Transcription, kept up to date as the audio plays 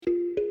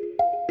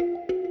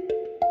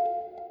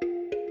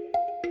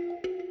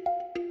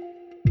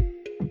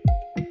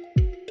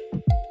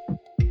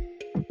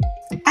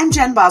I'm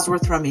Jen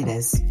Bosworth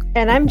Ramirez.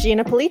 And I'm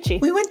Gina Polici.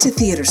 We went to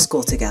theater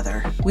school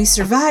together. We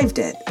survived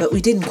it, but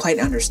we didn't quite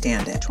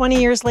understand it.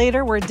 20 years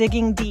later, we're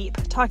digging deep,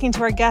 talking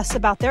to our guests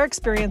about their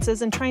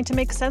experiences and trying to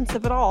make sense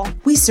of it all.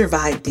 We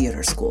survived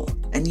theater school,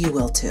 and you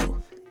will too.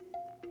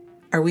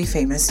 Are we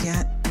famous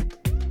yet?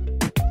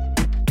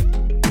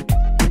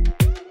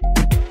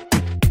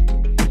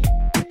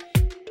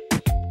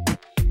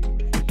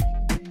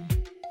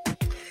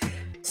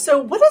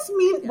 So what does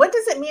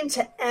it mean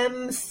to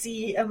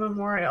MC a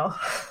memorial?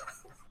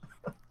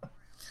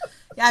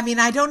 Yeah, I mean,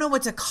 I don't know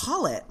what to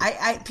call it.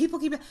 People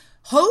keep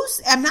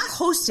host. I'm not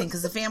hosting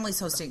because the family's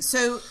hosting.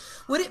 So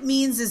what it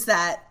means is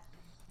that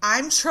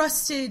I'm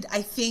trusted,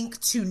 I think,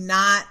 to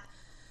not.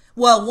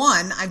 Well,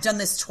 one, I've done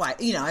this twice.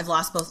 You know, I've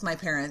lost both my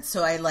parents,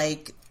 so I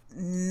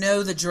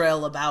know the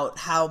drill about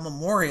how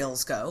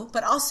memorials go.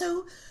 But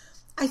also,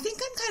 I think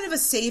I'm kind of a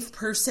safe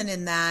person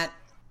in that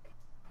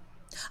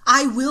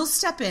I will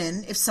step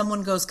in if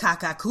someone goes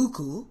caca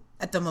cuckoo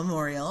at the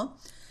memorial.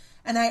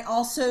 And I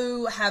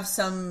also have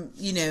some,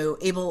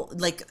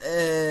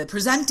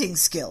 presenting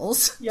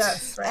skills.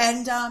 Yes, right.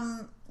 And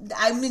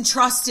I'm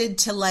entrusted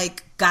to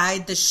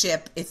guide the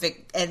ship. If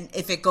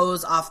it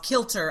goes off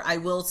kilter, I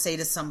will say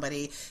to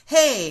somebody,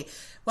 "Hey,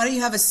 why don't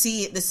you have a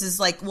seat? This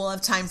is we'll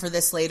have time for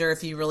this later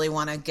if you really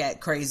want to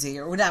get crazy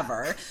or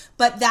whatever."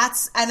 But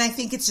and I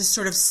think it's just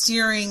sort of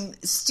steering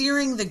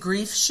the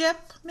grief ship.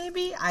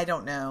 Maybe, I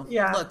don't know.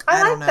 Yeah, look,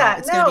 I don't know. That.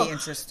 It's gonna be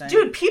interesting,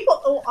 dude.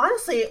 People,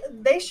 honestly,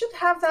 they should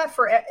have that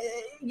for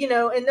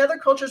in other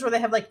cultures where they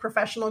have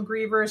professional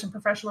grievers and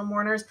professional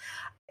mourners.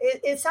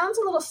 It sounds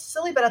a little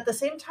silly, but at the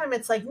same time,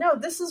 it's no,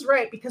 this is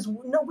right, because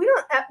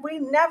we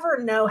never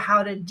know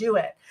how to do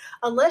it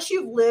unless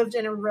you've lived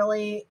in a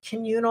really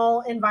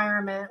communal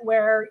environment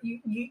where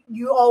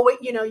you always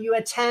you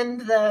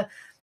attend the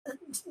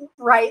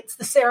rites,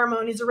 the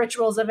ceremonies, the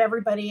rituals of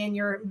everybody in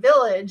your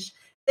village.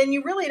 Then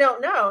you really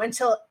don't know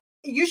until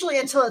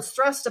it's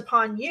thrust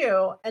upon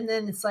you. And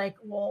then it's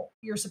well,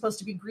 you're supposed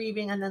to be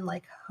grieving and then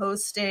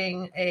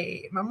hosting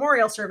a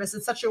memorial service.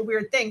 It's such a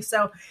weird thing.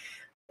 So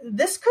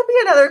this could be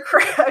another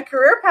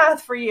career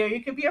path for you.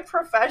 You could be a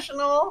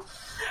professional,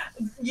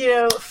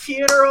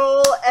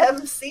 funeral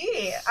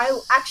MC.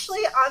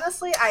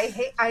 Honestly,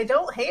 I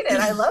don't hate it.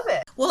 I love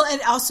it. Well,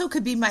 it also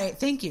could be my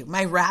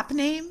rap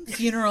name,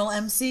 funeral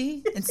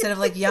MC, instead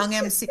of young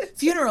MC,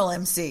 funeral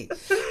MC.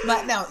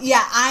 But no,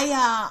 yeah,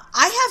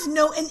 I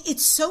have and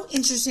it's so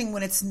interesting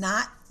when it's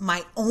not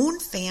my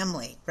own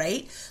family,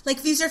 right?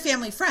 These are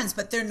family friends,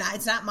 but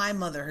it's not my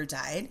mother who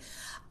died.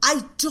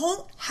 I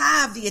don't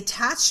have the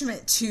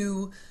attachment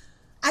to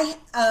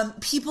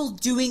people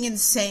doing and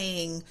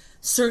saying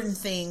certain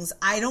things.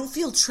 I don't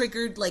feel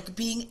triggered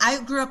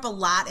I grew up a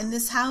lot in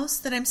this house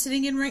that I'm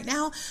sitting in right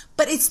now,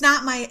 but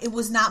it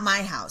was not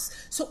my house.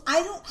 So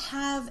I don't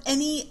have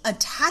any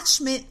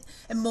attachment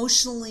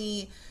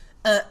emotionally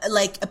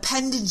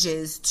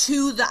appendages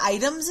to the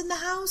items in the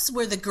house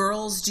where the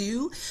girls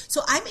do.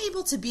 So I'm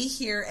able to be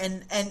here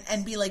and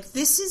be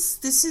this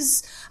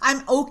is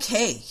I'm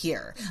okay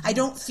here. Mm-hmm. I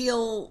don't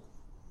feel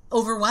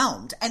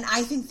overwhelmed. And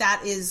I think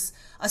that is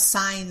a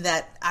sign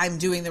that I'm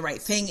doing the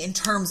right thing in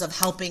terms of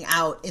helping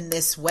out in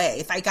this way.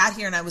 If I got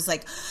here and I was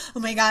oh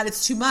my God,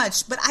 it's too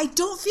much, but I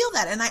don't feel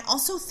that. And I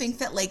also think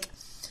that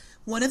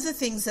one of the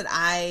things that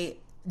I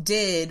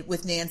did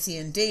with Nancy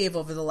and Dave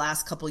over the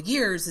last couple of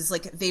years is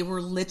they were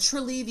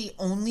literally the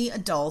only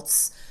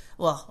adults.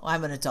 Well,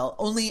 I'm an adult,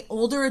 only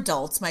older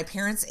adults, my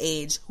parents'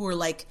 age, who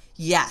were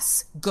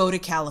yes, go to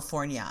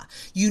California.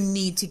 You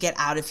need to get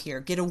out of here.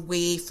 Get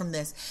away from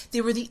this. They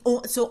were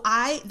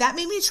that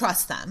made me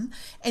trust them.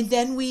 And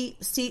then we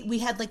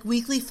had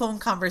weekly phone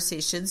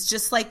conversations,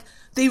 just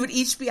they would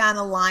each be on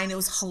a line. It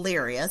was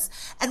hilarious.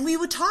 And we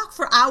would talk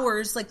for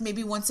hours,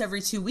 maybe once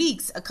every 2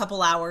 weeks, a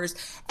couple hours.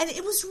 And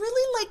it was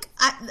really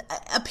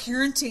a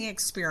parenting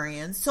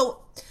experience. So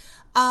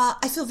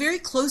I feel very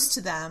close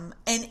to them.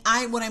 And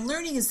what I'm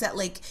learning is that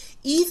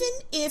even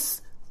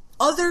if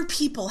other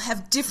people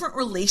have different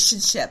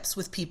relationships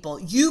with people,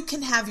 you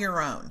can have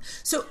your own.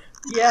 So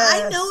yes,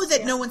 I know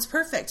that no one's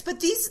perfect,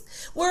 but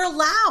we're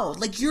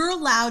allowed. You're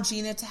allowed,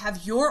 Gina, to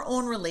have your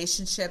own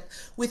relationship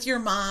with your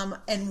mom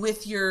and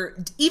with your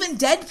even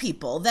dead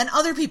people than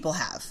other people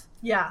have.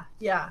 Yeah,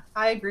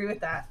 I agree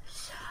with that.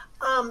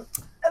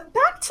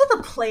 Back to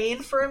the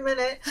plane for a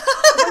minute.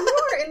 When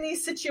you're in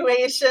these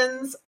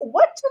situations,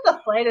 what do the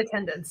flight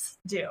attendants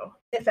do,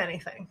 if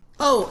anything?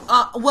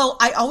 Well,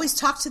 I always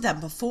talk to them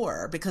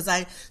before because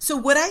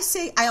what I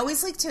say, I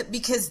always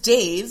because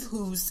Dave,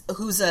 who's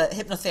a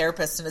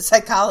hypnotherapist and a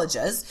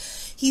psychologist,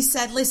 he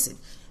said, listen,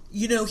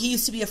 he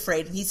used to be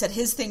afraid, and he said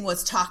his thing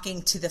was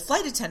talking to the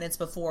flight attendants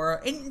before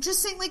and just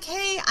saying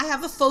hey, I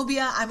have a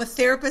phobia. I'm a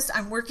therapist.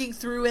 I'm working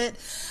through it.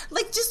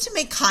 Just to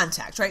make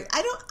contact, right?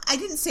 I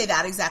didn't say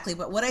that exactly,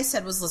 but what I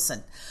said was,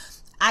 listen,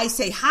 I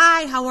say,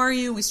 hi, how are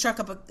you? We strike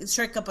up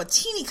a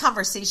teeny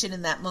conversation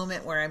in that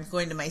moment where I'm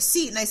going to my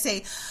seat, and I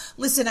say,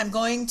 listen, I'm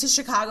going to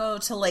Chicago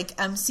to like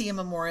MC a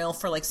memorial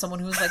for like someone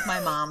who's like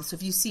my mom. So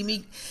if you see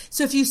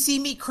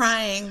me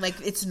crying, like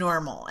it's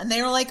normal. And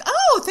they were like,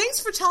 oh, thanks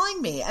for telling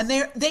me. And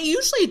they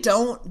usually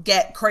don't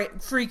get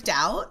freaked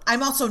out.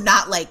 I'm also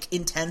not like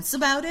intense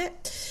about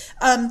it.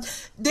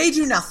 They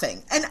do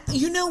nothing. And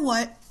you know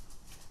what?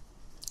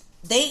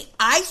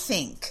 I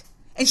think,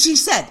 and she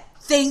said,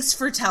 thanks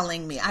for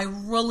telling me. I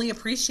really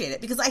appreciate it,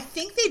 because I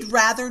think they'd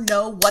rather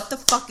know what the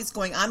fuck is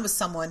going on with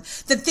someone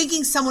than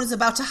thinking someone is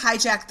about to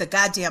hijack the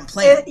goddamn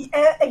plane.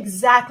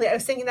 Exactly. I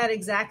was thinking that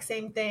exact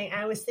same thing.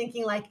 I was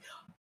thinking like,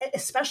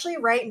 especially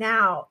right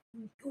now,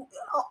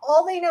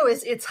 all they know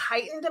is it's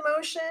heightened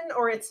emotion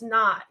or it's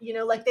not, you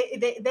know, like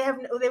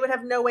they would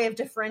have no way of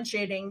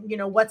differentiating, you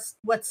know, what's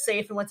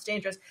safe and what's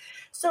dangerous.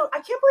 So I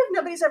can't believe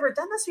nobody's ever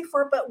done this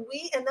before, but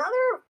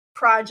another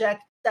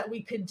project that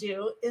we could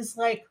do is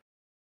like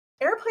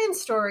airplane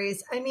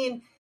stories. I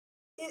mean,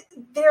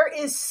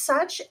 this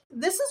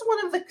is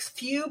one of the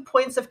few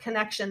points of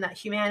connection that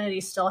humanity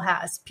still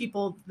has.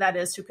 People, that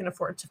is, who can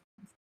afford to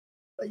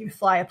let you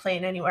fly a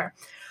plane anywhere.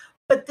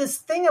 But this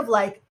thing of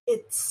like,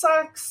 it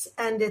sucks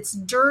and it's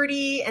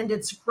dirty and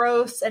it's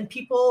gross and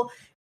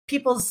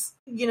people's,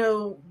 you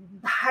know,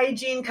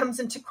 hygiene comes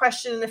into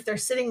question if they're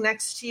sitting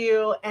next to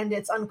you, and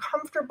it's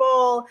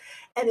uncomfortable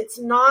and it's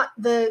not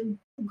the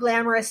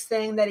glamorous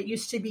thing that it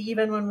used to be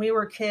even when we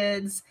were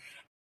kids.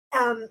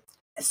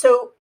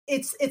 So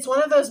it's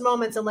one of those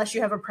moments, unless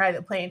you have a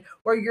private plane,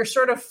 where you're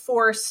sort of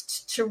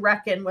forced to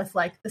reckon with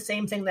like the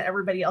same thing that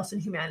everybody else in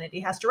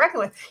humanity has to reckon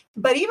with.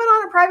 But even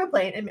on a private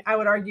plane, and I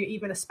would argue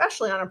even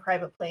especially on a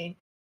private plane,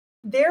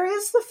 there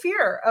is the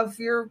fear of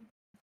your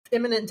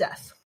imminent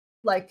death.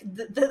 Like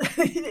it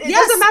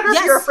doesn't matter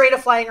if you're afraid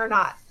of flying or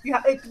not.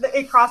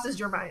 It crosses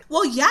your mind.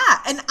 Well,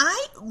 yeah. And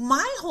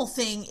my whole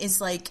thing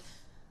is like,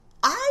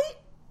 I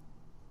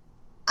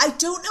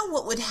don't know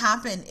what would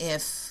happen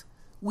if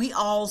we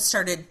all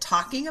started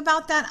talking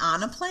about that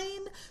on a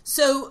plane.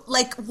 So,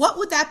 like, what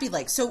would that be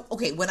like? So,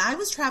 okay, when I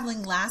was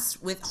traveling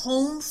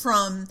home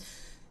from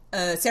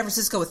San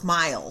Francisco with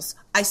Miles,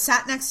 I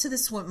sat next to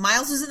this woman.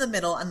 Miles was in the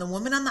middle, and the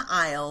woman on the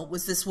aisle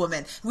was this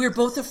woman. We were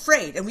both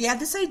afraid, and we had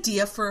this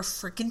idea for a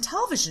freaking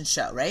television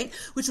show, right?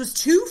 Which was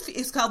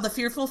it's called The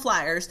Fearful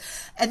Flyers,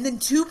 and then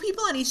two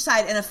people on each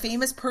side and a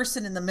famous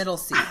person in the middle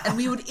seat. And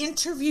we would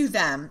interview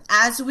them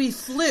as we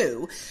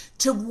flew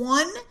to,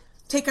 one,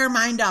 take our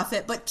mind off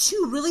it, but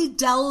two, really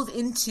delve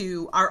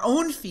into our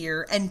own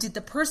fear, and did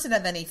the person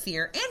have any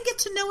fear, and get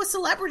to know a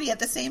celebrity at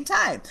the same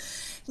time.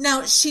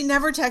 Now, she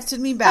never texted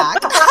me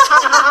back,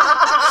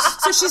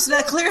 so she's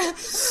not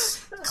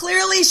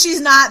clearly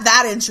she's not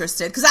that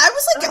interested, because I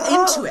was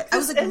like into it. I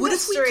was like, what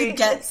if we could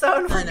get... It's so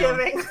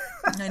unforgiving.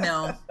 I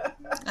know.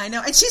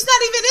 And she's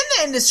not even in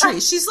the industry.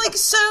 She's like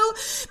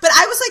but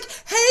I was like,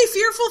 hey,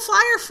 Fearful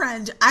Flyer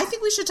friend, I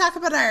think we should talk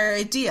about our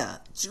idea.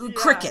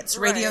 Crickets,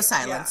 radio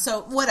silence. Yeah.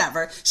 So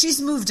whatever.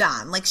 She's moved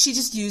on. Like, she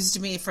just used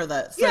me for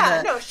the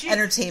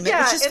entertainment,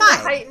 which is fine.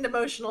 In the heightened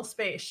emotional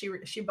space,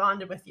 she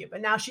bonded with you.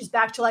 But now she's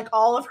back to like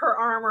all of her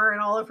armor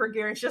and all of her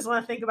gear, and she doesn't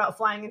want to think about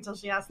flying until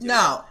she has to.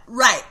 No,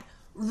 right.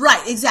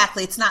 Right,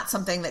 exactly. It's not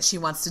something that she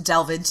wants to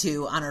delve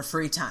into on her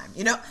free time,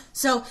 you know?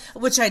 So,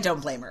 which I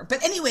don't blame her.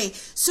 But anyway,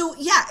 so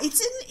yeah, it's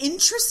an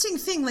interesting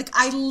thing. Like,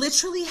 I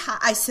literally,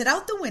 I sit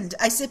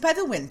by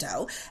the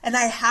window, and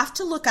I have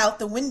to look out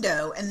the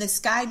window, and this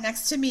guy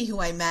next to me who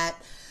I met,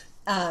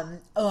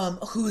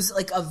 who's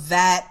like a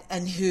vet,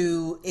 and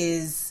who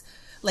is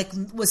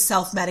was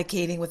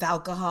self-medicating with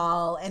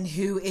alcohol, and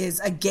who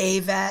is a gay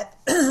vet.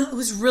 It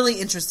was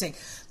really interesting.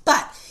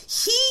 But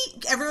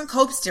everyone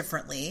copes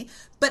differently.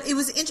 But it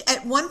was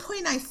at one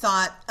point I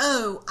thought,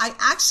 I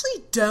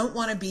actually don't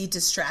want to be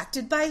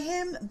distracted by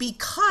him,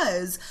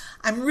 because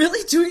I'm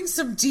really doing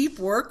some deep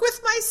work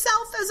with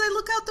myself as I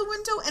look out the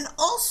window. And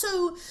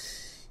also,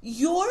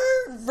 your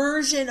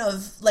version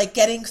of like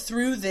getting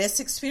through this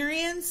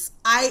experience,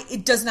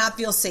 it does not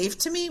feel safe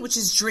to me, which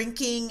is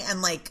drinking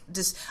and like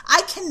just,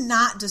 I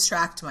cannot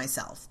distract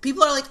myself.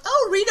 People are like,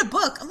 read a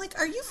book. I'm like,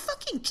 are you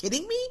fucking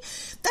kidding me?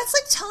 That's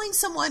like telling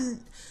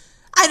someone,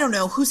 I don't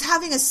know, who's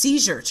having a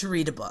seizure to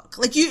read a book.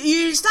 Like,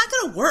 it's not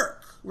going to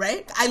work,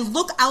 right? I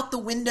look out the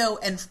window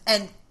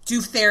and do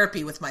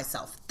therapy with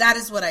myself. That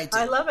is what I do.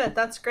 I love it.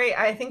 That's great.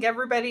 I think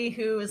everybody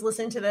who is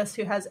listening to this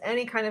who has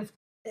any kind of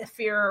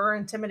fear or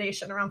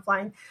intimidation around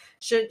flying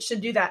should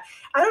do that.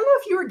 I don't know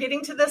if you were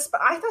getting to this,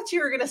 but I thought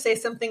you were going to say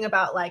something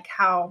about like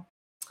how,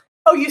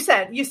 you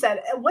said,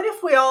 what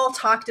if we all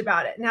talked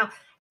about it? Now,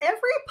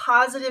 every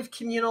positive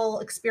communal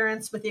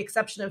experience, with the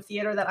exception of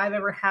theater, that I've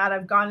ever had,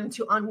 I've gone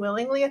into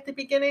unwillingly at the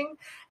beginning.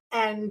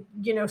 and,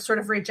 you know, sort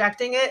of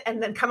rejecting it,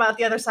 and then come out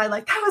the other side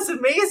like, that was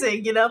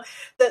amazing. You know,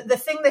 the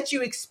thing that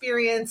you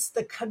experience,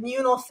 the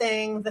communal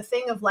thing, the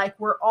thing of like,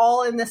 we're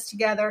all in this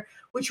together,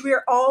 which we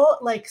are all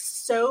like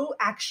so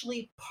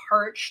actually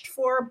parched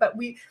for, but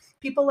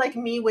people like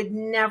me would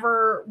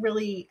never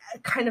really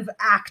kind of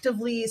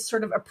actively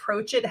sort of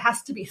approach it. It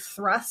has to be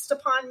thrust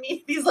upon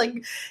me, these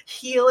like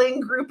healing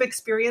group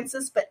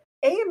experiences, but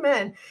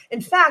amen.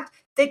 In fact,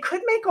 they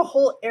could make a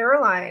whole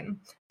airline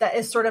that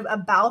is sort of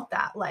about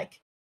that. Like,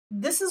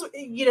 this is,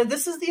 you know,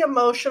 this is the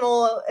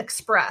emotional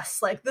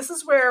express. Like, this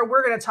is where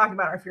we're going to talk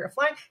about our fear of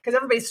flying, because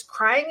everybody's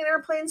crying in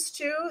airplanes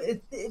too.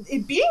 It being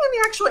in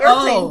the actual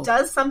airplane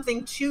does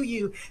something to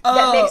you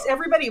that makes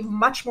everybody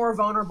much more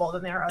vulnerable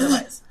than they are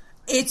otherwise.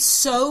 It's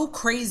so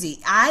crazy.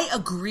 I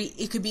agree.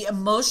 It could be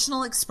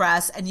emotional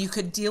express and you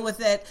could deal with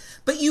it,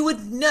 but you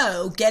would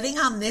know getting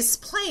on this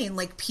plane,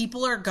 like,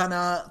 people are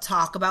gonna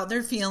talk about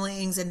their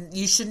feelings and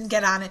you shouldn't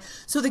get on it.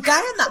 So the guy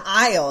on the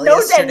aisle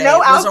yesterday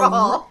no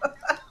alcohol.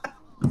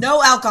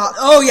 No alcohol.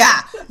 Oh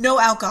yeah, no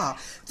alcohol.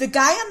 The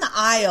guy on the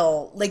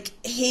aisle like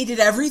hated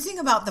everything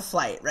about the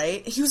flight,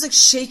 right? He was like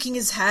shaking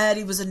his head.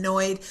 He was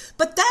annoyed.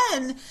 But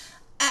then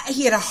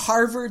he had a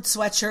Harvard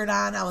sweatshirt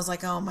on. I was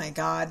like, oh my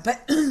God.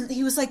 But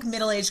he was like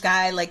middle-aged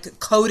guy, like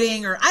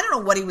coding, or I don't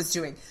know what he was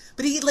doing.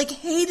 But he like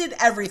hated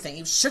everything.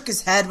 He shook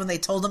his head when they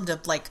told him to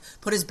like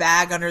put his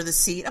bag under the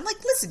seat. I'm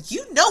like, listen,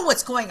 you know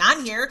what's going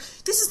on here.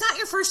 This is not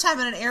your first time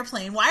on an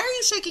airplane. Why are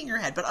you shaking your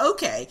head? But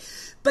okay.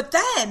 But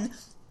then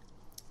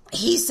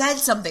he said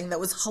something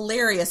that was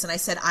hilarious, and I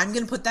said, I'm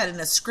going to put that in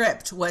a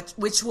script,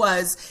 which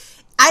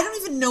was, I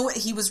don't even know what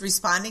he was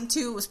responding to.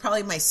 It was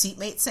probably my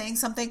seatmate saying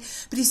something.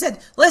 But he said,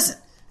 listen,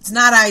 it's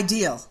not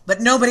ideal,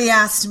 but nobody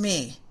asked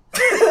me.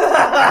 And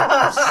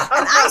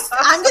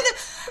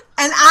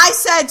I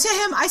said to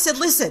him, I said,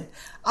 listen,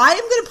 I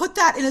am going to put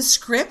that in a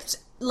script.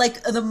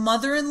 Like, the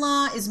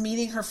mother-in-law is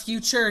meeting her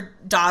future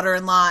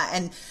daughter-in-law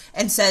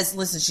and says,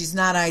 listen, she's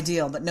not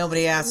ideal, but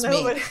nobody asked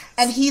me.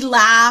 And he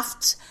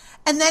laughed.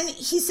 And then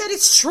he said,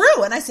 it's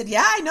true. And I said,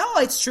 yeah, I know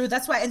it's true.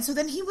 That's why. And so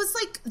then he was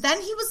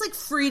like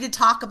free to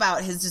talk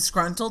about his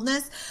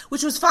disgruntledness,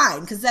 which was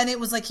fine. Cause then it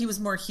was like, he was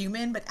more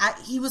human, but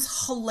he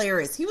was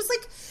hilarious. He was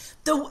like,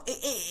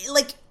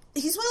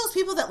 he's one of those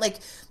people that like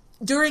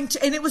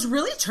and it was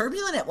really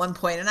turbulent at one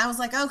point. And I was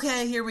like,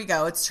 okay, here we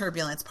go. It's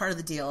turbulent. It's part of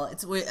the deal.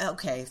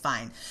 Okay,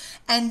 fine.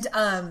 And,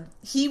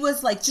 he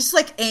was like, just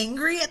like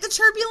angry at the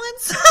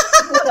turbulence.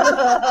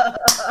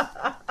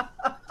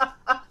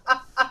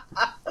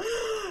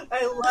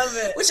 I love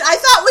it. Which I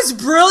thought was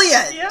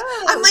brilliant. Yeah.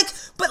 I'm like,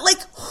 but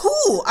like,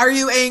 who are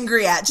you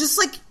angry at? Just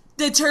like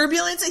the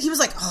turbulence? He was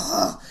like,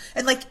 oh.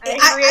 And like,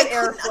 I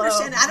couldn't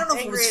understand. I don't know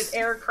if it was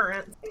air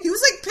current. He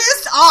was like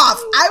pissed off.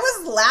 I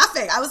was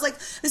laughing. I was like,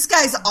 this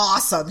guy's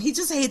awesome. He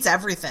just hates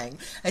everything.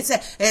 I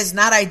said, it's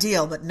not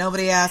ideal, but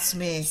nobody asked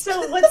me.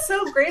 So what's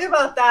so great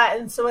about that,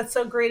 and so what's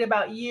so great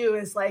about you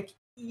is like,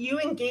 you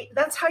engage,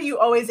 that's how you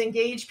always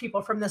engage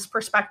people, from this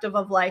perspective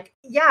of like,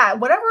 yeah,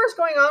 whatever is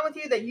going on with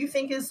you that you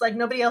think is like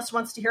nobody else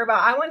wants to hear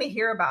about, I want to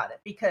hear about it,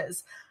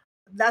 because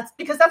that's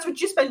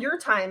what you spend your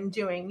time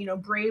doing, you know,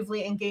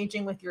 bravely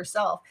engaging with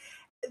yourself.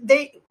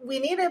 We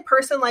need a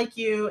person like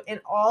you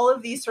in all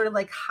of these sort of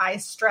like high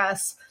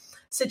stress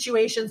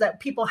situations that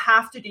people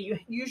have to do. You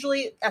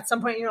usually at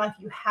some point in your life,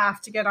 you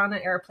have to get on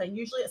an airplane.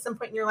 Usually at some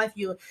point in your life,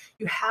 you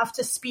have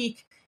to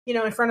speak, you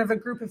know, in front of a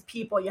group of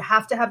people. You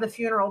have to have a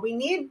funeral. We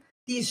need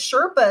these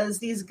Sherpas,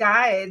 these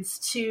guides,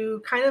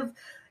 to kind of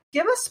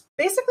give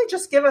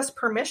us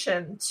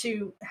permission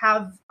to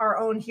have our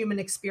own human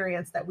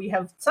experience that we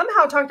have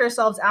somehow talked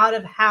ourselves out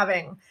of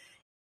having,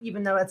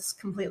 even though it's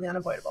completely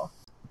unavoidable.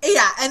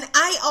 Yeah, and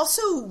I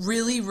also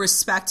really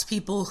respect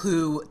people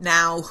who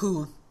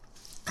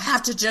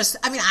have to just,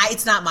 I mean,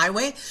 it's not my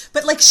way,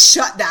 but like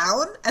shut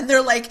down, and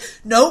they're like,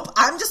 nope,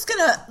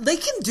 they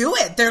can do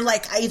it. They're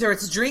like, either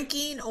it's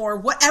drinking or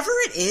whatever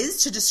it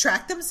is to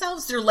distract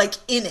themselves, they're like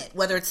in it,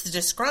 whether it's the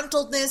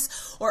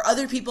disgruntledness or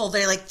other people,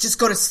 they like just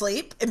go to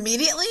sleep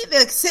immediately. They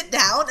like sit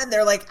down and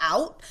they're like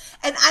out.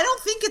 And I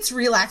don't think it's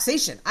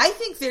relaxation. I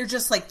think they're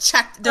just like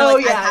checked. They're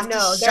like, I have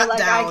to shut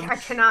down. I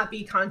cannot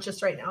be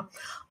conscious right now.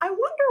 I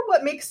wonder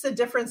what makes the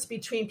difference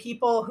between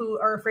people who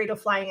are afraid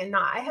of flying and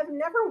not. I have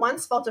never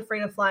once felt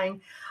afraid of flying.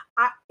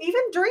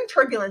 Even during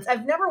turbulence,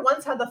 I've never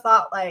once had the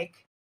thought like,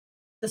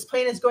 this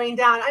plane is going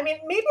down. I mean,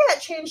 maybe that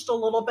changed a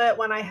little bit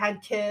when I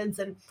had kids,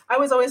 and I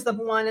was always the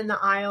one in the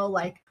aisle,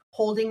 like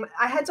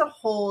I had to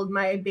hold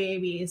my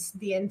babies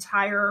the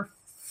entire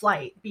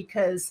flight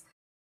because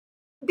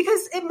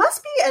it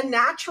must be a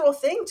natural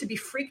thing to be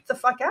freaked the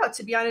fuck out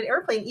to be on an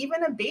airplane.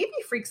 Even a baby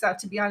freaks out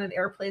to be on an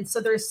airplane.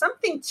 So there's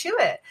something to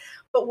it.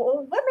 But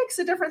what makes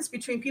the difference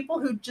between people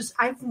who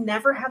I've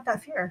never had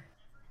that fear.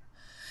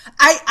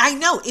 I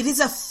know. It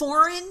is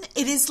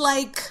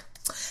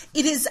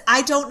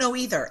I don't know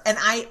either. And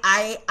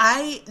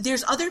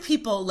there's other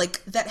people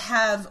like that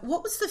have,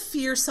 what was the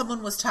fear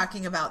someone was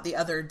talking about the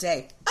other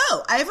day?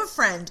 Oh, I have a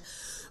friend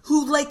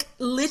who like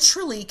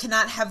literally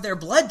cannot have their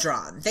blood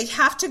drawn. They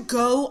have to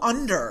go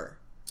under.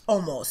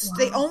 Almost. Wow.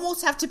 They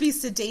almost have to be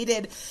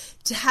sedated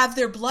to have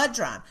their blood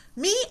drawn.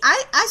 Me,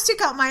 I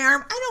stick out my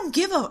arm. I don't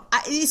give a...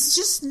 it's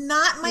just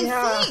not my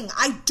thing.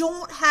 I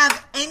don't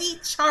have any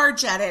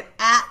charge at it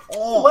at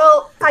all.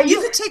 Well,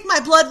 you could take my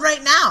blood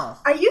right now.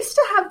 I used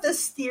to have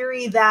this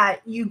theory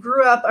that you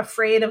grew up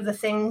afraid of the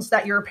things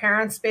that your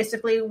parents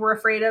basically were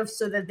afraid of,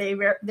 so that they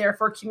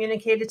therefore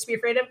communicated to be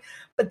afraid of.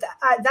 But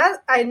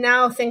I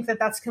now think that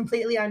that's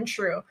completely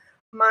untrue.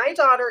 My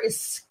daughter is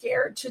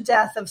scared to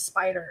death of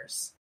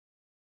spiders.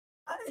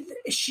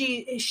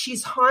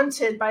 She's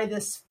haunted by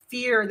this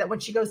fear that when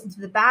she goes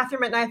into the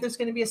bathroom at night, there's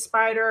going to be a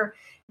spider.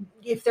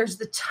 If there's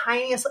the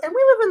tiniest, and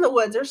we live in the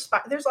woods,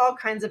 there's all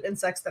kinds of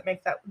insects that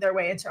make their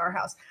way into our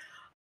house.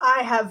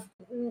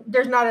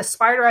 There's not a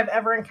spider I've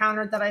ever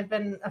encountered that I've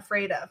been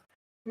afraid of.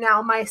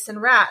 Now, mice and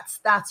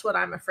rats, that's what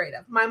I'm afraid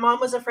of. My mom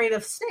was afraid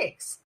of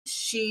snakes.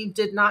 She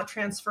did not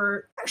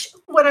transfer.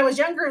 When I was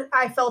younger,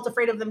 I felt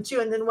afraid of them too.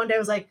 And then one day I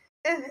was like,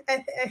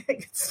 I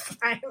think it's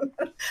fine.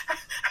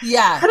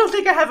 Yeah. I don't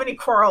think I have any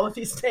quarrel with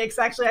these snakes,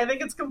 actually. I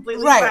think it's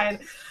completely fine.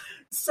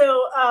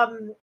 So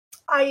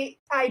I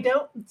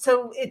don't,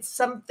 so it's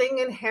something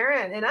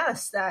inherent in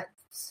us that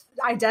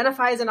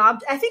identifies an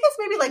object. I think it's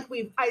maybe like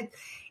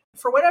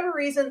for whatever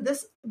reason,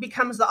 this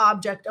becomes the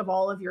object of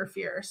all of your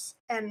fears.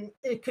 And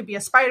it could be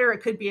a spider, it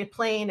could be a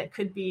plane, it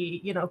could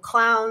be,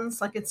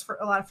 clowns. Like it's for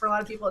a lot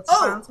of people, it's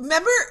clowns.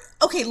 Remember,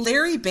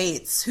 Larry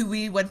Bates, who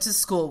we went to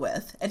school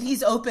with, and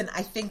he's open,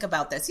 I think,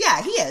 about this.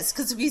 Yeah, he is,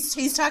 because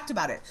he's talked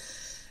about it.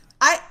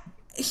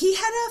 He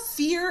had a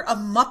fear of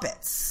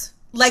Muppets,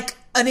 like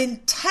an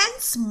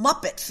intense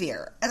Muppet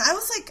fear. And I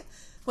was like,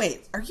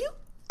 wait, I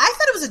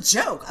thought it was a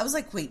joke. I was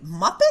like, wait,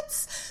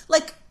 Muppets?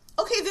 Like,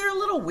 okay, they're a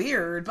little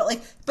weird, but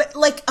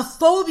like a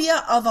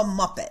phobia of a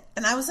Muppet.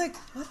 And I was like,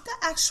 what the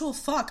actual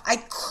fuck? I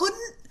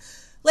couldn't,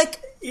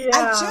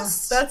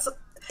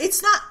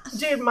 it's not.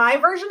 Dude, my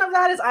version of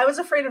that is I was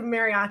afraid of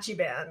mariachi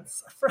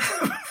bands.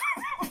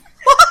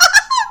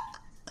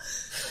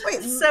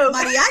 Wait, so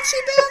mariachi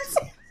bands?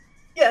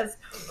 Yes.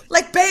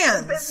 Like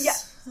bands? Yeah.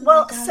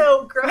 Well,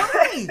 so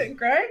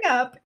growing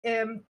up,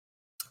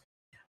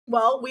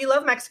 we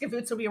love Mexican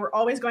food, so we were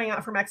always going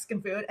out for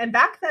Mexican food. And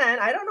back then,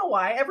 I don't know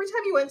why, every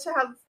time you went to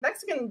have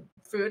Mexican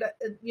food,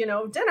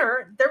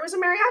 dinner, there was a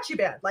mariachi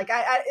band. Like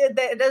I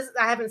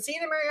haven't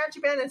seen a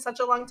mariachi band in such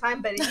a long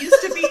time, but it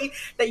used to be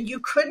that you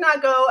could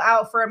not go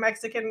out for a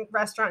Mexican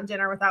restaurant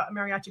dinner without a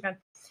mariachi band.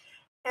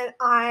 And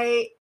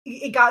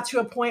it got to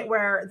a point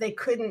where they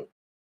couldn't.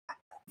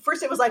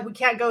 First, it was like we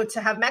can't go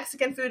to have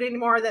Mexican food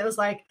anymore. That was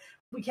like,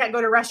 we can't go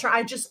to a restaurant.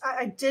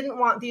 I didn't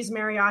want these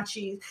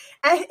mariachis.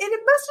 And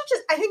it must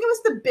have I think it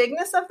was the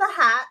bigness of the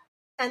hat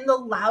and the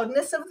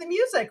loudness of the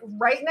music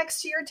right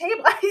next to your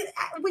table.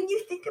 When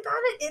you think about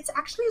it, it's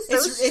actually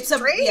it's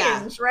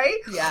strange, right?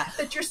 Yeah.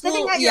 That you're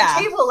sitting at your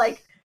table,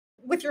 like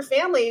with your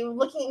family,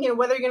 looking,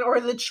 whether you're going to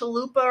order the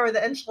chalupa or the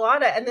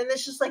enchilada. And then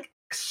it's just like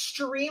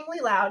extremely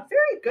loud,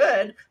 very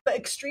good, but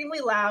extremely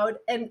loud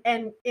and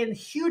in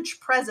huge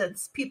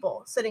presence,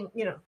 people sitting,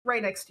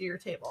 right next to your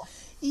table.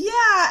 Yeah.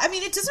 I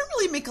mean, it doesn't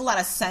really make a lot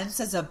of sense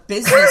as a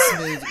business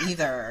move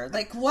either.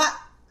 Like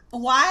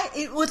why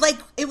it would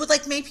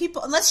make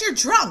people, unless you're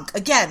drunk.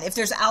 Again, if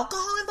there's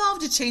alcohol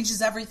involved, it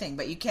changes everything,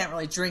 but you can't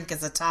really drink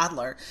as a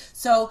toddler.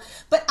 So,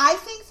 but I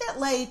think that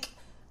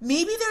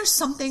maybe there's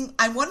something,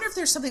 I wonder if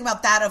there's something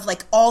about that of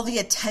all the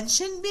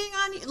attention being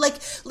on you. Like,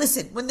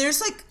 listen, when there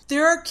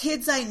are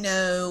kids I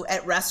know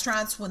at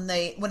restaurants when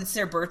it's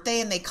their birthday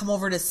and they come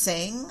over to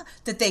sing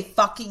that they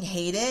fucking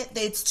hate it.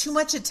 It's too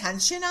much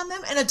attention on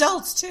them, and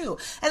adults too.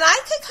 And I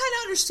can kind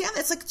of understand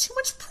that. It's like too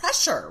much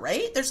pressure,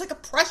 right? There's like a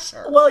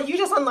pressure. Well, you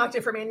just unlocked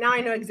it for me. Now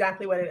I know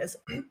exactly what it is.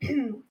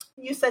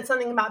 You said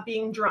something about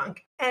being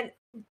drunk. And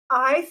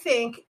I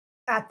think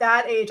at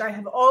that age, I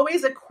have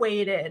always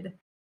equated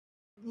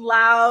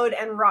loud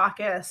and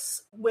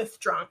raucous with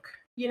drunk.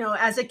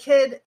 As a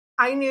kid,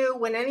 I knew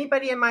when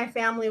anybody in my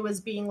family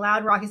was being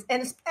loud, raucous,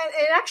 and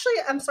actually,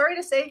 I'm sorry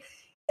to say,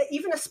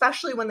 even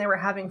especially when they were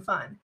having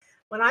fun.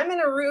 When I'm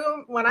in a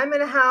room, when I'm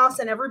in a house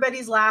and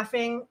everybody's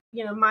laughing,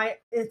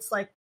 it's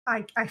like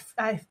I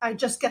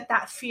just get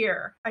that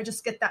fear. I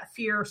just get that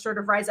fear sort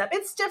of rise up.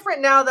 It's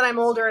different now that I'm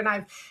older and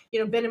I've,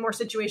 been in more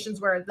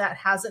situations where that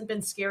hasn't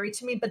been scary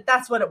to me, but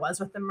that's what it was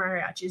with the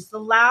mariachis. The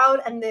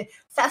loud and the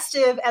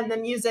festive and the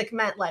music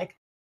meant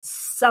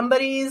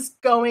somebody's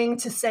going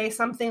to say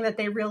something that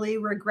they really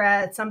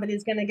regret.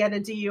 Somebody's going to get a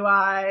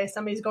DUI.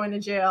 Somebody's going to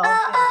jail.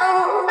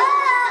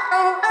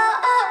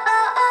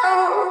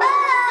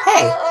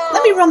 Hey,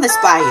 let me run this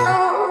by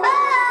you.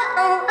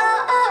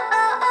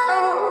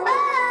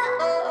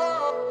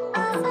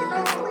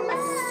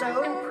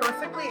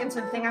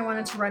 The thing I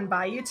wanted to run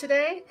by you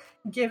today,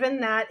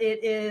 given that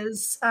it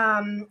is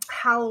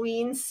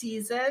Halloween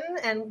season,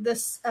 and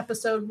this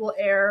episode will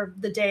air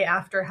the day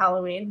after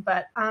Halloween.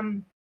 But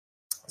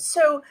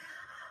so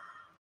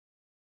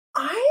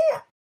I'll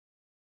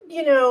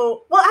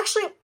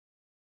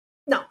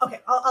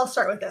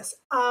start with this.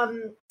 I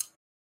am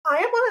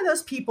one of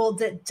those people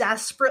that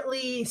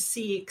desperately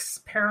seeks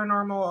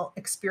paranormal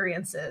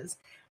experiences,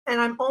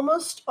 and I'm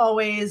almost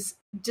always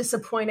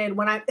disappointed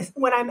when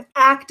I'm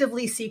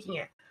actively seeking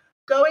it.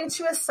 Going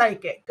to a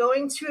psychic,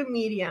 going to a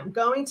medium,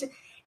 I'm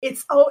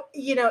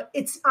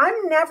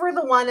never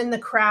the one in the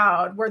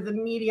crowd where the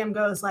medium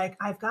goes like,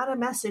 I've got a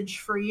message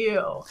for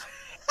you.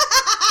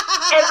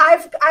 And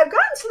I've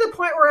gotten to the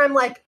point where I'm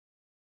like,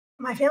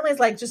 my family's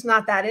like just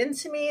not that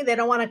into me. They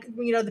don't want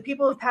to, the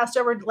people who've passed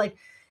over like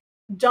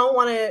don't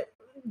want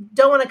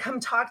to come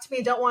talk to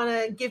me, don't want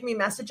to give me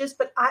messages.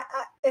 But I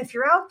if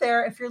you're out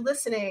there, if you're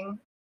listening,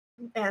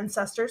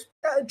 ancestors,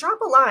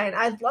 drop a line.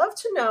 I'd love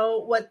to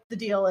know what the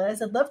deal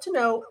is. I'd love to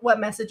know what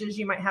messages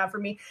you might have for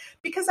me,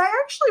 because I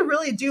actually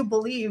really do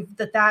believe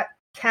that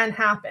can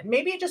happen.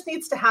 Maybe it just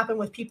needs to happen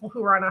with people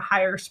who are on a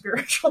higher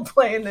spiritual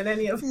plane than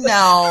any of them.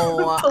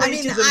 No, I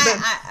mean,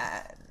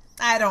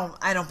 I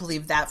don't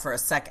believe that for a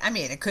second. I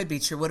mean, it could be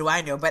true. What do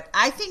I know? But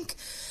I think,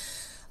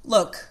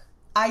 look,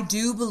 I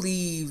do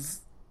believe,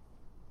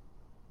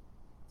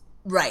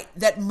 right,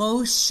 that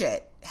most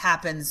shit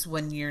happens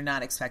when you're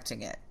not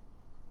expecting it.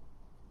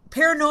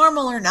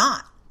 Paranormal or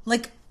not.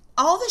 Like,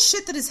 all the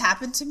shit that has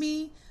happened to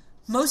me,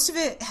 most of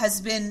it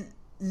has been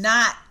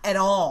not at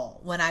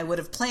all when I would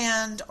have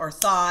planned or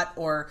thought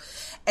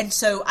and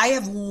so I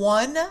have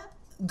one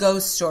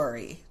ghost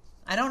story.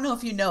 I don't know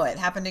if you know it. It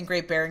happened in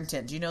Great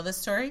Barrington. Do you know this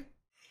story?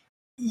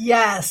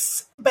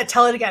 Yes, but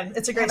tell it again.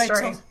 It's a great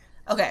story.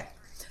 Okay.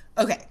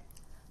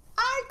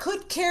 I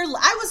could care.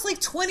 I was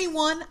like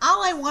 21.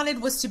 All I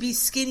wanted was to be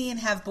skinny and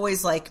have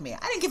boys like me. I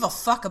didn't give a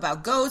fuck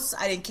about ghosts.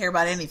 I didn't care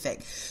about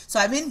anything. So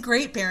I'm in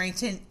Great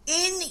Barrington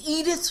in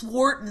Edith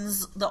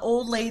Wharton's, the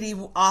old lady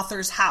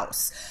author's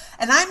house.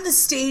 And I'm the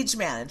stage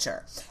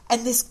manager.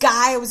 And this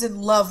guy I was in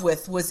love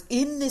with was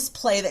in this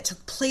play that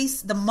took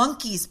place, The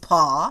Monkey's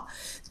Paw,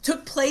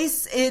 took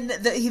place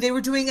they were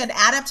doing an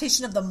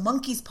adaptation of The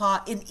Monkey's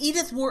Paw in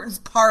Edith Wharton's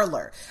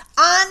parlor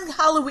on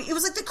Halloween. It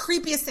was like the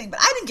creepiest thing, but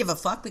I didn't give a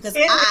fuck because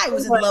I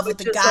was in love with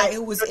the guy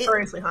who was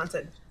notoriously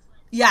haunted.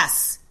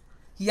 Yes.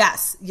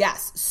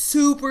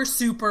 Super,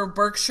 super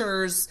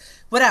Berkshires,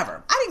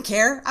 whatever. I didn't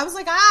care. I was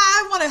like,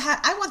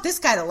 I want this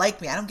guy to like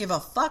me. I don't give a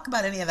fuck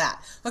about any of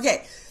that.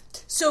 Okay.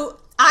 So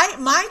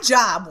my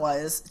job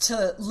was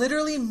to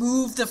literally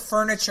move the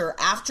furniture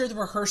after the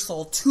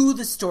rehearsal to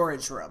the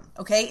storage room,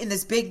 okay, in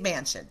this big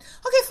mansion.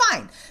 Okay,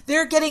 fine.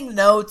 They're getting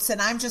notes, and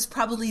I'm just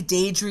probably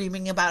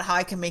daydreaming about how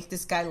I can make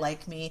this guy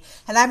like me.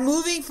 And I'm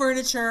moving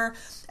furniture,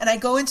 and I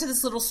go into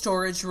this little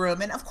storage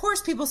room, and of course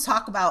people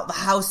talk about the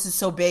house is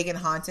so big and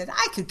haunted.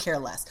 I could care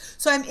less.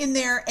 So I'm in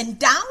there, and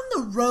down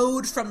the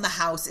road from the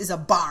house is a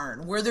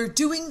barn where they're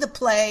doing the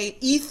play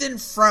Ethan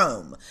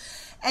Frome.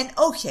 And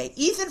okay,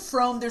 Ethan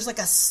Frome, there's like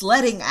a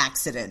sledding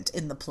accident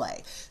in the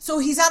play. So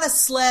he's on a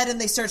sled and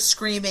they start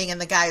screaming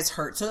and the guy's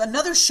hurt. So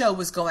another show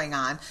was going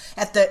on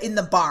in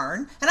the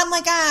barn. And I'm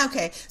like,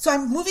 okay. So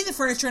I'm moving the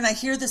furniture and I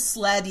hear the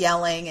sled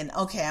yelling and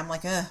okay, I'm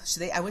like,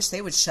 I wish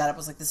they would shut up. It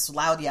was like this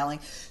loud yelling.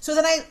 So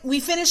then we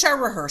finish our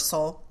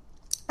rehearsal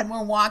and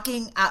we're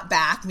walking out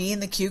back, me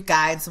and the cute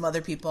guy and some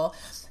other people.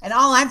 And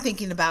all I'm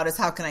thinking about is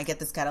how can I get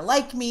this guy to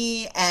like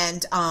me?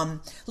 And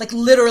like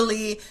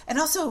literally, and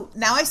also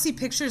now I see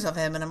pictures of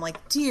him and I'm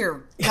like,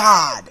 dear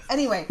God.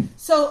 Anyway,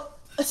 so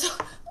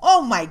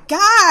oh my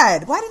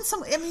God. Why didn't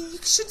someone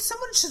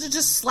should have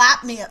just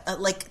slapped me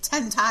like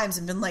 10 times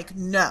and been like,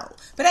 no.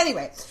 But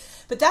anyway,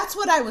 that's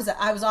what I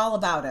was all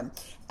about him.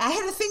 I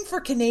had a thing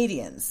for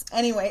Canadians.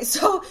 Anyway,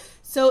 so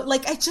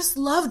like I just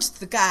loved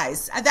the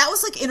guys. That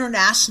was like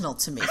international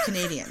to me,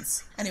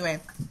 Canadians. Anyway.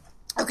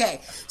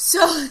 Okay, so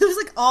it was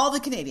like all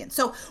the Canadians.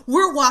 So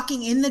we're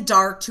walking in the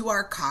dark to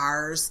our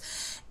cars,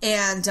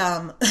 and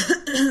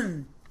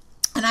and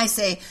I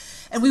say,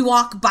 and we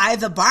walk by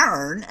the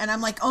barn, and I'm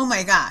like, oh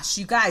my gosh,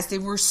 you guys, they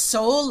were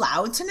so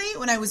loud tonight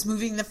when I was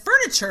moving the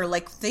furniture.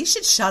 Like, they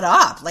should shut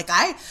up. Like,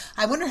 I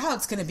wonder how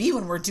it's going to be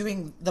when we're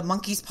doing the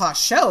Monkey's Paw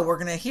show. We're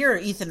going to hear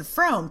Ethan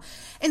Frome.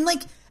 And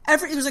like,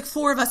 it was like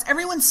 4 of us.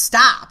 Everyone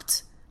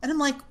stopped. And I'm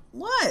like,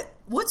 what?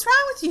 What's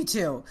wrong with you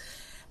two?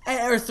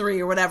 Or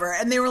 3 or whatever.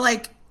 And they were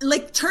like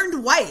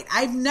turned white.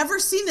 I've never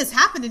seen this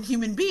happen in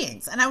human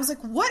beings. And I was like,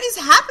 what is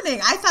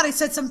happening? I thought I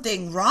said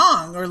something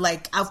wrong or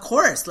like, of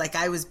course, like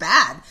I was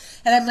bad.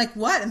 And I'm like,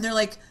 what? And they're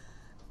like,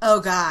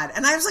 oh God.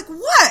 And I was like,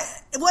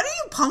 what? What are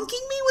you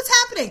punking me?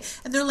 What's happening?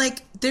 And they're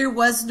like, there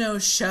was no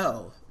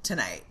show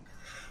tonight.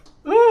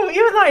 Ooh,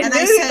 even though I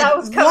knew that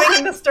was coming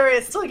in the story,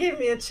 it still gave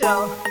me a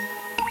chill.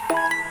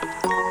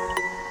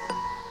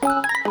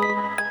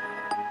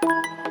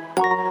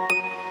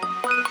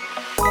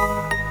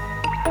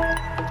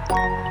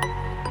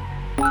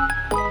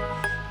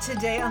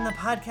 Today on the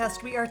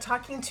podcast, we are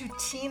talking to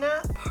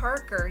Tina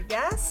Parker.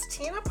 Yes,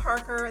 Tina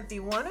Parker, the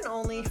one and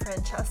only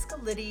Francesca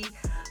Liddy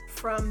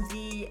from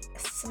the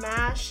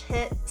smash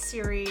hit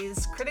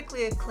series,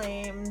 critically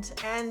acclaimed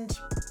and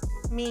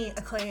me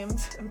acclaimed,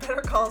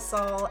 Better Call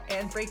Saul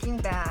and Breaking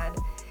Bad.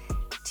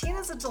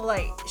 Tina's a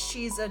delight.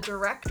 She's a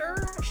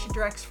director. She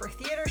directs for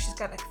theater. She's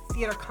got a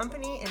theater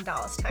company in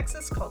Dallas,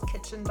 Texas called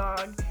Kitchen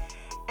Dog.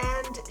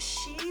 And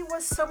she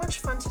was so much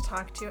fun to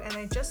talk to, and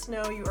I just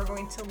know you are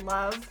going to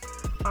love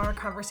our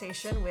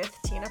conversation with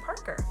Tina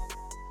Parker.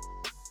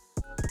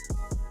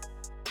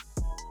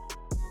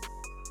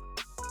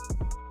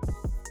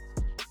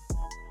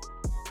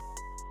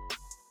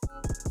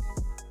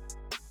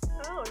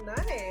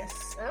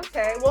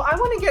 Okay, well, I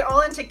want to get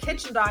all into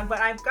Kitchen Dog, but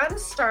I've got to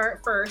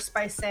start first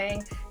by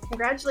saying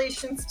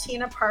congratulations,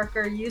 Tina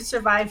Parker. You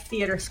survived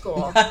theater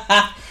school.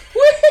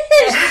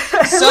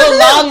 So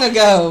long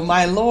ago,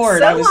 my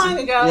Lord. Long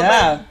ago.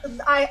 Yeah.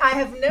 I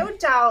have no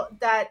doubt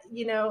that,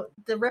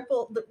 the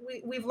ripple,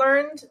 we've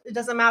learned, it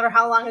doesn't matter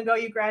how long ago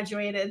you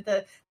graduated,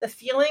 the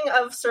feeling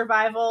of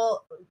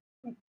survival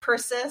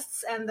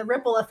persists and the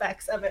ripple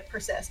effects of it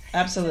persist.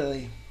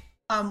 Absolutely.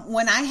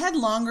 When I had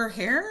longer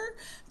hair,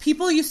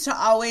 people used to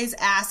always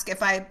ask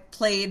if I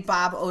played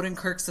Bob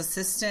Odenkirk's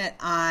assistant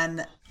on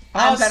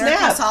Better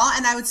Call Saul,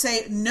 and I would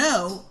say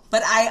no,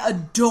 but I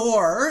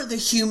adore the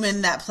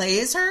human that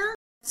plays her.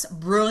 It's a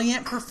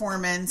brilliant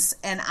performance,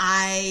 and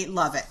I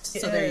love it.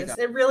 So there you go.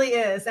 It really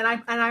is, and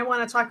I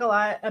want to talk a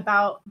lot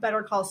about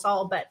Better Call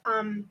Saul, but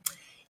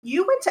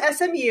you went to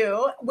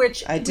SMU,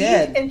 which I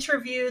did. We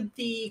interviewed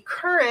the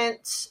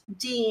current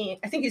dean.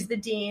 I think he's the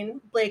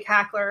dean, Blake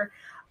Hackler.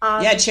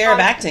 Chair of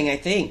acting, I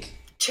think.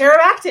 Chair of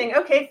acting.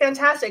 Okay,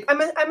 fantastic. I'm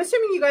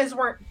assuming you guys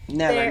weren't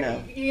there.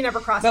 No. You never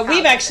crossed paths.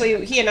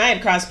 But he and I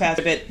have crossed paths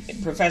a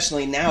bit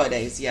professionally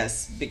nowadays,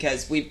 yes,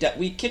 because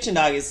Kitchen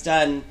Dog has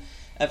done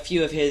a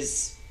few of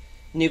his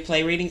new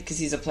play readings because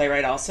he's a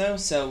playwright also.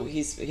 So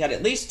he had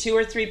at least 2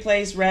 or 3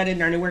 plays read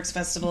in our New Works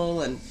Festival,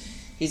 and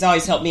he's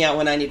always helped me out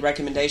when I need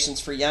recommendations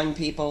for young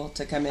people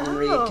to come in and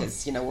read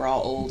because, we're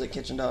all old at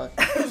Kitchen Dog.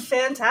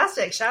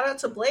 Fantastic. Shout out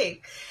to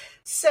Blake.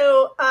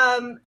 So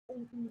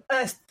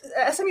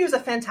SMU is a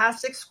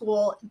fantastic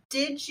school.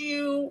 Did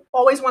you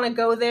always want to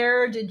go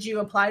there? Did you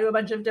apply to a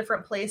bunch of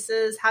different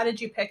places? How did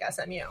you pick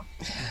SMU?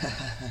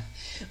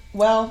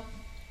 Well,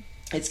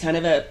 it's kind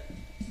of a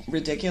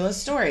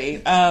ridiculous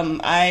story.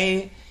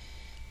 My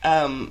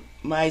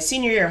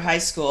senior year of high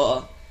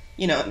school,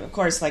 of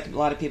course, like a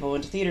lot of people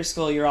went to theater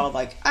school, you're all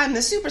like, I'm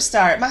the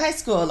superstar at my high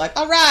school. Like,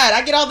 all right,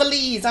 I get all the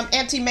leads. I'm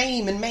Auntie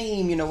Mame and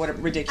Mame, what a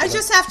ridiculous. I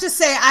just have to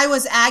say I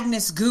was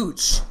Agnes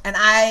Gooch, and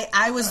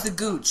I was the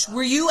Gooch.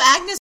 Were you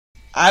Agnes?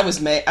 I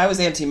was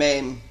Auntie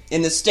Mame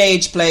in the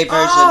stage play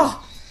version.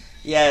 Oh.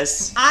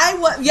 Yes. I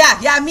was,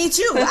 yeah, me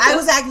too. I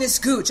was Agnes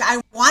Gooch.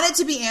 I wanted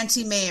to be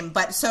Auntie Mame,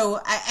 but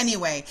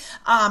anyway,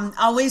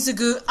 always a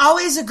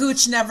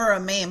Gooch, never a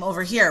Mame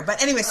over here.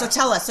 But anyway, so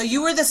tell us. So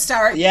you were the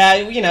star.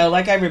 Yeah,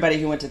 like everybody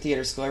who went to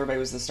theater school, everybody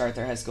was the star at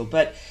their high school.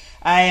 But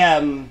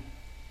my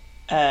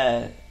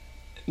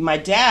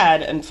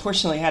dad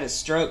unfortunately had a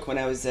stroke when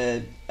I was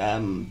and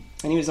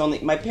he was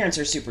my parents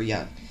are super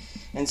young,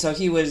 and so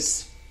he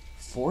was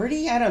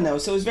 40. I don't know.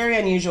 So it was very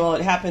unusual.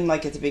 It happened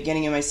like at the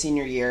beginning of my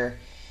senior year.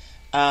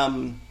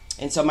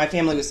 And so my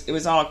family it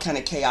was all kind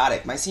of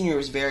chaotic. My senior year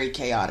was very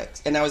chaotic.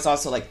 And I was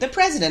also like the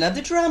president of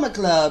the drama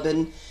club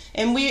and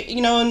we,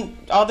 and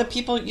all the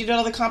people, you did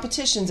all the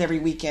competitions every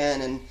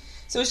weekend. And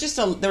so it was just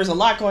there was a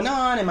lot going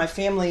on, and my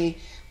family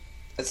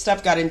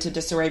stuff got into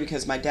disarray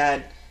because my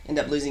dad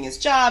ended up losing his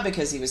job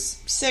because he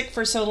was sick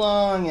for so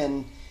long.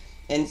 And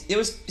it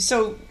was,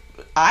 so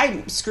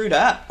I screwed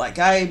up. Like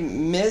I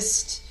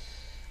missed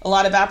a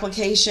lot of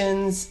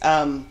applications.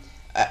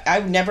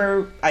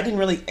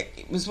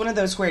 It was one of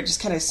those where it just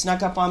kind of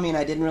snuck up on me and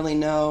I didn't really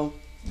know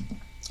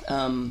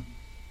the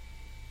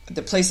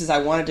places I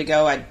wanted to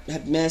go. I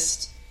had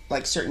missed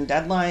like certain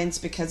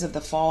deadlines because of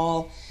the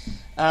fall.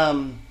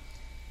 And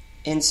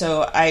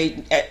so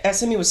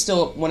SMU was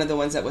still one of the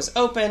ones that was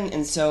open.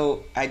 And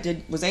so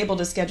I was able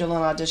to schedule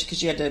an audition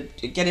because you had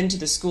to get into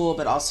the school,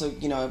 but also,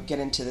 get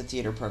into the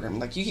theater program.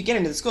 Like you could get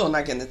into the school and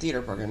not get in the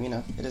theater program,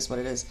 it is what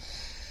it is.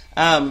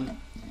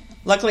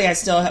 Luckily, I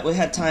still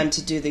had time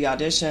to do the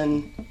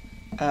audition,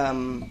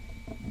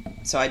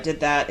 so I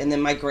did that. And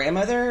then my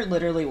grandmother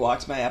literally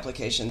walked my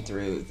application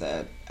through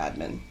the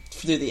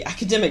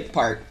academic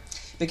part,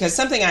 because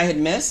something I had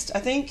missed, I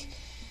think.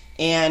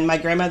 And my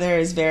grandmother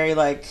is very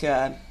like,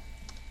 I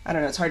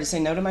don't know, it's hard to say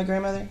no to my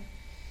grandmother.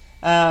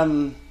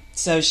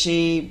 So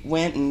she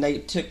went and they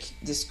took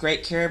this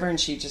great care of her, and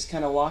she just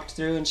kind of walked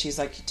through, and she's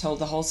like, told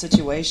the whole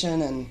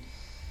situation. And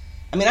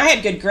I mean, I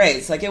had good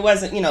grades. Like it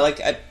wasn't,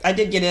 like I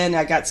did get in,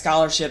 I got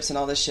scholarships and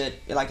all this shit.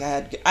 Like I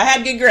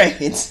had good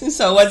grades.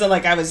 So it wasn't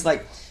like I was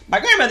like,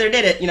 my grandmother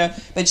did it,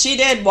 but she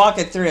did walk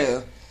it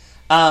through.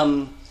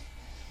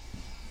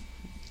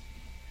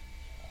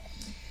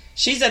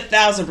 She's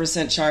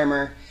 1,000%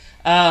 charmer.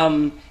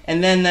 And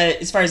then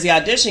as far as the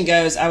audition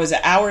goes, I was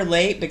an hour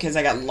late because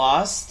I got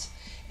lost.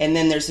 And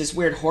then there's this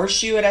weird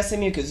horseshoe at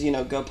SMU because,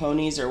 Go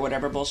Ponies or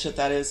whatever bullshit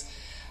that is.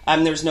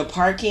 There was no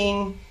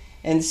parking.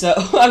 And so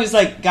I was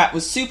like,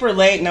 was super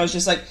late, and I was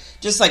just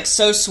like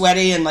so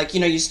sweaty, and like,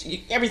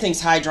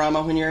 everything's high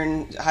drama when you're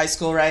in high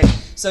school, right?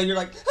 So you're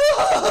like,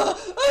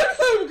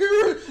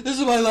 this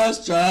is my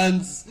last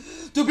chance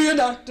to be an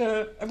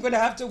actor. I'm going to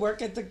have to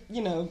work at the,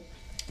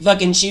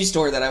 fucking shoe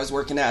store that I was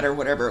working at or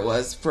whatever it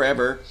was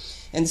forever.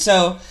 And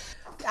so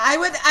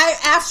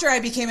after I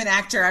became an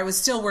actor, I was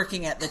still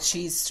working at the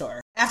cheese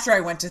store after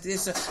I went to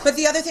this. But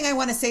the other thing I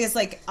want to say is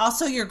like,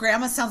 also your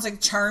grandma sounds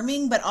like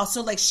charming, but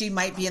also like she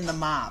might be in the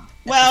mob.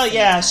 Well,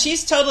 yeah,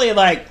 she's totally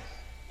like,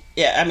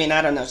 yeah, I mean,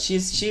 I don't know. She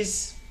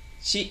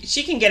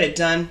can get it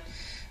done.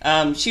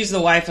 She's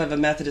the wife of a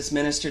Methodist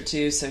minister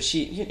too, so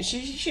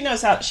she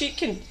knows how she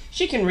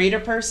can read a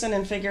person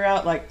and figure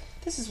out like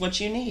this is what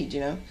you need,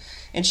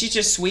 And she's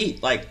just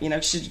sweet, like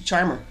she's a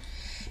charmer.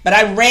 But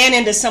I ran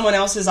into someone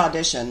else's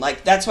audition.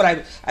 Like that's what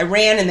I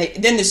ran,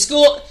 and then the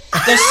school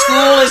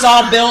is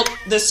all built.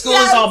 The school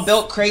is all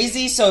built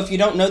crazy. So if you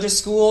don't know the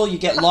school, you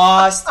get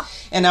lost.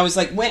 And I was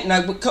like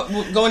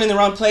going in the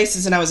wrong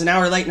places, and I was an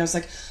hour late, and I was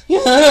like,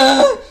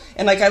 yeah.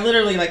 And like I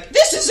literally like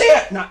this is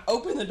it. And I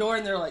open the door,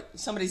 and they're like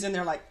somebody's in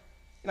there like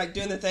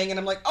doing the thing, and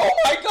I'm like, oh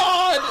my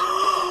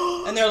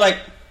god. And they're like,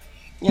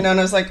 and I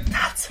was like,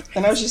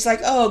 and I was just like,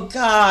 oh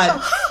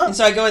god. And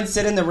so I go and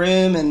sit in the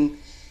room, and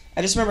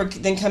I just remember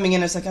then coming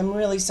in, I was like, I'm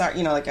really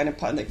sorry, like,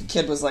 the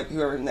kid was like,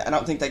 whoever, I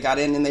don't think they got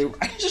in, and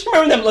I just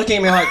remember them looking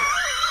at me like,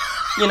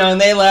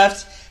 and they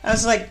left. I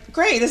was like,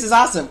 great, this is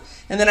awesome.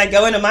 And then I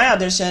go into my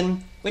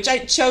audition, which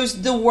I chose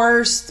the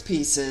worst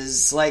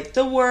pieces, like,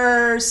 the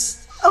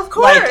worst. Of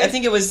course. Like, I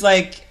think it was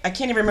like, I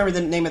can't even remember the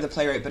name of the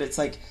playwright, but it's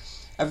like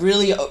a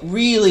really,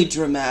 really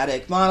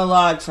dramatic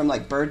monologue from,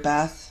 like,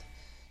 Birdbath.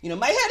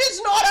 My head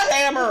is not a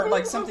hammer,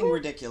 like something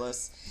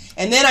ridiculous.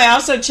 And then I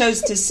also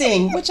chose to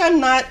sing, which I'm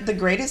not the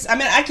greatest. I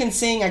mean, I can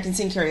sing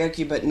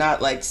karaoke, but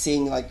not like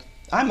sing like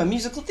I'm a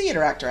musical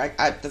theater actor.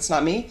 That's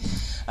not me.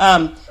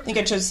 I think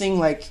I chose to sing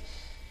like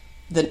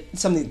the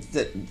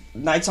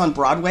Nights on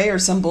Broadway or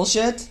some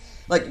bullshit.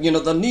 Like,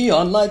 the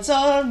neon lights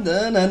on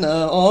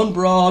on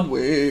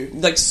Broadway.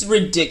 Like,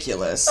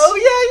 ridiculous.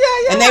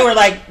 Oh, yeah. And they were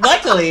like,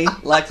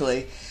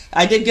 luckily,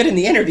 I did good in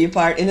the interview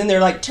part. And then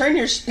they're like, turn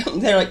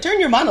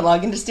your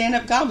monologue into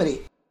stand-up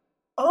comedy.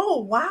 Oh,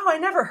 wow. I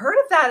never heard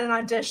of that in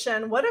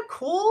audition. What a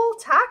cool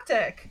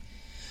tactic.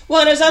 Well,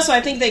 and it was also, I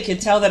think they could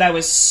tell that I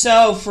was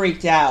so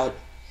freaked out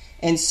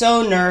and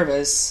so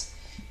nervous.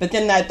 But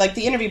then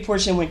the interview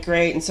portion went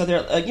great. And so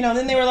they're like,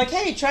 then they were like,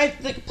 hey,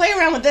 play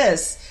around with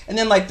this. And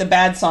then like the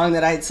bad song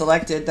that I had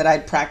selected that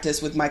I'd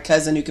practiced with my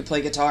cousin who could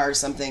play guitar or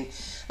something.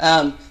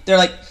 They're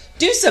like,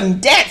 do some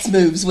dance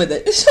moves with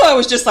it. So I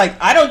was just like,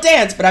 I don't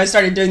dance, but I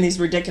started doing these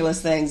ridiculous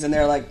things. And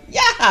they're like,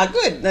 yeah,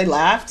 good. They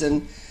laughed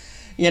and...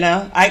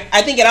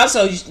 I think it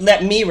also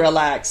let me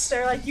relax.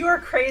 They're like, you are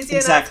crazy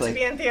enough to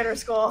be in theater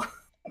school.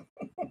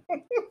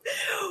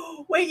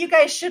 Wait, you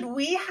guys, should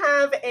we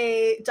have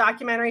a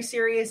documentary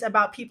series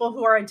about people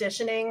who are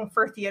auditioning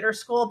for theater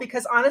school?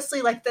 Because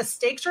honestly, like the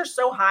stakes are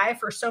so high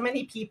for so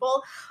many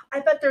people. I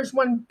bet there's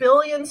 1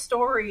 billion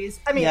stories.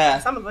 I mean,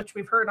 some of which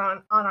we've heard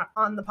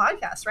on the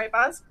podcast, right,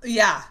 Buzz?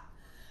 Yeah.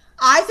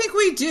 I think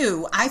we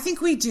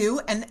do.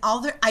 And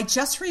I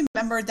just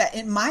remembered that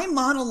in my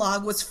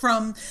monologue was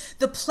from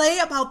the play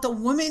about the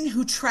woman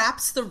who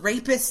traps the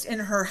rapist in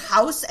her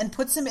house and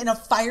puts him in a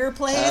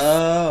fireplace.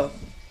 Oh,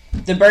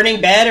 the burning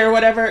bed or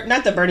whatever.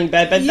 Not the burning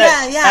bed, but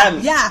yeah.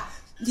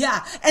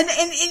 And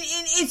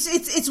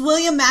it's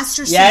William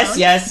Masterstone.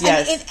 Yes.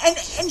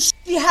 And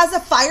she has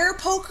a fire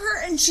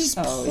poker and she's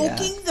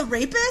poking the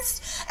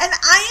rapist. And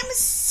I am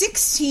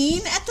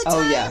 16 at the time.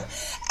 Oh yeah.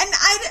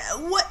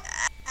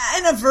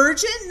 And a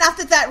virgin, not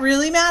that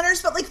really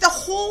matters, but like the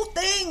whole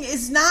thing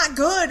is not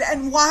good.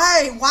 And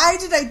why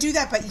did I do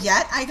that? But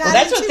yet I got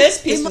that's what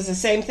this piece was the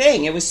same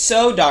thing. It was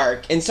so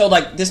dark. And so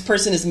like this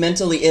person is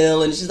mentally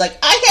ill and she's like,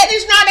 I head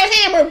is not a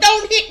hammer,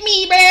 don't hit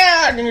me,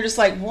 man. And you're just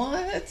like,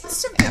 what?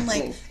 And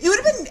like, it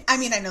would have been, I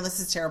mean, I know this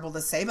is terrible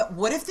to say, but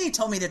what if they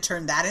told me to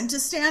turn that into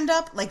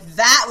stand-up? Like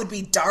that would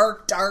be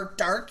dark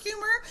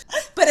humor.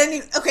 But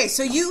anyway, okay,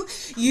 so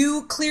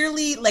you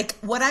clearly, like,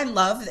 what I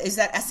love is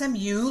that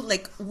SMU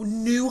like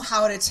knew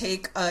how to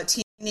take a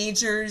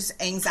teenager's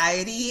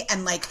anxiety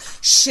and like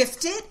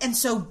shift it, and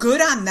so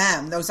good on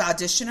them, those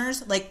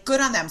auditioners, like good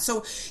on them.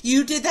 So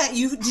you did that.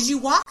 Did you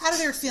walk out of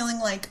there feeling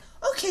like,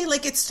 okay,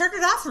 like it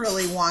started off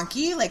really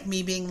wonky, like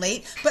me being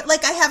late, but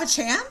like I have a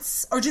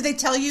chance? Or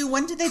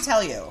when did they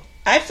tell you?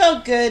 I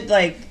felt good,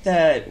 like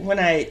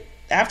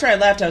after I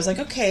left, I was like,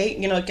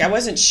 okay, like I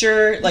wasn't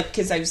sure, like,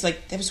 because I was like,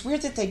 it was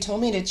weird that they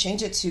told me to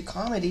change it to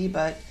comedy,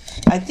 but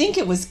I think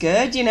it was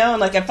good, and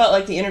like I felt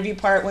like the interview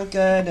part went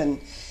good, and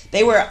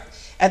they were,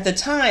 at the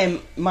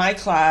time, my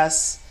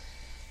class,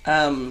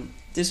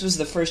 this was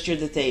the first year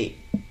that they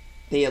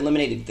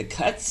eliminated the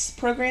cuts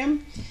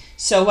program.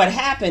 So what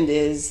happened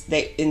is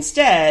they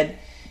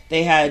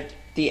had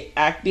the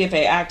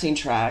BFA acting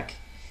track,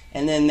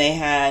 and then they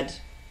had,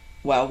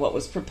 well, what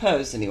was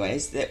proposed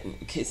anyways,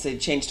 because they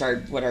changed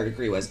what our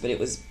degree was, but it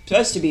was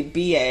supposed to be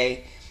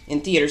BA in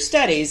theater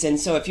studies. And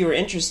so if you were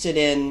interested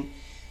in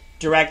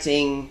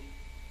directing,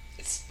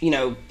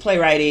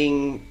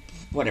 playwriting,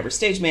 whatever,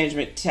 stage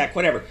management, tech,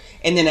 whatever,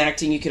 and then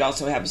acting, you could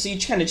also have, so you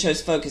kind of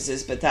chose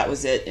focuses, but that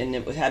was it. And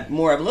it had a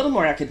little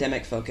more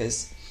academic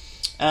focus.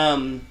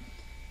 And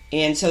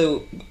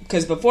so,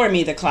 because before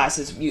me, the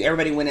classes,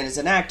 everybody went in as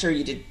an actor,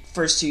 you did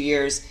first 2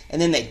 years,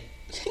 and then they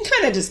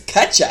kind of just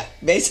cut you,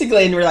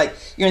 basically, and we're like,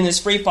 you're in this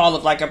free fall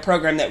of like a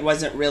program that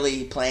wasn't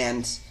really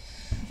planned.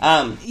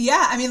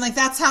 Yeah, I mean, like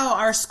that's how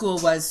our school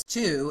was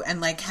too,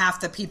 and like half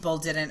the people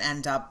didn't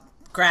end up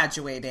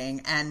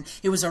graduating, and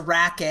it was a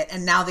racket,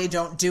 and now they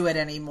don't do it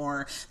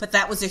anymore. But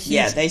that was a huge...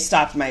 Yeah, they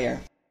stopped my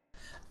year.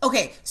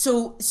 Okay,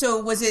 so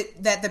was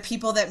it that the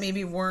people that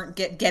maybe weren't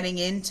getting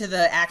into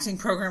the acting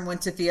program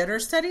went to theater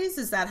studies?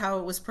 Is that how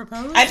it was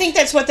proposed? I think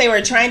that's what they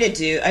were trying to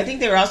do. I think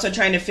they were also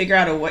trying to figure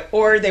out a way,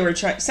 or they were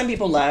trying. Some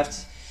people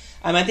left.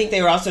 I think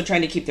they were also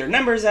trying to keep their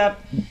numbers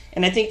up,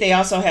 and I think they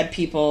also had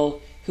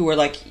people who were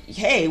like,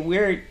 "Hey,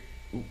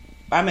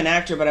 I'm an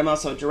actor, but I'm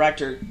also a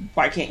director.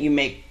 Why can't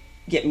you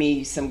get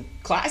me some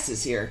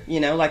classes here? You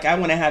know, like I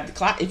want to have the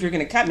class. If you're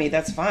going to cut me,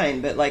 that's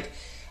fine, but like."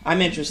 I'm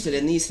interested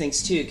in these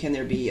things too. Can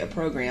there be a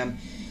program?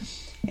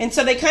 And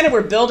so they kind of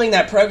were building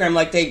that program.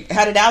 Like they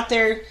had it out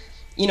there,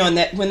 you know, and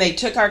that when they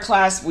took our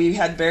class, we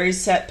had very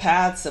set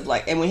paths of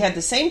like, and we had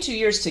the same 2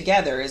 years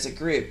together as a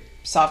group,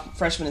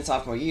 freshman and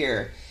sophomore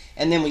year.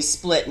 And then we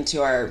split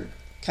into our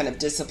kind of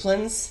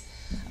disciplines.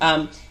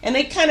 And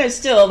they kind of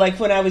still, like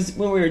when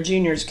we were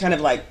juniors, kind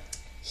of like,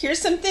 here's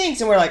some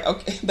things. And we're like,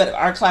 okay, but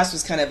our class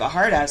was kind of a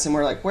hard ass. And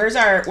we're like, where's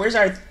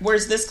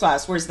this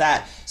class? Where's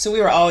that? So we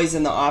were always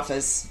in the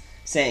office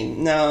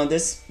saying, no,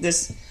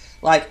 this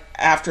like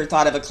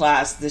afterthought of a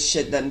class, this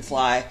shit doesn't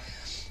fly.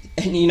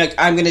 And you know,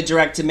 I'm going to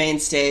direct a main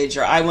stage,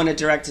 or I want to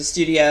direct a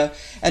studio.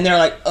 And they're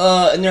like,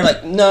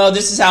 no,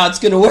 this is how it's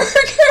going to work,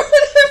 or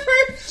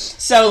whatever.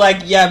 So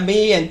like, yeah,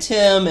 me and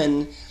Tim,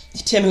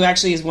 who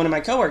actually is one of my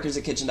coworkers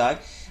at Kitchen Dog,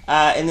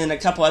 and then a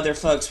couple other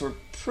folks were.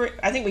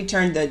 I think we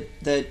turned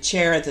the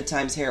chair at the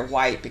time's hair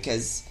white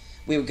because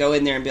we would go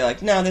in there and be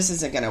like, no, this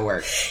isn't going to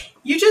work.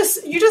 You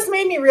just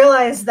made me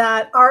realize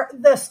that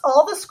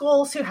all the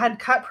schools who had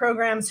cut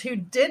programs who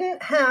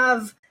didn't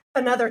have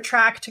another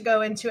track to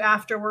go into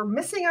after were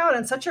missing out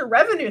on such a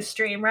revenue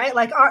stream, right?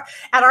 Like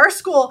at our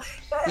school,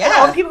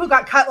 all the people who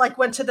got cut like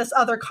went to this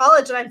other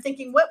college, and I'm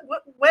thinking,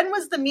 when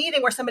was the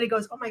meeting where somebody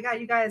goes, oh my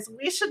God, you guys,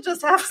 we should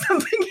just have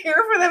something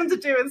here for them to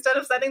do instead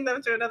of sending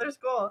them to another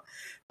school.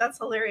 That's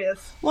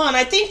hilarious. Well, and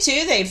I think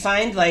too, they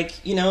find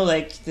like, you know,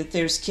 like that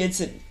there's kids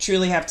that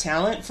truly have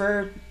talent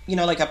for, you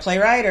know, like a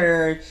playwright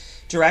or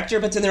director,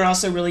 but then they're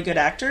also really good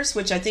actors,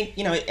 which I think,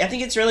 you know, I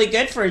think it's really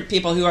good for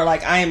people who are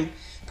like, I'm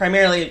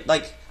primarily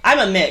like, I'm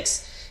a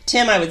mix.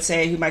 Tim, I would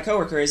say, who my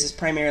coworker is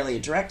primarily a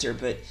director,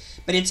 but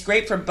it's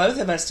great for both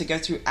of us to go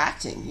through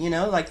acting, you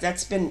know, like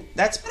that's been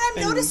What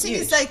I'm noticing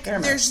is like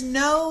there's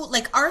no,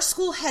 like our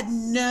school had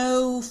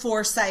no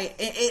foresight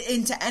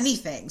into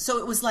anything. So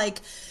it was like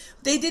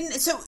they didn't,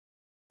 so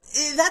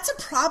that's a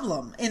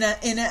problem in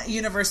a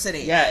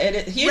university. Yeah,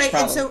 it huge right?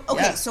 problem. And so,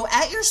 okay, yeah. So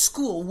at your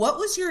school, what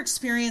was your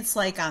experience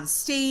like on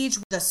stage?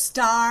 The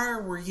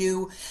star, were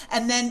you?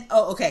 And then,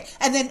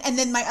 and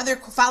then my other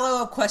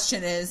follow-up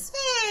question is,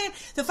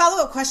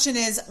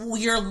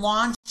 you're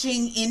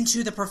launching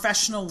into the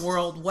professional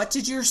world. What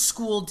did your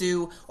school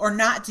do or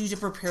not do to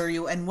prepare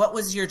you? And what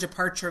was your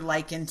departure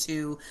like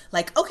into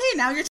like, okay,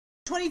 now you're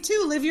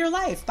 22, live your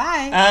life,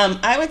 bye.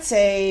 I would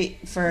say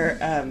for.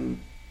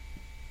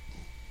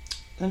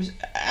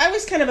 I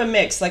was kind of a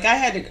mix. Like I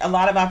had a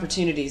lot of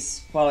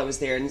opportunities while I was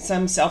there, and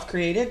some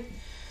self-created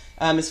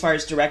as far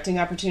as directing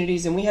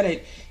opportunities. And we had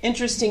an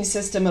interesting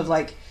system of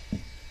like,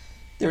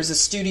 there was a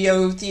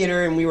studio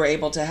theater, and we were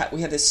able to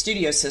we had this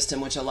studio system,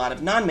 which a lot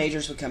of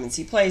non-majors would come and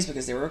see plays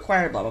because they were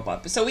required, blah, blah,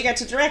 blah. So we got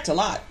to direct a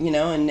lot, you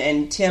know,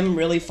 and Tim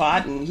really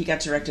fought, and he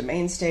got to direct a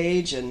main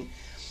stage. And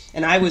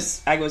I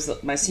was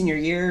my senior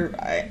year,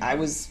 I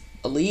was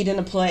a lead in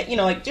a play, you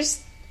know, like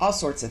just all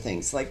sorts of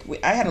things. Like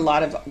I had a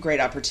lot of great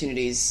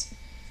opportunities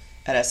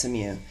at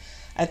SMU.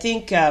 I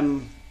think I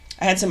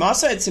had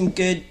some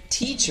good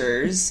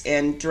teachers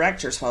and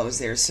directors while I was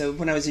there. So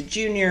when I was a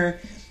junior,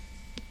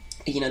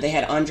 you know, they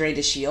had Andre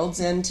DeShields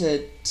in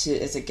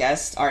to as a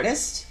guest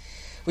artist,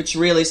 which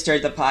really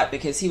stirred the pot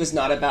because he was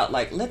not about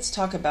like, let's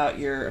talk about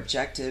your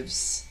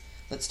objectives.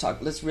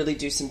 Let's really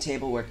do some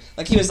table work.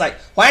 Like he was like,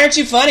 why aren't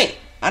you funny?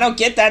 I don't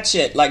get that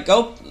shit. Like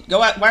go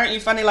out. Why aren't you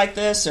funny like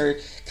this? Or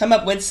come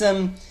up with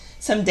some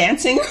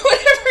dancing or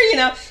whatever, you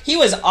know. He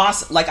was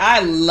awesome. Like,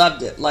 I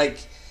loved it. Like,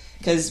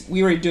 because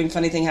we were doing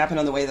Funny Thing Happened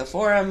on the way to the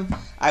Forum.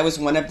 I was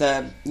one of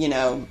the, you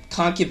know,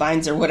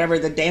 concubines or whatever,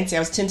 the dancing. I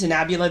was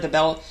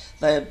Tintinnabula,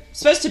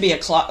 supposed to be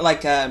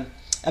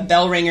a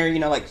bell ringer, you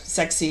know, like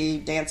sexy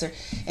dancer.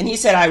 And he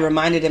said I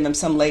reminded him of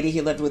some lady he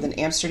lived with in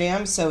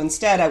Amsterdam. So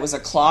instead I was a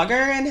clogger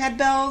and had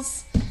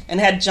bells and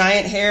had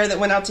giant hair that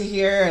went out to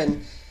here.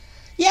 And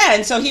yeah,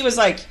 and so he was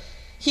like,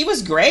 he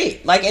was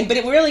great, like, but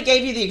it really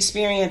gave you the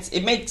experience.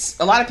 It makes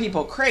a lot of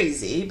people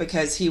crazy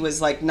because he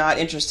was like not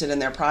interested in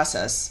their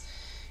process.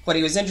 What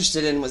he was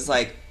interested in was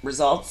like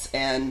results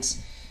and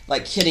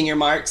like hitting your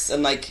marks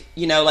and like,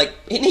 you know, like,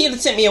 and he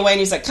sent me away and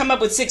he's like, come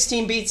up with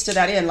 16 beats to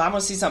that end. I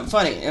want to see something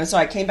funny. And so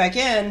I came back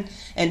in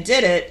and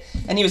did it,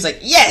 and he was like,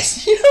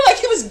 yes, you know,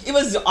 like it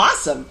was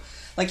awesome.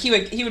 Like he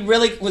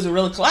was a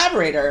real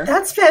collaborator.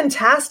 That's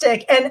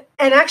fantastic. And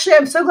actually,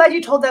 I'm so glad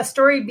you told that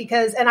story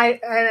because, and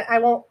I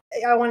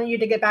wanted you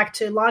to get back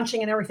to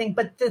launching and everything.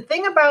 But the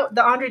thing about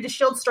the Andre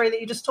DeShields story that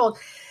you just told,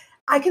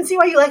 I can see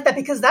why you like that,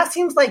 because that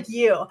seems like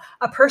you,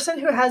 a person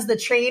who has the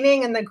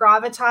training and the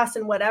gravitas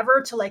and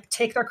whatever to like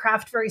take their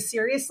craft very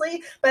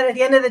seriously. But at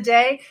the end of the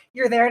day,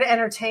 you're there to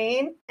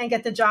entertain and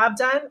get the job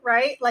done,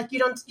 right? Like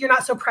you're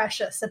not so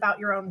precious about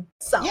your own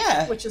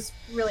self, which is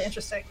really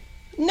interesting.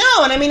 No,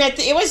 and I mean,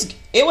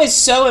 it was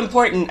so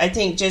important. I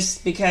think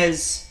just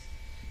because,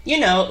 you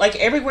know, like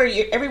everywhere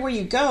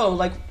you go,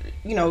 like,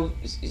 you know,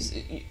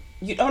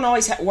 you don't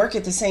always work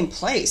at the same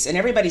place, and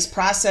everybody's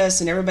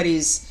process and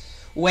everybody's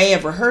way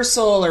of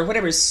rehearsal or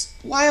whatever is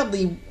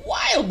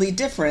wildly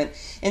different.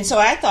 And so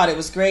I thought it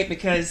was great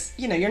because,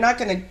 you know, you're not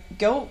going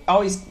to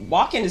always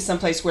walk into some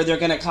place where they're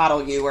going to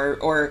coddle you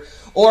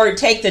or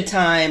take the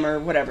time or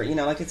whatever, you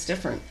know, like it's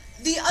different.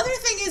 The other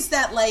thing is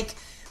that like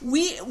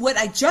what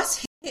I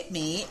just hit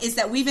me is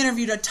that we've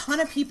interviewed a ton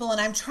of people, and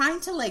I'm trying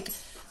to like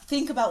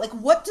think about like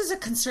what does a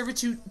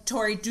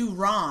conservatory do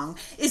wrong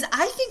is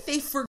I think they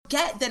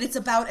forget that it's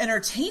about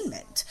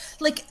entertainment.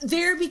 Like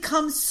there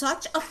becomes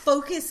such a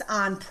focus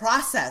on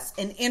process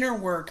and inner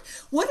work.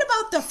 What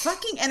about the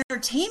fucking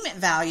entertainment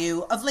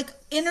value of like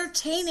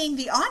entertaining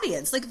the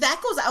audience? Like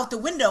that goes out the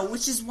window,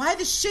 which is why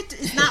the shit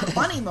is not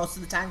funny most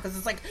of the time, because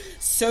it's like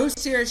so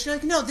serious. You're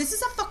like, no, this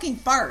is a fucking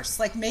farce.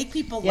 Like make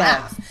people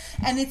laugh.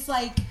 And it's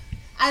like,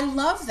 I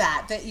love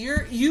that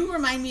you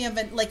remind me of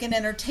an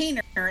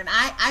entertainer, and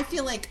I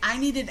feel like I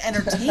need an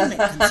entertainment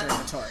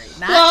conservatory.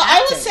 Well,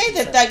 I will say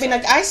that I mean,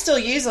 like, I still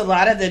use a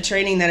lot of the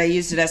training that I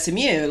used at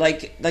SMU,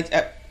 like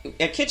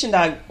at Kitchen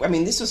Dog. I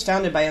mean, this was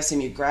founded by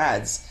SMU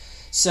grads,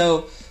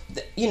 so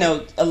you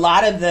know, a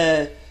lot of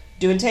the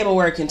doing table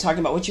work and talking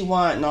about what you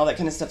want and all that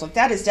kind of stuff like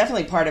that is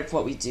definitely part of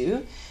what we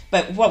do.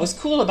 But what was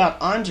cool about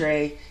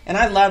Andre, and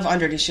I love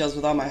Andre DeShields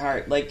with all my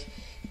heart, like,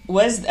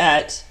 was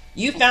that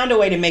you found a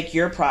way to make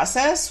your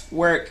process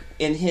work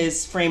in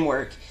his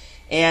framework,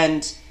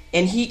 and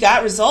he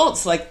got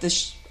results. Like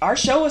our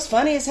show was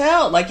funny as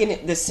hell. Like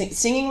the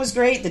singing was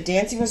great, the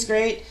dancing was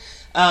great,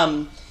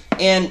 and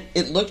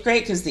it looked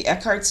great because the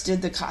Eckharts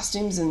did the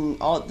costumes and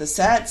all the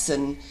sets,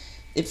 and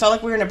it felt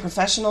like we were in a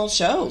professional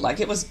show. Like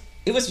it was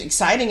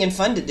exciting and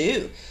fun to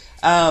do.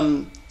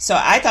 So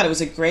I thought it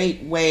was a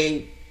great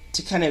way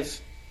to kind of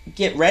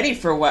get ready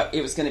for what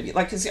it was going to be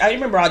like, because I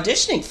remember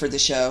auditioning for the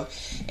show,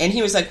 and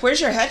he was like,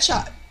 "Where's your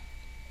headshot?"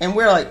 And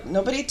we're like,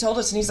 "Nobody told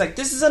us." And he's like,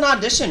 "This is an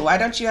audition. Why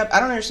don't you have? I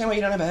don't understand why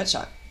you don't have a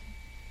headshot."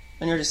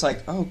 And you're just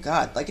like, "Oh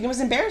God!" Like, and it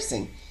was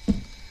embarrassing,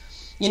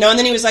 you know. And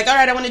then he was like, "All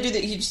right, I want to do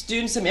that." He's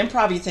doing some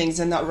improv-y things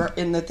in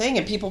the thing,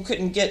 and people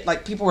couldn't get,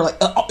 like, people were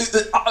like,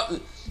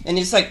 and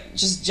he's like,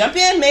 "Just jump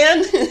in,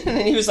 man."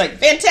 And he was like,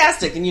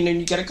 "Fantastic!" And you know,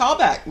 you get a call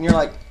back, and you're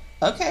like,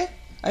 "Okay,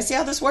 I see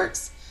how this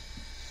works."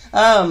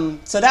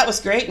 So that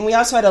was great. And we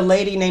also had a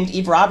lady named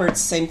Eve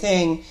Roberts, same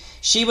thing.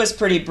 She was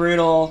pretty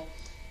brutal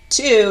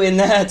too, in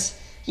that,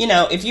 you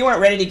know, if you weren't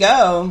ready to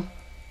go,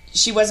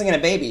 she wasn't going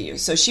to baby you.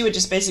 So she would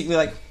just basically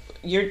like,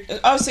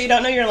 so you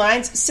don't know your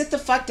lines? Sit the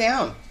fuck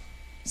down.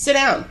 Sit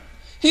down.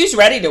 Who's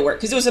ready to work?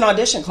 Because it was an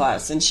audition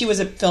class, and she was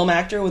a film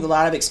actor with a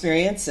lot of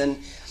experience, and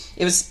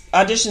it was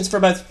auditions for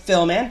both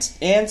film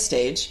and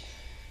stage.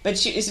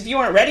 But if you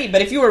weren't ready,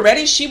 but if you were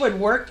ready, she would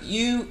work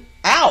you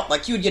out.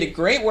 Like, you would get a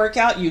great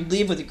workout, you'd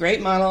leave with a great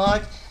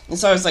monologue. And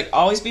so I was like,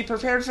 always be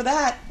prepared for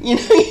that, you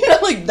know,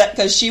 like that,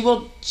 because she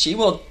will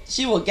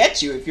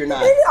get you if you're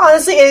not.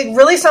 Honestly, it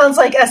really sounds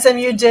like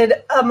SMU did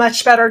a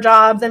much better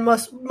job than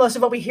most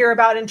of what we hear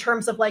about in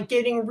terms of like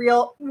getting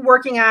real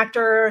working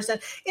actors,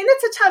 and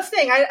it's a tough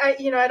thing.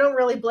 I don't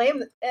really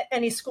blame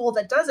any school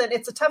that does it.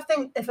 It's a tough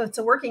thing. If it's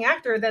a working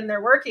actor, then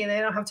they're working, they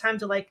don't have time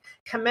to like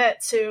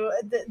commit to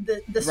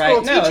the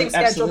school teaching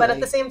schedule. Absolutely. But at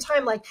the same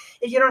time, like,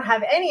 if you don't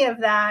have any of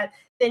that,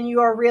 then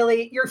you're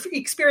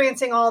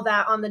experiencing all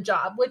that on the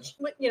job, which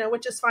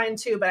is fine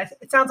too. But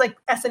it sounds like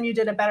SMU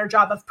did a better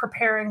job of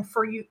preparing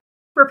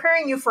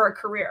you for a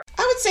career.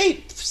 I would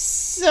say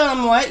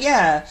somewhat,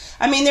 yeah.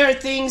 I mean, there are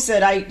things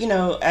that I, you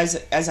know, as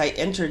I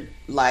entered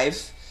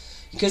life,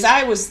 because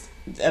I was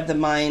of the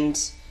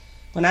mind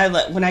when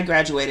I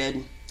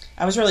graduated,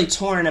 I was really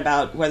torn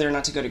about whether or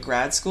not to go to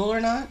grad school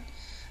or not,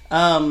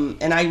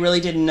 and I really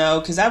didn't know,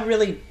 because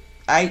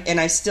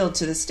I still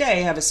to this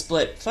day have a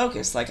split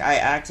focus. Like, I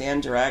act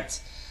and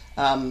direct,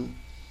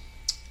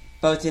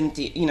 both in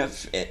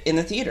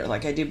the theater.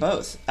 Like, I do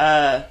both.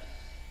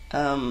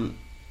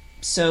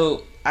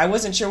 So I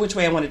wasn't sure which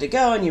way I wanted to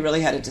go, and you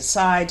really had to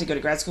decide to go to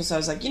grad school. So I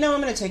was like, I'm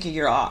going to take a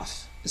year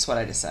off. Is what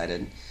I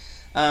decided.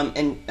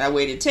 And I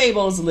waited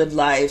tables, lived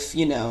life,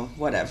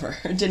 whatever.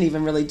 Didn't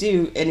even really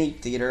do any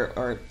theater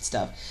or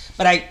stuff.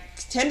 But I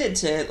tended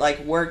to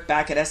like work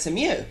back at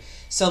SMU.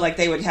 So, like,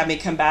 they would have me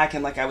come back,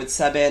 and, like, I would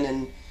sub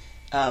in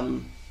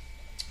and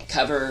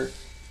cover,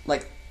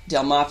 like,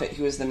 Dale Moffat,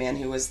 who was the man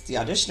who was the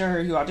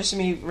auditioner who auditioned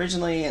me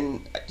originally,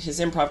 and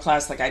his improv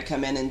class. Like, I'd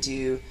come in and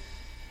do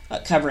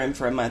cover him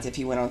for a month if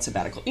he went on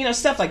sabbatical,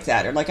 stuff like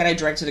that. Or, like, and I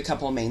directed a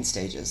couple of main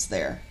stages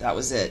there. That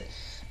was it.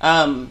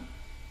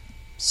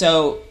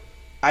 So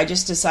I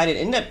just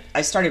decided,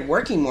 I started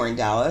working more in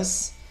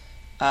Dallas,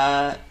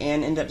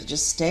 and ended up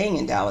just staying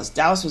in Dallas.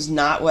 Dallas was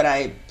not where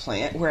I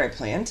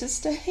planned to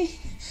stay.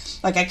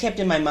 Like, I kept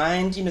in my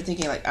mind,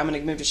 thinking, like, I'm going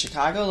to move to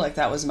Chicago. Like,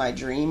 that was my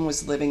dream,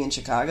 was living in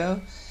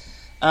Chicago.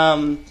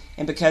 And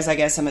because I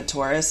guess I'm a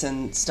Taurus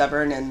and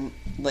stubborn and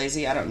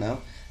lazy, I don't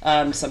know.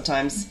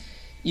 Sometimes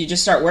you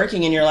just start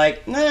working and you're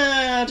like, nah,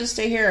 I'll just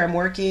stay here. I'm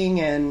working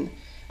and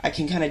I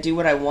can kind of do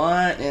what I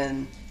want.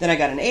 And then I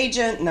got an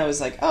agent and I was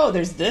like, oh,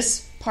 there's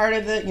this part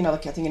of it,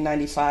 like I think in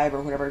 95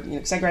 or whatever,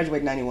 because I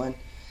graduated in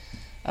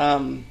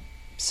 91.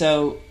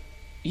 So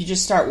you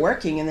just start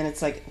working and then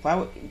it's like,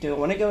 wow, do I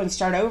want to go and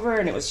start over?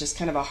 And it was just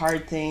kind of a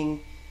hard thing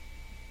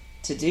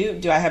to do.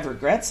 Do I have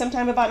regrets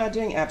sometime about not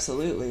doing?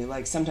 Absolutely.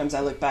 Like, sometimes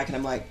I look back and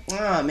I'm like,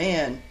 oh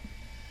man.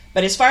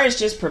 But as far as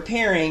just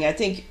preparing, I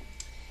think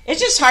it's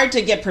just hard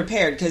to get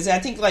prepared, because I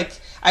think, like,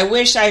 I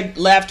wish I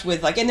left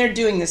with, like, and they're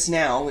doing this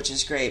now, which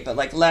is great, but,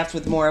 like, left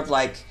with more of,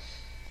 like,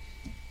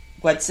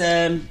 what's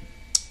a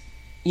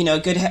good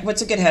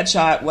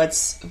headshot?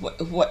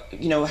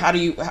 How do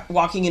you,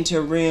 walking into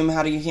a room,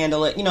 how do you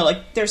handle it?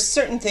 Like, there's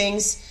certain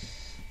things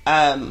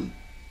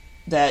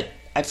that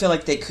I feel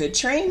like they could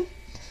train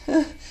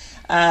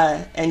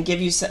and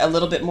give you a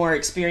little bit more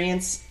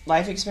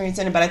life experience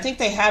in it. But I think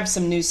they have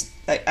some new.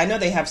 I know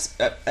they have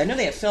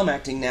film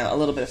acting now, a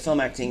little bit of film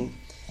acting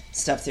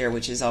stuff there,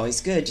 which is always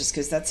good, just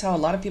because that's how a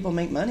lot of people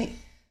make money.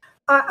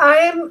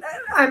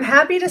 I'm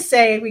happy to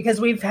say,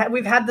 because we've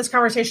had this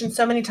conversation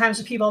so many times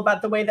with people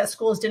about the way that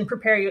schools didn't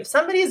prepare you.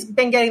 Somebody's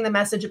been getting the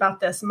message about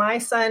this. My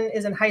son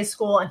is in high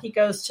school and he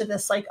goes to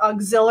this like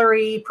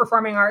auxiliary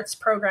performing arts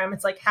program.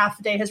 It's like half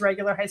a day his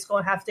regular high school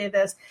and half a day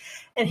this.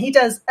 And he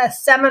does a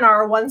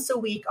seminar once a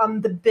week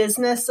on the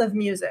business of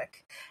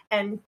music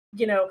and,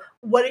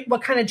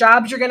 what kind of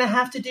jobs you're going to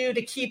have to do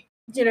to keep,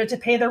 to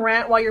pay the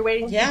rent while you're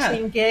waiting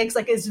between gigs.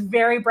 Like, it's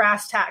very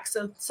brass tacks.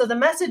 So the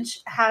message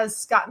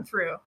has gotten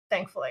through,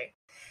 thankfully.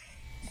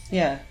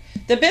 Yeah.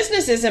 The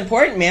business is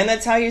important, man.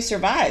 That's how you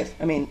survive.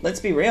 I mean, let's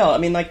be real. I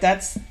mean, like,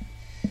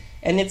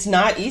 and it's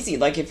not easy.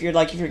 Like, if you're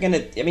going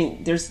to, I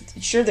mean, there's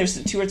 2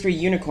 or 3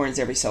 unicorns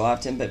every so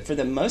often, but for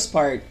the most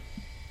part,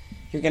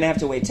 you're going to have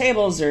to wait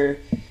tables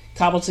or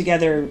cobble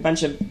together a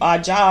bunch of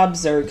odd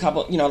jobs or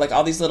like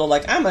all these little,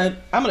 like, I'm going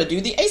to do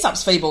the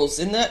Aesop's fables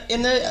in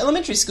the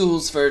elementary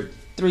schools for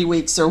 3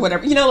 weeks or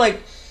whatever, like,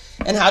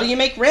 and how do you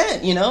make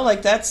rent?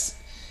 Like,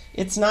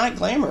 it's not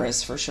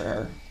glamorous for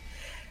sure.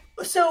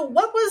 So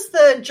what was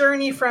the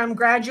journey from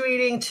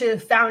graduating to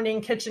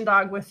founding Kitchen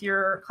Dog with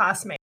your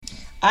classmates?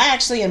 I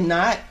actually am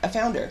not a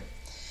founder.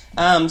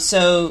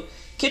 So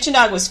Kitchen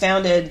Dog was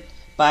founded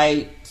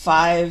by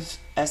 5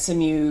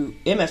 SMU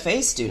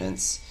MFA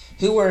students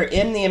who were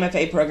in the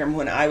MFA program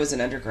when I was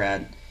an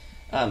undergrad.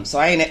 So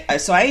I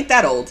ain't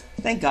that old,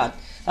 thank God.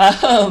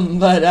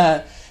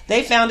 But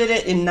they founded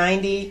it in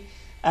 90.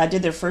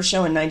 Did their first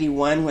show in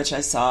 91, which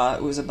I saw.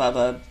 It was above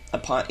a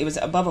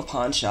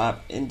pawn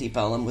shop in Deep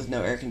Ellum with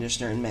no air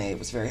conditioner in May. It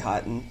was very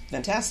hot and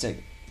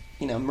fantastic.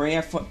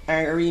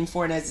 Irene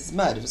Fornez's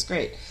Mud. It was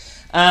great.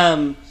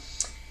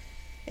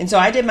 And so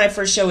I did my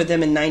first show with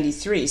them in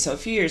 93, so a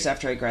few years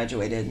after I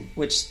graduated,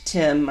 which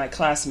Tim, my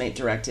classmate,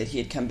 directed. He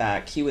had come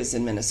back. He was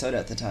in Minnesota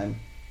at the time.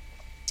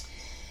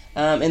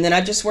 And then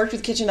I've just worked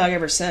with Kitchen Dog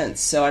ever since.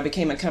 So I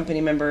became a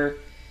company member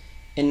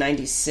in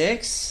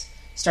 96,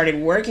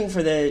 started working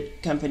for the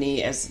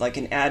company as like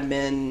an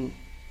admin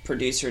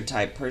producer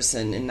type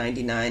person in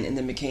 99, and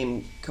then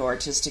became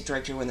co-artistic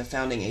director when the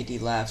founding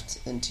AD left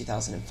in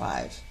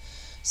 2005.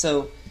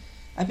 So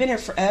I've been here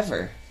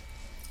forever.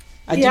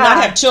 I do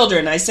not have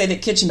children. I say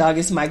that Kitchen Dog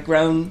is my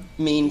grown,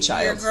 mean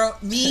child.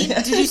 Mean?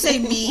 Did you say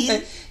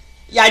mean?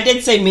 Yeah, I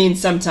did say mean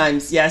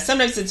sometimes. Yeah,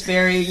 sometimes it's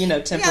very,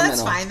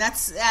 temperamental. Yeah,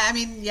 that's fine.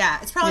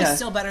 It's probably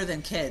still better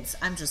than kids.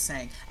 I'm just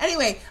saying.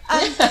 Anyway,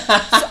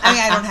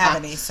 I don't have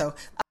any, so.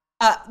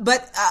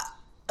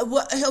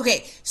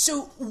 Okay,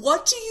 so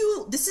what do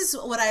you, this is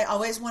what I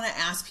always want to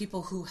ask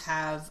people who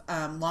have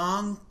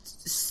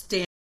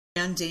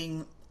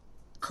long-standing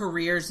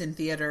careers in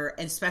theater,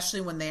 and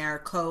especially when they are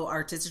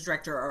co-artistic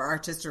director or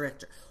artistic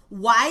director.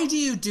 Why do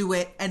you do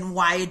it, and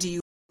why do you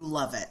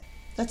love it?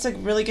 That's a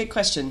really good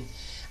question.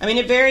 I mean,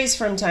 it varies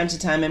from time to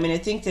time. I mean, I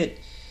think that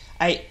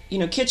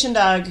Kitchen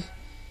Dog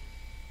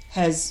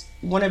has,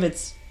 one of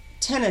its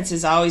tenets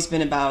has always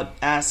been about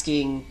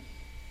asking,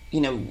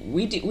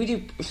 we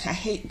do, I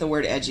hate the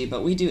word edgy,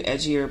 but we do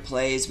edgier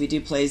plays. We do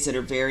plays that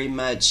are very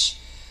much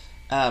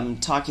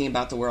talking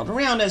about the world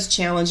around us,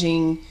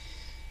 challenging,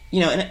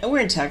 and we're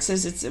in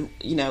Texas. It's,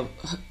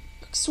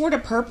 sort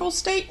of purple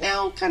state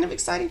now, kind of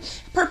exciting.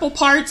 Purple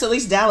parts, at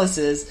least Dallas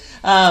is.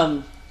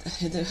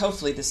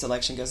 Hopefully this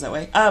election goes that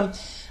way.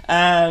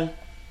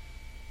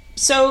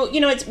 So,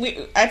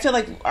 I feel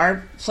like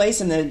our place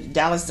in the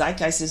Dallas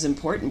zeitgeist is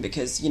important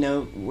because,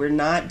 we're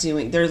not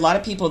doing, there are a lot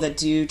of people that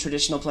do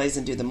traditional plays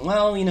and do them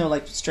well,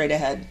 like straight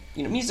ahead,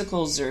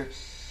 musicals or,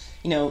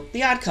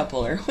 The Odd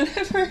Couple or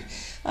whatever.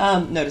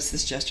 Notice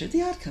this gesture,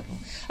 The Odd Couple.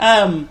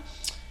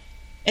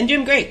 And do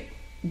them great.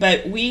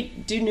 But we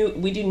do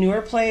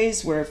newer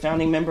plays. We're a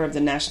founding member of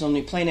the National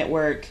New Play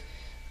Network.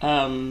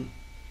 And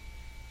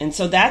And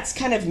so that's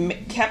kind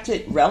of kept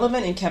it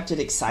relevant and kept it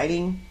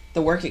exciting,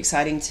 the work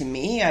exciting to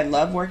me. I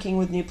love working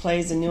with new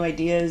plays and new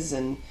ideas,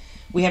 and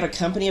we have a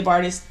company of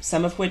artists,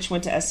 some of which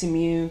went to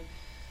SMU.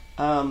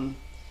 And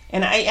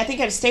I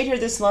think I've stayed here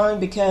this long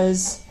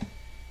because,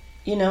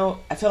 you know,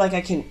 I feel like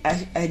I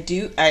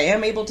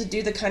am able to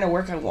do the kind of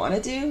work I want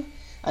to do.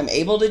 I'm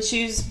able to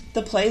choose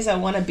the plays I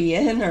want to be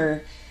in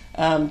or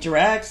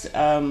direct.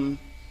 And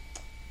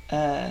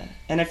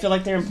I feel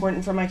like they're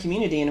important for my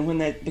community. And when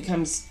that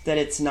becomes that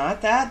it's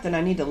not that, then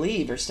I need to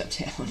leave or step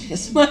down.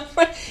 Is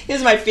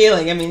my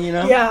feeling. I mean, you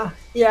know.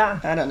 Yeah.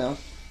 I don't know.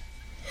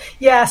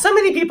 Yeah, so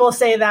many people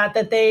say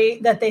that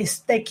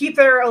they keep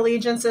their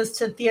allegiances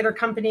to theater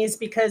companies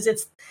because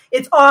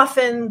it's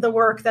often the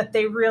work that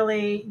they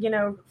really, you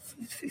know,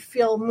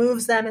 feel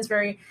moves them, is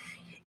very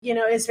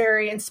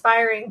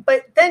inspiring.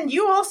 But then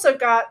you also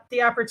got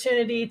the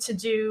opportunity to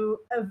do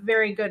a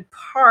very good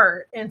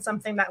part in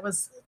something that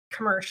was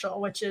commercial,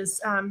 which is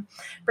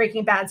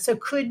Breaking Bad. So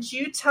could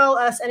you tell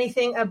us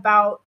anything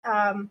about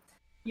how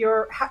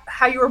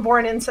you were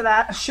born into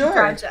that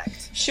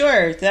project?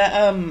 Sure.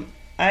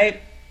 I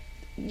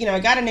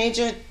got an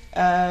agent,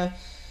 I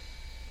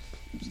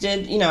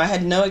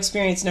had no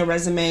experience, no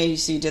resume.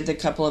 So you did the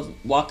couple of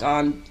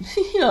walk-on,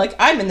 like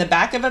I'm in the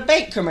back of a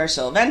bank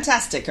commercial,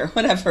 fantastic, or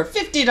whatever,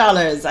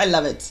 $50, I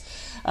love it.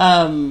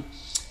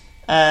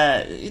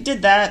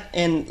 Did that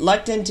and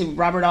lucked into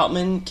Robert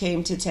Altman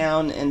came to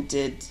town and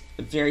did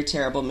a very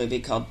terrible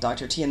movie called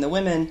Dr. T and the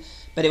Women,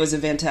 but it was a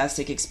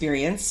fantastic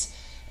experience.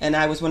 And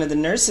I was one of the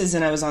nurses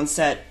and I was on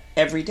set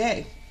every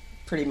day.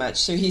 Pretty much.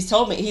 So he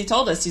told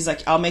us, he's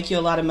like, I'll make you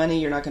a lot of money.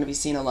 You're not going to be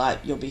seen a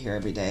lot. You'll be here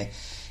every day.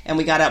 And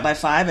we got out by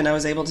 5 and I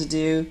was able to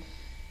do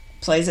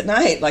plays at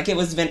night. Like it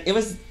was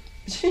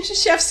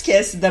chef's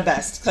kiss, the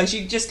best. Like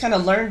you just kind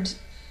of learned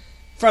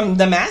from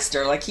the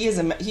master. Like he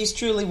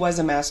truly was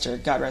a master.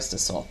 God rest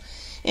his soul.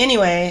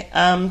 Anyway,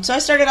 so I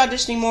started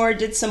auditioning more,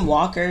 did some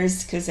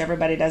walkers because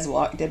everybody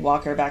did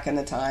walker back in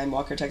the time,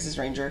 Walker, Texas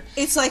Ranger.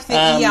 It's like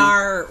the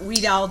ER.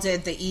 We all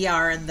did the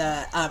ER in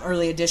the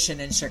early edition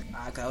in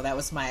Chicago. That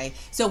was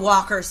so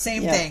walker,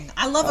 same thing.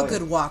 I love a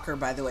good walker,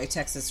 by the way,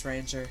 Texas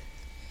Ranger.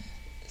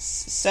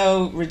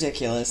 So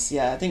ridiculous.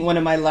 Yeah, I think one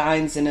of my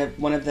lines in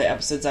one of the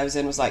episodes I was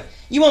in was like,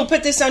 "You won't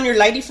put this on your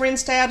lady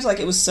friends tabs?" Like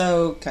it was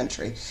so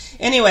country.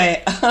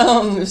 Anyway, it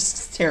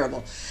was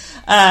terrible.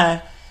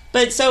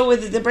 But so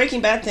with the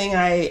Breaking Bad thing,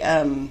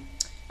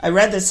 I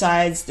read the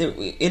sides.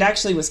 It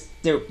actually was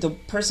the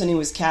person who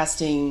was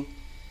casting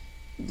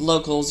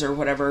locals or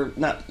whatever,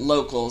 not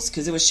locals,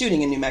 because it was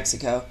shooting in New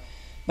Mexico,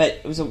 but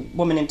it was a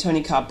woman named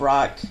Toni Cobb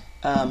Brock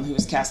who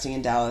was casting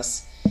in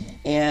Dallas.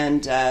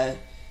 And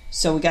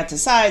so we got the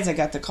sides. I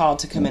got the call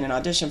to come in and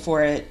audition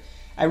for it.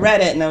 I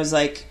read it and I was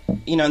like,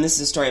 and this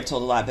is a story I've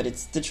told a lot, but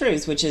it's the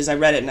truth, which is I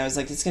read it and I was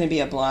like, it's going to be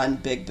a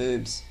blonde, big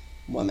boobs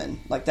woman.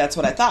 Like that's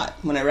what I thought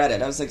when I read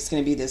it. I was like, it's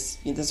going to be this.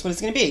 That's what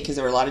it's going to be, because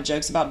there were a lot of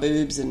jokes about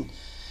boobs and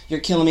you're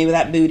killing me with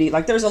that booty.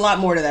 Like there was a lot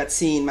more to that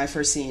scene. My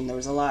first scene, there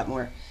was a lot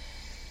more.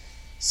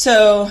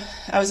 So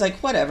I was like,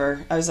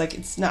 whatever. I was like,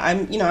 it's not.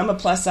 I'm a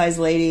plus size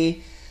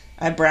lady.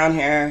 I have brown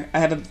hair. I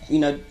have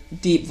a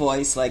deep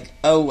voice. Like,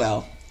 oh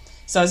well.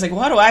 So I was like,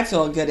 well, how do I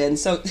feel good in?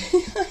 So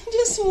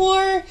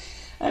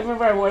I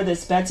remember I wore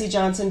this Betsy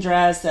Johnson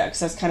dress,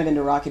 because I was kind of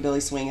into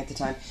rockabilly swing at the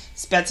time.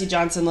 This Betsy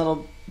Johnson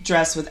little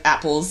dress with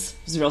apples.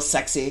 It was real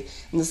sexy.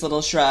 And this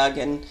little shrug,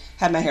 and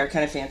had my hair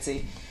kind of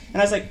fancy.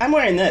 And I was like, I'm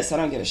wearing this. I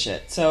don't give a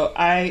shit. So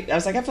I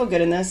was like, I feel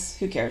good in this.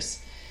 Who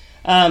cares?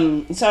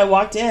 So I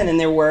walked in, and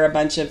there were a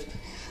bunch of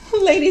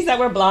ladies that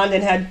were blonde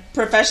and had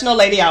professional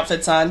lady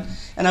outfits on.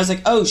 And I was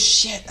like, oh,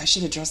 shit. I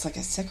should have dressed like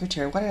a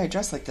secretary. Why did I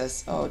dress like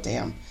this? Oh,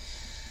 damn.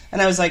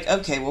 And I was like,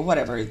 okay, well,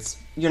 whatever.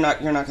 You're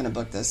not going to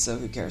book this, so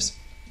who cares?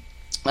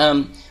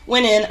 Went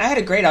in. I had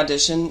a great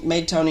audition.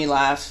 Made Tony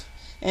laugh.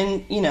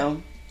 And,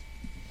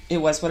 it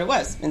was what it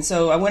was. And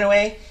so I went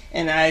away,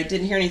 and I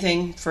didn't hear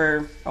anything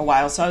for a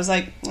while. So I was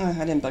like, I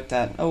didn't book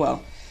that. Oh,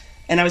 well.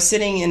 And I was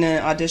sitting in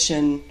an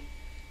audition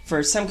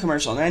for some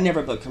commercial, and I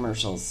never book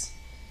commercials.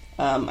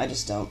 I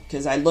just don't.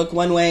 Because I look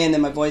one way, and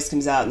then my voice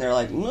comes out, and they're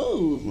like,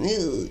 no,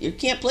 you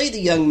can't play the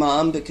young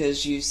mom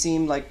because you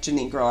seem like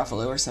Janine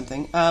Garofalo or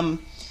something.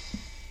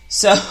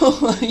 So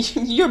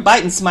your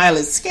bite and smile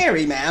is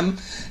scary, ma'am.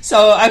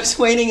 So I was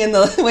waiting in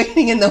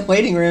the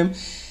waiting room,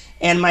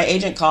 and my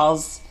agent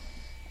calls,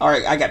 or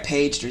I got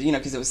paged, or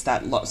because it was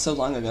so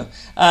long ago.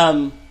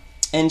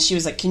 And she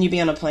was like, "Can you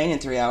be on a plane in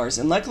 3 hours?"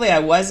 And luckily, I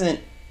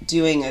wasn't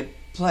doing a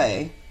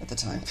play at the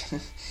time.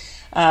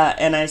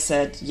 And I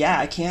said, "Yeah,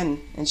 I can."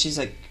 And she's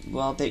like,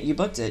 "Well, you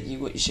booked it.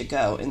 You should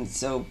go, and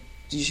so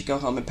you should go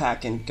home and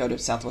pack and go to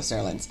Southwest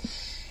Airlines."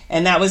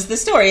 And that was the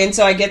story. And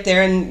so I get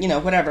there and,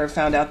 whatever,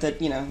 found out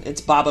that,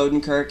 it's Bob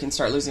Odenkirk, and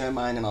start losing my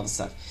mind and all this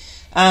stuff.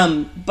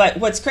 But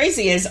what's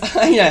crazy is,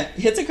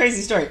 it's a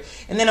crazy story.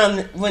 And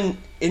then when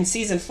in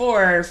season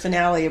 4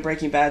 finale of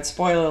Breaking Bad,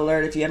 spoiler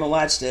alert if you haven't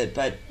watched it,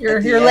 but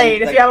you're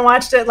late. If you haven't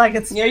watched it,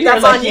 that's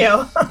on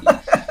you.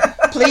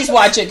 Please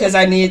watch it, because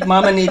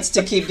Mama needs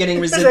to keep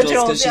getting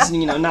residuals, because she's,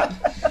 not,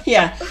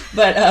 yeah.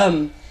 But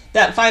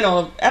that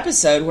final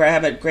episode where I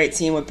have a great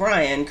scene with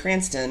Bryan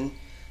Cranston,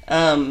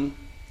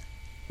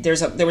 there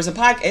was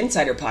a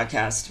Insider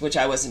podcast, which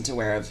I wasn't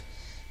aware of,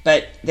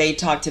 but they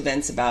talked to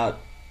Vince about,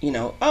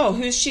 oh,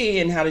 who's she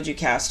and how did you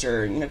cast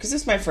her? Because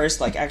this is my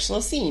first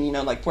actual scene,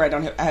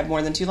 where I have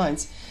more than 2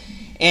 lines.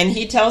 And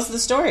he tells the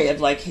story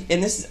of I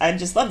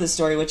just love this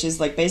story, which is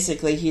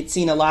basically he'd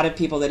seen a lot of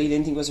people that he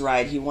didn't think was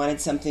right. He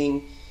wanted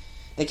something,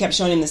 they kept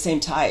showing him the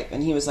same type.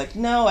 And he was like,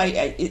 no,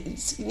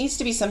 it needs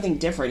to be something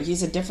different.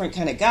 He's a different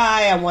kind of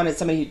guy. I wanted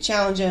somebody who'd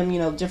challenge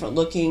him, different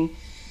looking.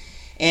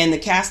 And the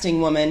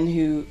casting woman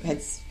who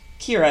had,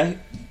 Kira,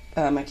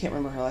 I can't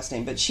remember her last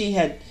name, but she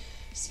had,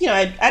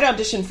 I'd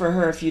auditioned for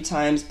her a few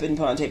times, been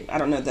put on tape. I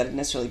don't know that it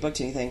necessarily booked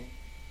anything.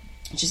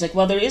 And she's like,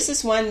 well, there is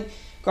this one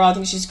girl, I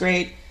think she's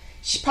great.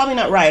 She's probably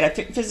not right.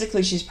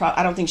 Physically,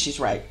 I don't think she's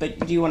right.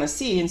 But do you want to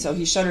see? And so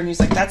he showed her, and he's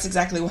like, "That's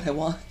exactly what I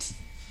want."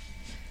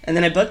 And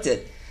then I booked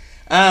it.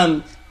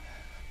 And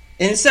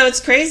so it's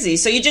crazy.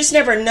 So you just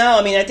never know.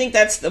 I mean, I think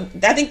that's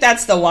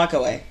the walk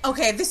away.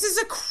 Okay, this is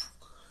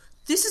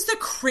the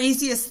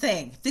craziest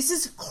thing. This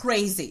is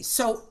crazy.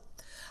 So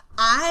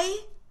I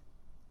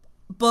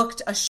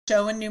booked a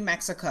show in New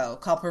Mexico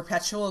called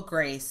Perpetual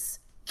Grace.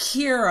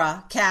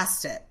 Kira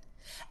cast it.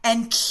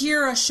 And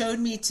Kira showed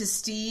me to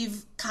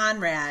Steve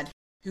Conrad,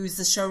 who's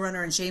the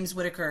showrunner, and James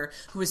Whitaker,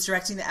 who was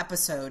directing the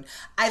episode.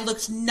 I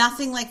looked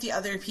nothing like the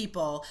other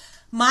people.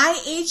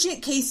 My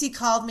agent, Casey,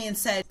 called me and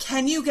said,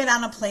 can you get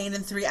on a plane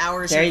in 3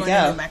 hours? There You're you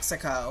going go. to New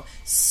Mexico.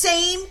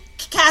 Same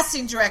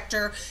casting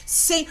director.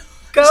 Same.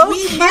 Go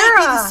we Kira. might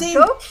be the same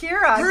Go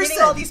Kira. person.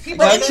 Getting all these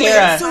people. Go in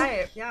Kira.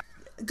 there. Yeah.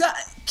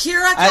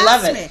 Kira cast I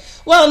love it. me.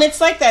 Well, and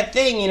it's like that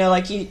thing,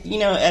 I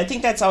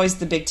think that's always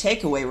the big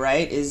takeaway,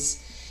 right?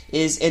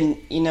 And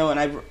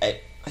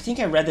I think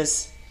I read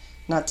this,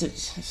 not to, I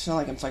feel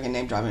like I'm fucking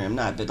name dropping, I'm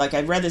not, but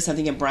I read this, I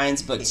think, in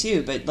Brian's book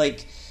too, but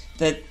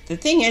the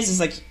thing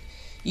is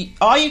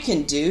all you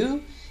can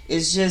do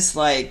is just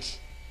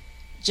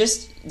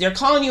they're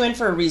calling you in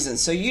for a reason.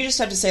 So you just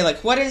have to say,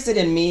 what is it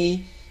in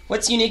me?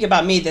 What's unique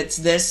about me that's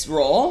this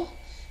role?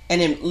 And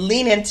then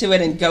lean into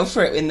it and go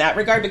for it in that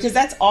regard, because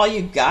that's all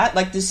you got.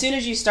 As soon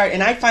as you start,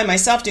 and I find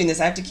myself doing this,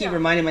 I have to keep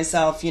reminding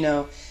myself,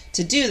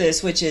 to do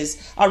this, which is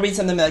I'll read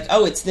something like,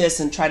 oh, it's this,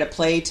 and try to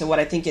play to what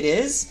I think it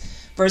is,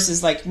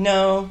 versus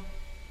no,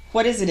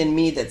 what is it in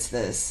me that's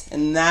this?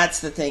 And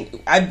that's the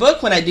thing. I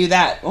book when I do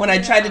that. When I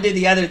try to do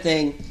the other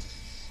thing,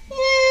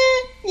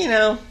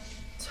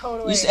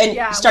 Totally.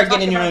 And start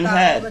getting in your own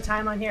head all the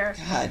time on here.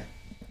 God.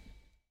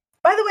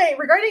 By the way,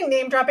 regarding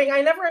name dropping,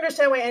 I never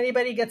understand why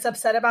anybody gets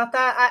upset about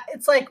that.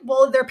 It's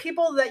they're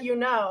people that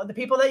the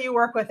people that you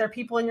work with, they're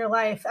people in your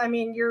life. I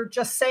mean, you're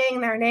just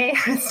saying their name.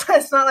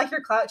 It's not like you're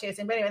clout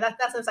chasing. But anyway,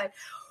 that's aside.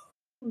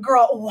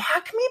 Girl,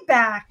 walk me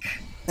back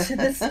to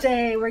this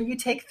day where you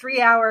take 3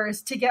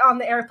 hours to get on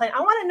the airplane. I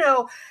want to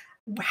know,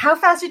 how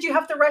fast did you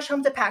have to rush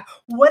home to pack?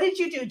 What did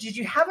you do? Did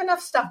you have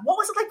enough stuff? What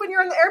was it like when you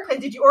were on the airplane?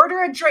 Did you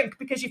order a drink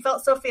because you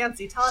felt so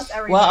fancy? Tell us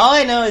everything. Well, all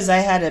I know is I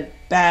had a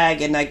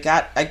bag, and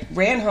I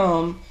ran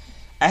home.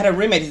 I had a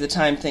roommate at the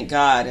time, thank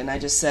God, and I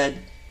just said,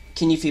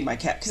 can you feed my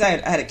cat? Because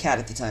I had a cat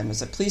at the time. I was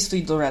like, please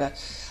feed Loretta.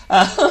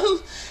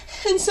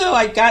 And so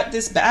I got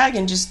this bag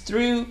and just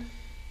threw,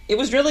 it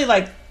was really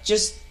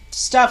just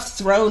stuff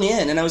thrown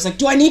in. And I was like,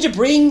 do I need to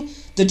bring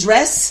the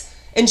dress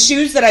and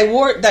shoes that I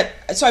wore?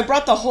 So I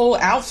brought the whole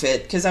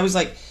outfit, because I was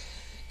like,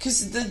 because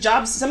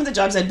some of the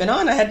jobs I'd been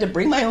on, I had to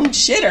bring my own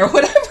shit or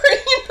whatever,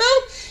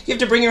 You have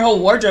to bring your whole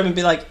wardrobe and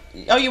be like,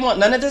 oh, you want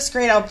none of this?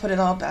 Great, I'll put it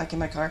all back in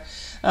my car.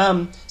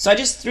 So I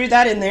just threw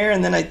that in there,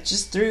 and then I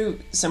just threw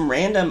some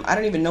random, I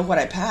don't even know what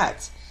I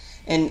packed.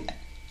 And,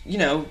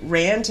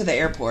 ran to the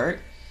airport,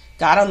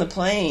 got on the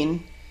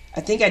plane.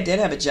 I think I did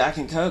have a Jack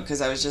and Coke,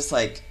 because I was just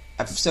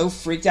I'm so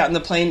freaked out in the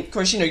plane. Of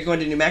course, you're going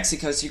to New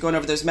Mexico, so you're going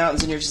over those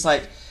mountains, and you're just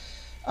like,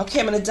 okay,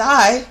 I'm going to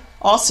die.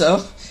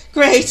 Also,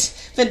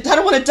 great. But I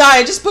don't want to die.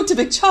 I just booked a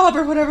big job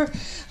or whatever.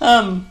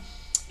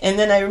 And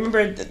then I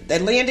remember the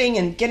landing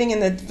and getting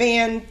in the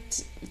van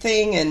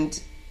thing, and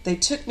they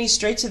took me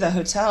straight to the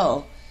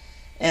hotel.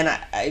 And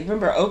I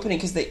remember opening,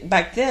 because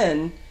back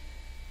then,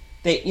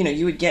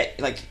 you would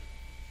get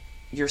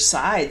your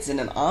sides in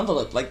an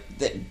envelope.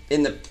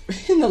 In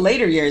the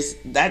later years,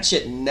 that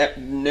shit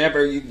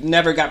you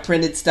never got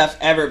printed stuff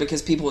ever,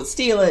 because people would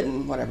steal it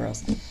and whatever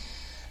else.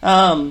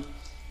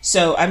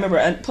 So I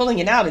remember pulling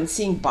it out and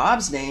seeing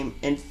Bob's name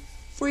and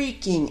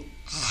freaking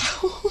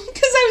out,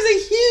 because I was a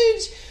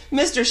huge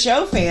Mr.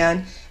 Show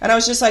fan, and I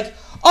was just like,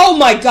 oh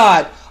my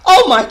god,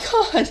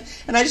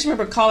 and I just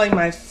remember calling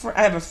I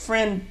have a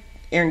friend,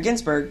 Aaron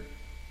Ginsberg,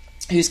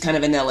 who's kind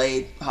of an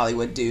LA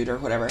Hollywood dude or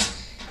whatever,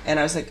 and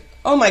I was like,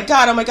 oh my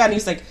god, and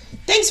he's like,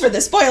 thanks for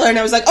the spoiler, and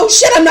I was like, oh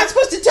shit, I'm not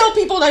supposed to tell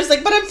people, and I was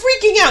like, but I'm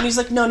freaking out, and he's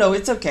like, no,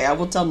 it's okay, I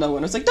will tell no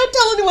one. I was like, don't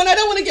tell anyone, I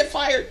don't want to get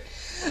fired.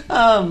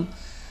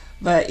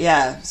 But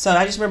yeah, so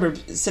I just remember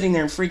sitting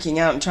there and freaking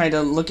out and trying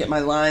to look at my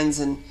lines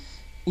and,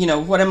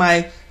 what am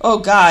I, oh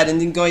God, and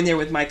then going there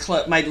with my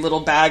little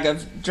bag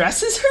of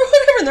dresses or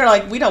whatever, and they're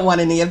like, we don't want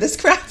any of this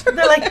crap.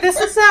 They're like, this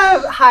is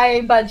a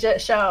high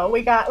budget show.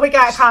 We got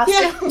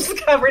costumes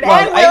covered.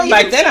 Well, And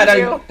back then I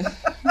don't.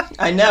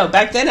 I know.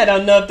 Back then I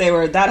don't know if they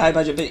were that high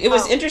budget, but it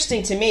was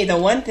interesting to me. The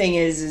one thing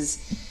is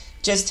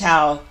just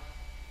how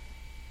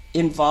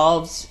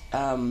involved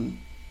the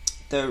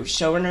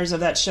showrunners of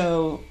that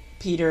show,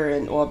 Peter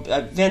and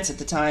Vince at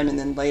the time, and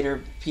then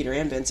later Peter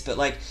and Vince. But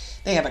like,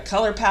 they have a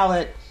color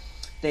palette.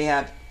 They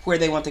have where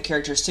they want the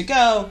characters to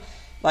go.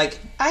 Like,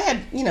 I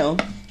had,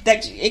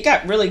 that it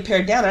got really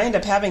pared down. I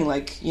ended up having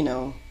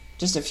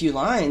just a few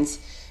lines,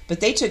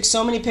 but they took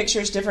so many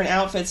pictures, different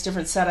outfits,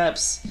 different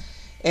setups,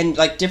 and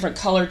like different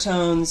color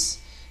tones,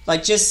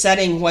 like just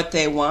setting what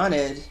they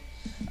wanted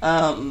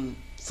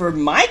for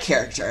my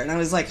character. And I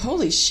was like,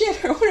 holy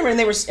shit, or whatever. And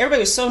everybody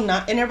was so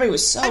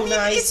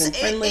nice and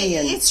friendly.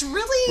 And it's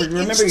really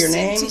remember your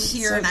name to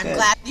hear, so and I'm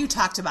glad you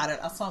talked about it.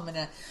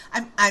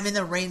 I'm in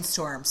the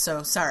rainstorm,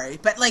 so sorry,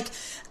 but like,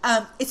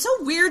 it's so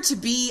weird to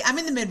be. I'm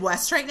in the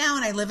Midwest right now,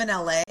 and I live in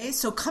LA.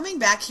 So coming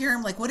back here,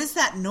 I'm like, what is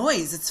that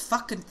noise? It's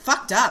fucking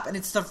fucked up, and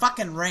it's the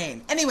fucking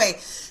rain. Anyway,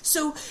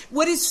 so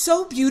what is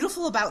so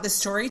beautiful about this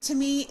story to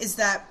me is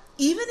that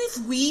even if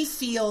we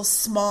feel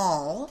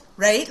small,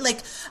 right?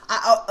 Like,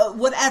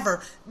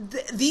 whatever,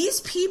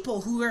 these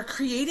people who are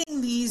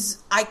creating these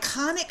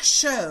iconic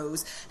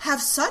shows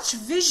have such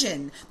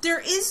vision. There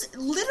is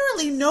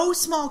literally no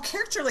small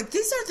character. Like,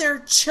 these are their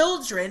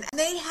children, and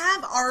they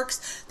have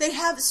arcs.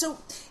 So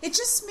it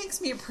just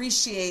makes me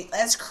appreciate,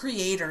 as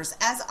creators,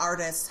 as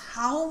artists,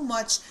 how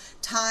much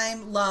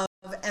time, love,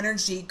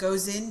 energy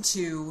goes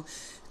into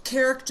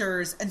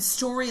characters and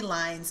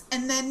storylines,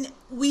 and then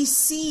we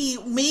see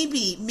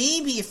maybe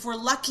if we're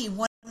lucky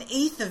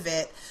 1/8 of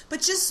it,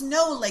 but just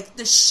know, like,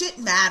 the shit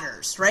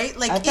matters, right?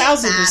 Like,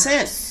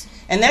 1,000%.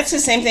 And that's the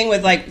same thing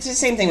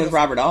with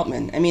Robert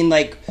Altman. I mean,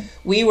 like,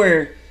 we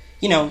were,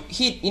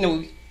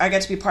 I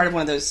got to be part of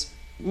one of those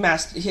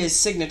his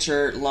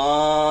signature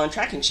long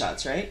tracking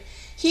shots, right?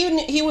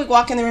 He would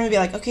walk in the room and be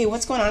like, okay,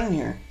 what's going on in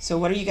here? So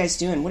what are you guys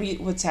doing?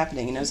 What's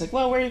happening? And I was like,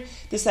 well, we're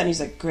this, that. And he's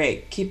like,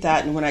 great, keep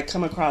that. And when I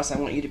come across, I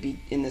want you to be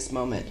in this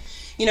moment.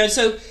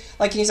 So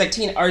like, he's like,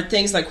 Tina, are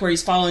things like where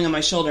he's following on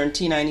my shoulder and,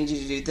 Tina, I need you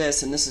to do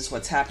this, and this is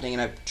what's happening.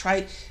 And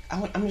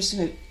I'm just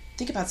going to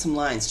think about some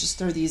lines, just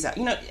throw these out.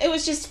 It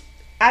was just,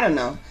 I don't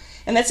know.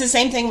 And that's the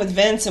same thing with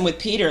Vince and with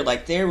Peter.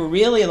 Like, they were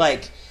really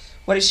like,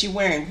 what is she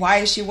wearing? Why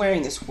is she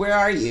wearing this? Where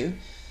are you?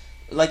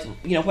 Like,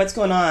 what's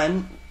going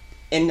on?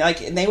 And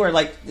they were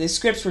like, the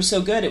scripts were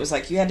so good. It was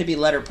like, you had to be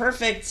letter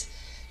perfect.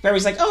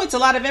 Everybody's like, oh, it's a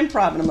lot of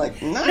improv. And I'm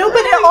like, no.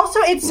 But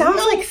it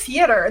sounds like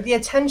theater. The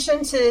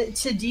attention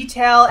to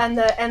detail and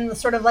the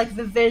sort of like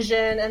the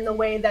vision and the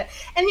way that,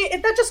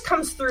 that just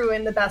comes through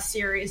in the best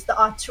series, the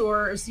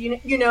auteurs,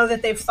 that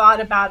they've thought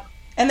about.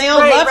 And they all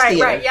love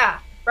theater. Right, yeah,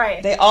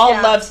 right. They all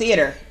love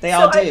theater. They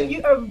all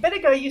do. A bit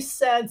ago, you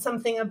said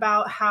something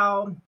about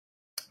how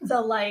the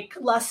like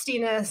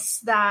lustiness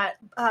that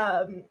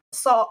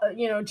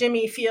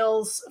Jimmy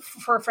feels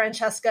for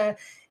Francesca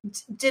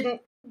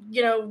didn't,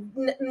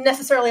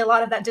 necessarily, a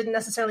lot of that didn't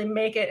necessarily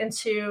make it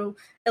into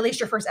at least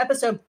your first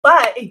episode,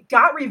 but it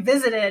got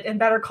revisited in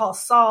Better Call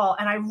Saul,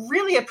 and I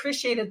really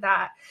appreciated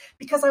that,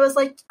 because I was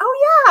like,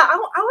 oh yeah, I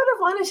would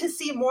have wanted to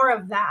see more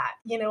of that.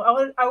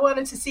 I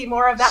wanted to see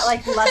more of that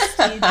like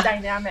lusty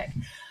dynamic.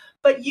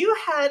 But you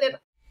had an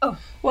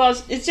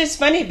Well, it's just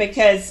funny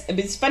because I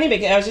was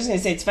just going to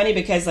say it's funny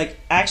because, like,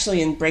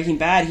 actually in Breaking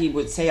Bad he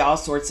would say all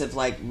sorts of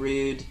like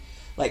rude,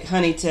 like,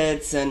 honey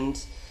tits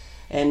and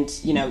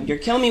you're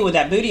killing me with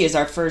that booty is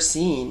our first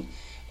scene,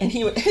 and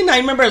I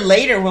remember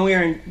later when we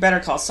were in Better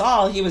Call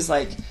Saul, he was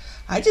like,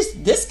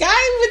 this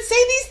guy would say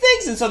these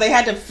things, and so they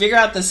had to figure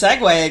out the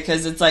segue,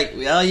 because it's like,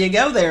 well, you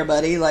go there,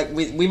 buddy, like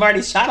we've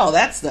already shot all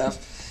that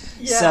stuff,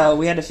 so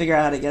we had to figure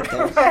out how to get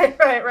there.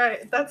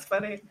 Right. That's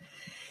funny.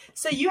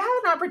 So you have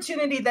an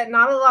opportunity that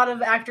not a lot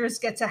of actors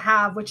get to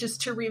have, which is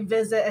to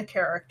revisit a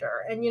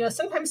character. And,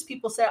 sometimes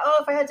people say, oh,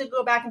 if I had to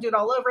go back and do it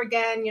all over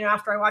again,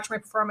 after I watch my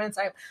performance,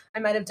 I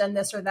might have done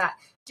this or that.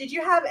 Did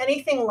you have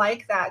anything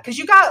like that? Because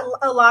you got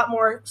a lot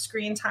more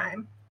screen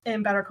time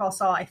in Better Call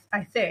Saul,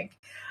 I think.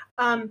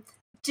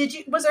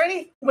 Was there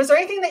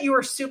anything that you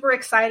were super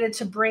excited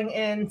to bring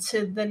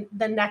into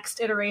the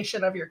next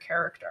iteration of your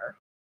character?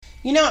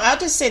 I'll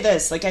just say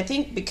this. Like, I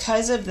think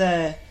because of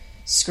the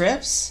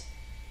scripts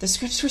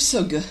were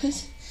so good.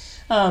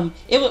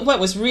 What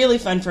was really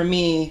fun for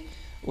me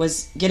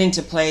was getting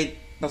to play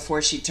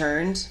before she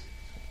turned,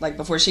 like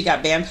before she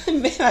got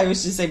I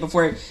was just say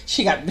before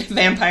she got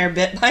vampire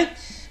bit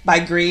by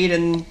Greed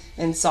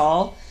and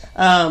Saul.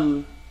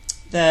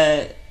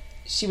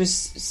 She was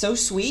so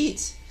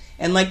sweet,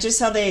 and like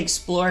just how they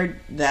explored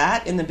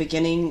that in the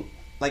beginning,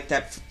 like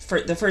that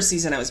for the first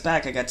season I was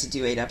back, I got to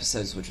do 8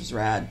 episodes, which was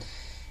rad,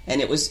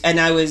 and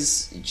I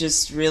was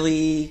just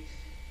really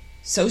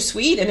so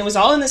sweet, and it was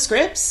all in the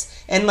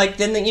scripts. And like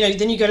then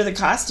you go to the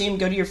costume,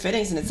 go to your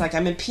fittings, and it's like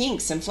I'm in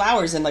pinks and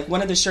flowers, and like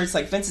one of the shirts,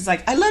 like Vince is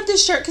like, I love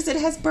this shirt because it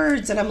has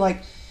birds, and I'm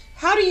like,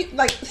 how do you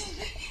like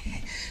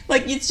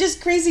like it's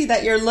just crazy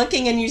that you're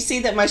looking and you see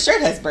that my shirt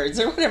has birds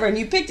or whatever, and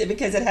you picked it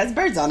because it has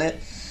birds on it.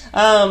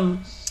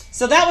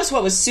 So that was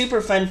what was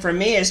super fun for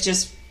me, is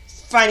just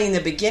finding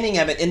the beginning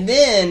of it. And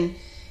then,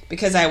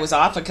 because I was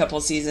off a couple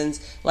seasons,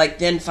 like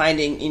then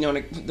finding,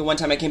 the one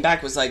time I came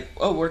back was like,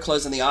 oh, we're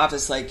closing the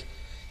office. Like,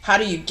 how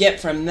do you get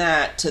from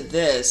that to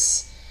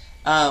this?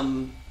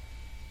 And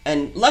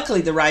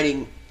luckily the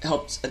writing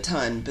helped a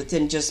ton, but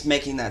then just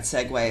making that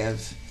segue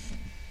of,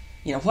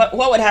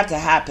 what would have to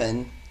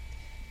happen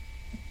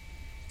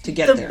to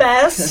get there. The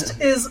best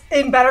is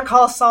in Better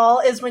Call Saul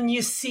is when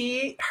you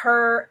see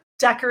her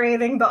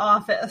decorating the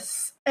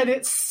office, and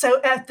it's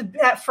so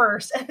at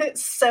first, and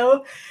it's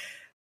so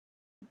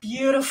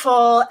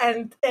beautiful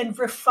and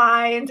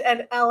refined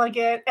and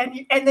elegant,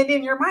 and then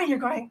in your mind you're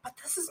going, but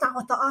this is not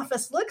what the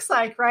office looks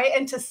like, right?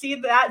 And to see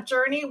that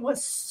journey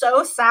was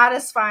so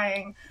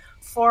satisfying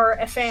for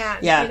a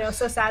fan.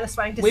 So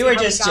satisfying to see how we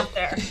got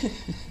there.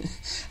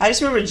 I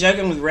just remember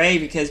joking with Ray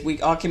because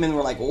we all came in and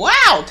were like,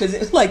 wow,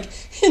 because like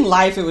in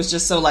life it was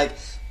just so like,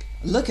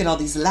 look at all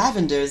these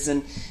lavenders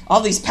and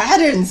all these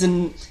patterns,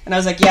 and I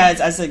was like, yeah,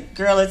 I was like,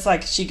 girl, it's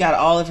like she got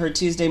all of her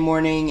Tuesday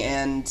morning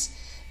and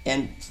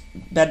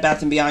Bed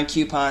Bath & Beyond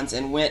coupons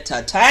and went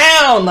to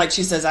town. Like,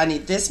 she says, I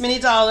need this many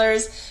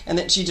dollars, and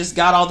then she just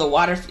got all the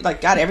water, like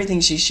got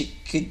everything she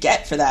could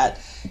get for that.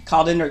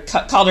 Called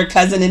her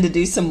cousin in to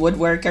do some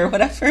woodwork or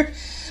whatever,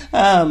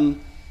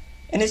 and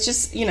it's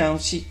just,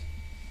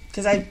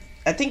 because I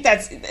think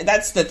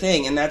that's the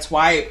thing, and that's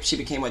why she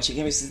became what she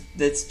became.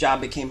 This job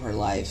became her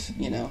life,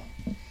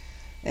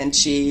 and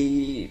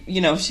she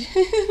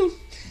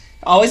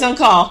always on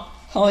call.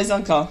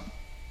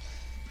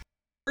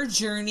 Her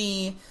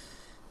journey,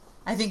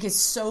 I think, is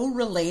so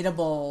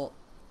relatable,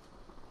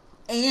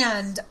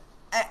 and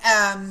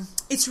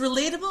it's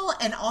relatable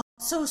and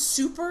also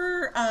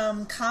super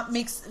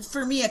makes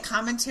for me a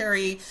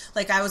commentary.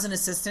 Like, I was an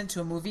assistant to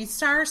a movie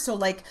star, so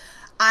like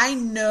I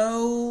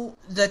know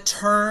the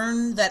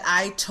turn that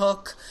I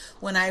took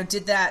when I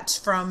did that,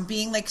 from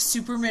being like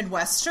super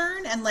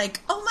Midwestern and like,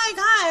 oh my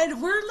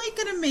God, we're like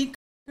gonna make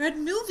good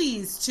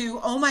movies, to,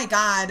 oh my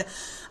God,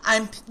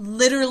 I'm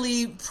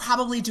literally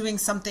probably doing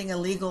something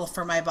illegal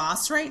for my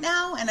boss right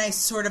now, and I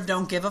sort of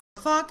don't give a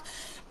fuck.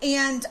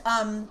 And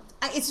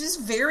it's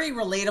just very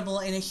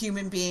relatable in a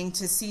human being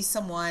to see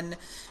someone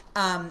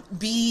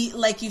be,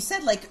 like you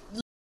said, like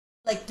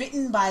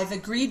bitten by the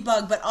greed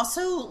bug, but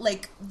also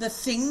like the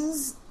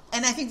things,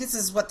 and I think this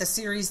is what the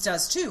series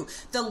does too,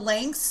 the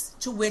lengths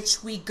to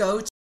which we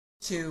go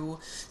to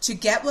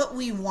get what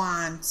we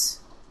want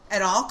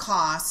at all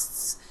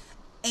costs,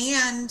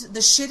 and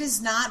the shit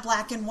is not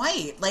black and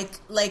white.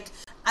 Like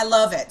I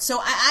love it. So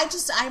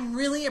I'm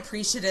really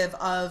appreciative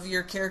of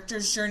your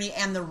character's journey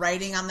and the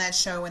writing on that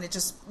show, and it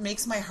just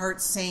makes my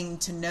heart sing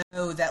to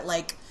know that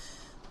like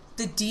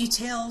the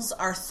details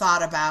are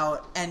thought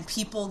about and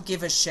people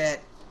give a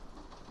shit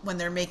when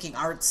they're making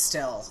art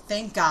still.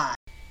 Thank God.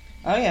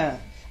 Oh yeah,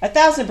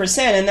 1,000%.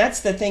 And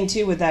that's the thing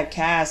too with that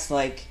cast,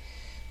 like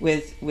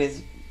with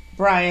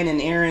Brian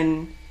and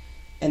Aaron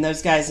and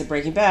those guys at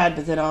Breaking Bad,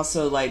 but then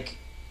also like,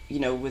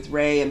 with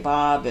Ray and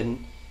Bob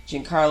and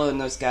Giancarlo and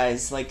those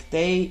guys, like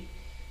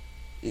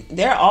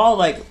they're all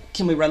like,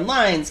 can we run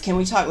lines? Can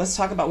we talk? Let's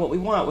talk about what we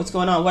want. What's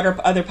going on? What are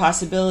other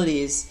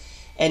possibilities?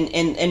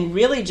 And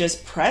really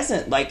just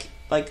present. Like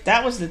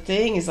that was the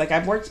thing, is like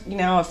I've worked,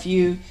 a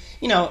few,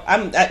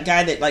 I'm that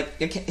guy that like,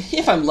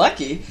 if I'm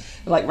lucky,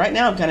 like right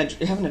now I'm kind of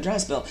having a dry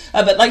spell,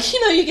 but like,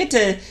 you get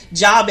to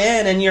job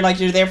in and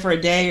you're there for a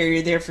day or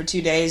you're there for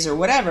 2 days or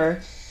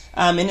whatever.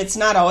 And it's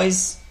not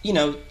always,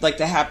 like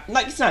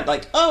it's not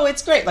like, oh,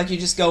 it's great. Like you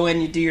just go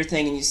in, you do your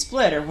thing and you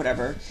split or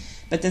whatever.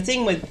 But the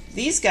thing with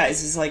these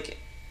guys is like,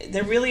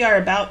 they really are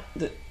about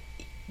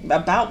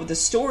the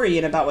story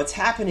and about what's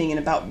happening and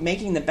about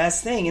making the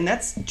best thing. And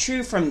that's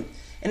true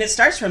and it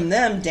starts from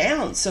them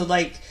down. So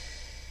like,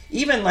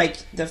 even like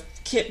the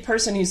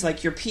person who's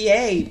like your PA,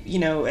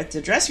 at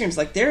the dressing rooms,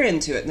 like they're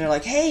into it and they're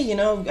like, hey,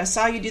 I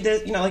saw you do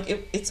this,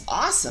 like it's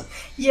awesome.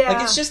 Yeah.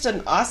 Like it's just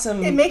an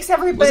awesome, it makes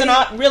everybody, it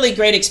was really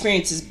great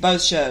experiences,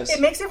 both shows. It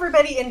makes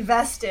everybody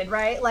invested,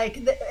 right?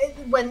 Like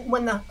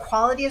when the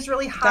quality is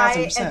really high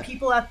 1,000%. And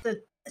people at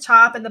the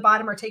top and the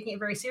bottom are taking it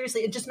very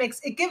seriously, it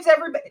gives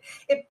everybody,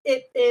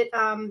 it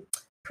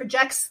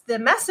projects the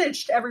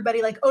message to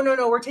everybody, like, oh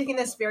no, we're taking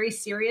this very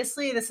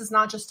seriously. This is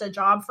not just a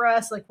job for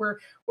us. Like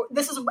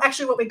this is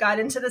actually what we got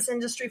into this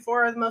industry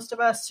for, most of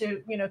us,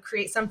 to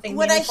create something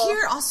what meaningful. I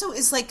hear also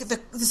is like the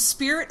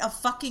spirit of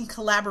fucking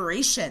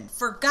collaboration,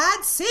 for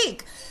God's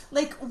sake.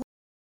 Like, when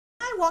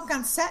I walk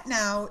on set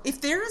now,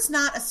 if there is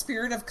not a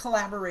spirit of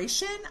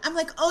collaboration, I'm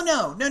like, oh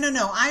no,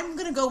 I'm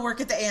gonna go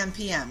work at the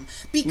AMPM,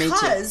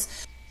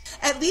 because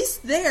at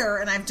least there,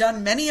 and I've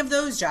done many of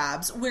those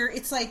jobs where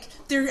it's like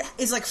there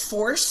is like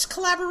forced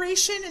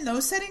collaboration in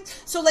those settings.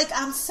 So like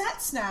on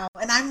sets now,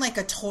 and I'm like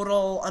a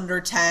total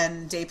under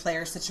 10 day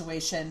player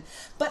situation,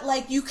 but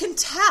like you can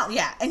tell,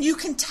 and you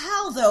can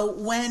tell though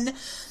when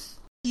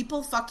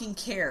people fucking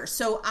care.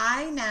 So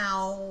I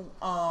now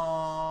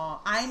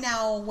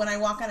when I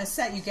walk on a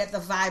set, you get the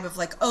vibe of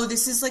like, oh,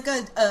 this is like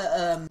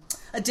a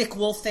a Dick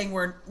Wolf thing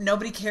where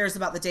nobody cares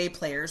about the day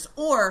players,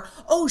 or,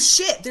 oh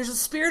shit, there's a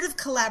spirit of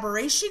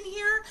collaboration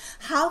here.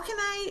 How can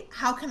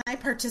I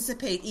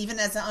participate even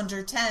as an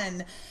under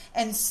 10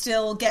 and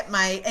still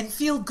and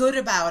feel good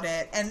about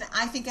it? And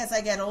I think as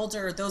I get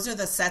older, those are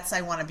the sets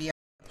I want to be a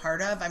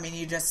part of. I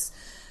mean,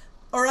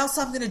 or else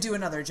I'm going to do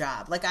another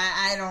job. Like,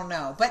 I don't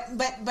know. But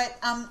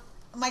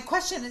my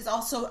question is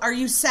also, are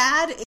you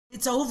sad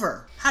it's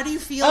over? How do you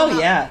feel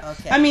about it?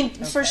 Okay. I mean,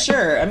 for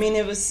sure. I mean,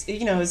 it was,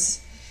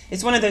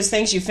 it's one of those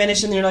things you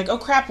finish and you're like, oh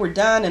crap, we're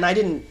done. And I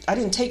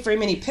didn't take very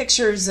many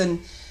pictures,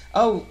 and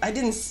I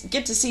didn't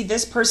get to see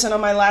this person on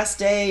my last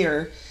day,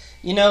 or,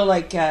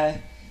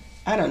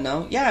 I don't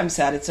know. Yeah, I'm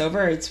sad it's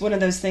over. It's one of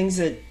those things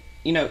that,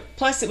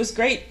 plus it was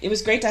great. It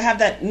was great to have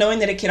that, knowing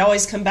that it could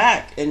always come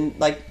back and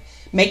like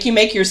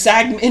make your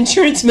SAG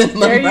insurance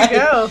minimum. There you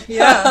go.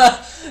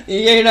 Yeah.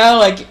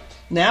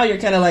 Now you're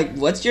kind of like,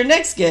 what's your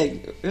next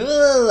gig?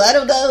 Ooh, I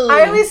don't know.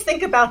 I always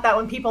think about that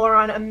when people are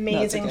on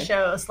amazing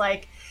shows.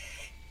 Like,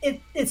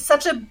 it's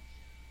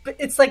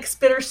like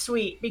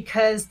bittersweet,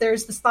 because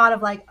there's this thought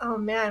of like, oh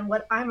man,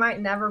 I might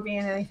never be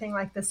in anything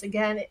like this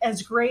again.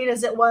 As great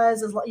as it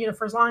was,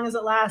 for as long as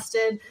it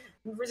lasted,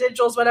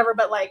 residuals, whatever.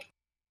 But like,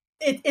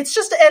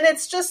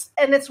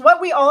 it's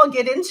what we all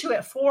get into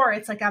it for.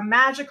 It's like a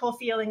magical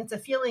feeling. It's a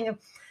feeling of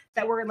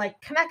that we're like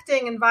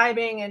connecting and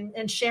vibing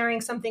and sharing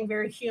something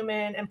very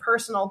human and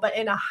personal, but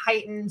in a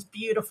heightened,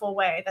 beautiful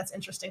way. That's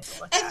interesting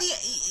to look at.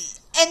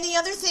 And the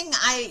other thing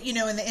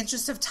in the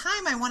interest of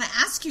time, I want to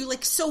ask you,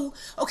 like, so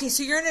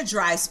you're in a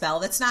dry spell.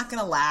 That's not going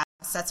to last.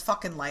 That's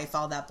fucking life,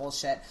 all that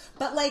bullshit.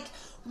 But like,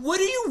 what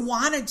do you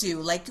want to do?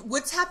 Like,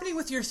 what's happening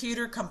with your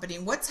theater company?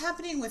 What's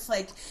happening with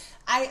like,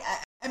 I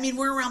mean,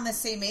 we're around the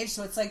same age,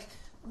 so it's like,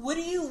 what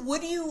do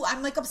you,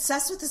 I'm like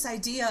obsessed with this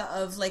idea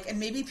of like, and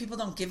maybe people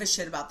don't give a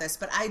shit about this,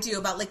 but I do,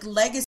 about like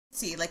legacy.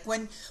 Like what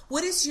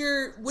do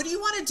you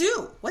want to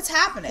do? What's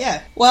happening?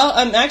 Yeah. Well,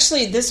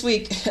 actually this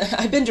week,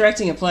 I've been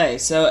directing a play.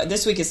 So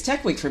this week is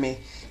Tech Week for me.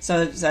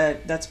 So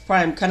that's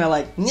probably, I'm kind of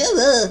like,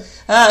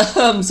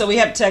 so we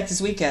have Tech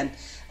this weekend.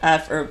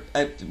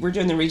 We're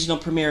doing the regional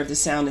premiere of The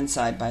Sound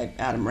Inside by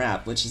Adam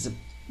Rapp, which is a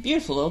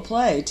beautiful little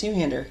play,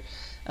 two-hander.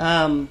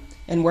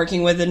 And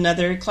working with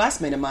another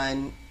classmate of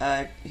mine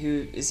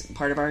who is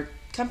part of our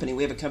company.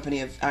 We have a company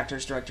of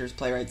actors, directors,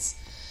 playwrights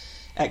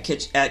at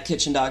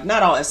Kitchen Dog.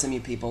 Not all SMU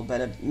people,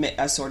 but a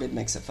assorted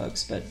mix of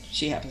folks. But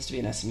she happens to be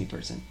an SMU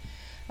person.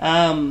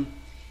 And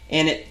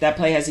that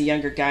play has a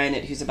younger guy in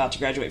it who's about to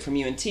graduate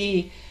from UNT,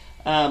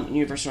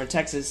 University of North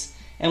Texas.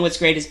 And what's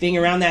great is being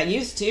around that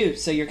youth, too.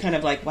 So you're kind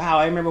of like, wow,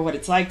 I remember what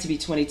it's like to be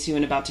 22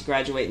 and about to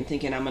graduate and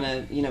thinking I'm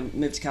going to,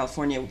 move to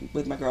California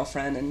with my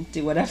girlfriend and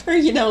do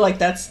whatever.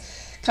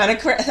 That's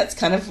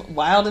kind of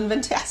wild and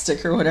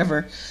fantastic or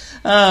whatever.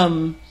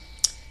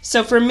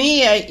 So for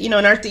me, in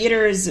our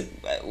theaters,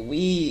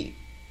 we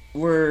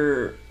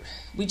bought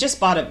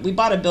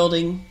a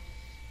building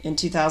in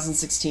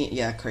 2016.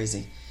 Yeah,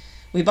 crazy.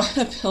 We bought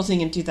a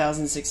building in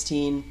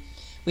 2016.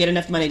 We had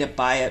enough money to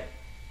buy it,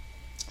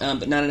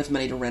 but not enough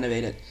money to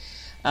renovate it.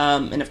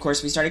 And of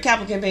course, we started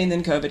capital campaign.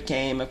 Then COVID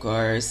came, of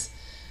course,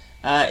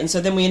 and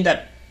so then we ended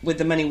up with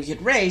the money we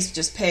had raised,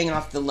 just paying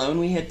off the loan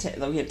we had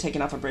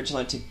taken off a bridge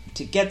loan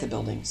to get the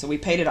building. So we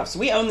paid it off. So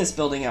we own this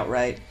building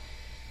outright.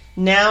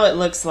 Now it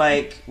looks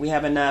like we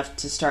have enough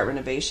to start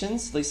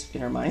renovations, at least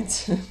in our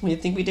minds. We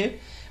think we do.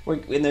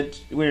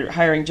 We're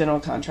hiring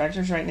general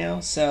contractors right now.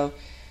 So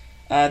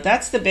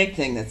that's the big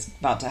thing that's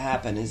about to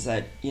happen, is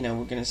that, we're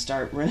going to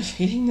start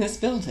renovating this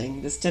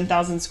building, this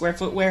 10,000 square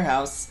foot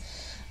warehouse,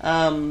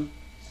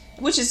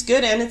 which is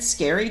good, and it's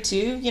scary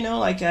too,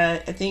 I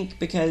think,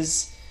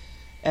 because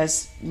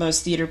as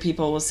most theater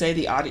people will say,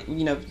 the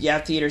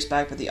audience, theater's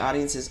back, but the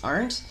audiences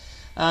aren't.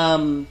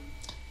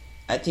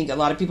 I think a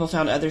lot of people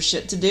found other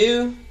shit to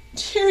do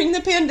during the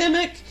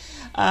pandemic,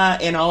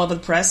 and all of the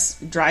press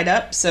dried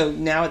up. So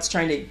now it's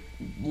trying to,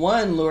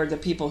 lure the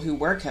people who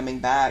were coming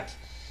back,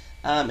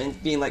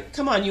 and being like,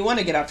 come on, you want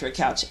to get off your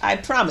couch. I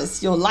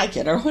promise you'll like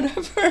it, or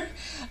whatever.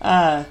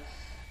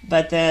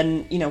 But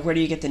then, where do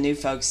you get the new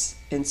folks?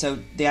 And so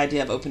the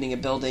idea of opening a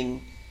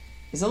building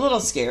is a little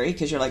scary,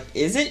 because you're like,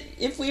 is it,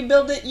 if we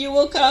build it, you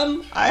will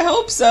come? I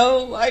hope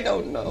so. I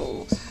don't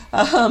know.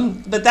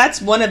 But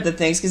that's one of the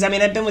things, because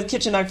I've been with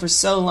Kitchen Dog for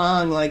so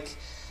long. Like,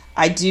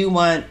 I do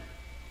want,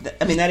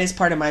 that is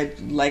part of my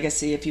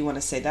legacy, if you want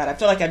to say that. I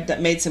feel like I've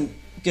made some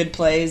good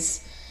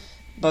plays,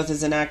 both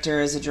as an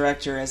actor, as a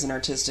director, as an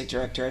artistic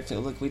director. I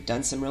feel like we've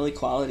done some really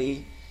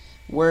quality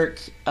work.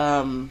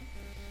 I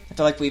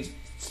feel like we've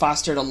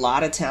fostered a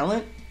lot of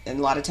talent, and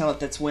a lot of talent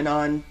that's went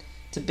on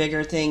to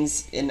bigger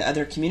things in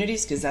other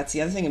communities, because that's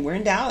the other thing. And we're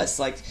in Dallas,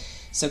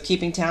 so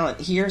keeping talent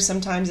here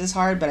sometimes is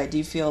hard, but I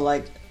do feel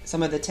like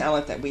some of the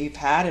talent that we've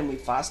had and we've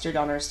fostered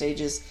on our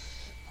stages,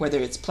 whether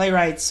it's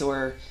playwrights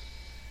or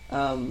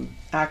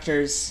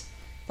actors,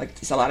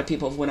 a lot of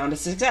people have went on to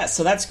success.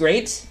 So that's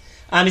great.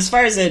 As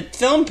far as a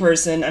film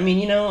person, I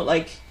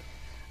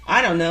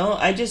don't know.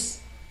 I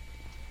just,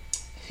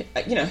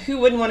 who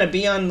wouldn't want to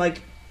be on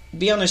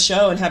be on a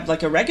show and have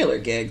like a regular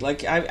gig.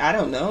 Like, I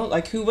don't know,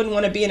 like who wouldn't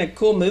want to be in a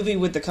cool movie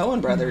with the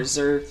Coen brothers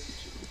or,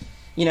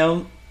 you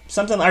know,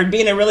 something, or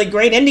be in a really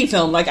great indie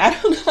film. Like,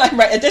 I don't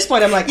know. At this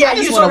point, I'm like, yeah,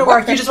 you just want to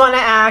work. You just want to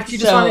act. You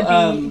just want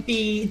to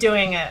be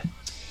doing it.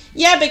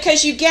 Yeah,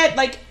 because you get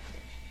like,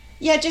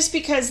 yeah, just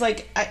because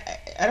like,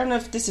 I don't know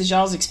if this is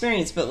y'all's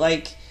experience, but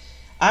like,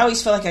 I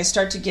always feel like I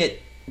start to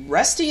get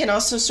rusty and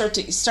also start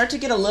to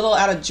get a little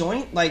out of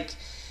joint. Like,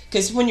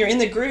 because when you're in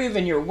the groove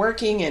and you're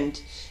working and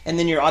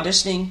then you're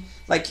auditioning,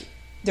 like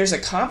there's a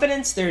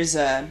confidence, there's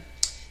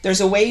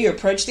a way you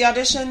approach the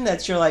audition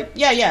that you're like,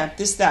 yeah,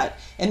 this, that.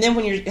 And then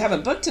when you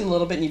haven't booked in a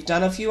little bit and you've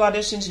done a few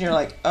auditions and you're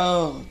like,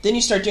 oh, then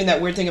you start doing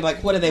that weird thing of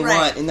like, what do they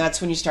want? And that's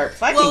when you start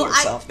finding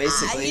yourself,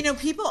 basically. You know,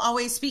 people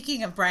always,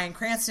 speaking of Bryan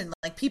Cranston,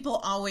 like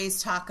people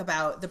always talk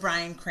about the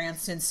Bryan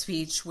Cranston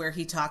speech where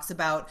he talks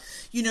about,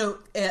 you know,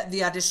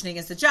 the auditioning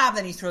is the job,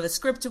 then you throw the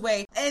script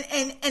away.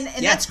 And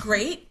that's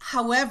great.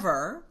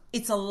 However,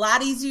 it's a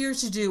lot easier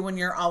to do when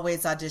you're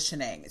always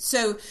auditioning.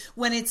 So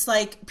when it's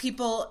like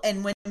people,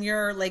 and when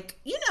you're like,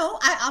 you know,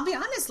 I'll be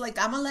honest,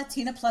 like I'm a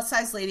Latina plus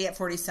size lady at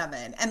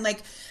 47, and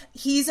like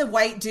he's a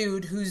white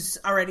dude who's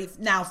already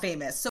now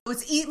famous. So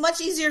it's much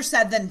easier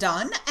said than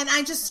done. And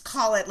I just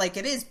call it like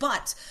it is.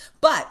 But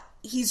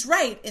he's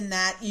right in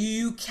that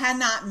you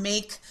cannot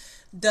make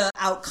the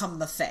outcome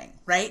the thing,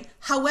 right?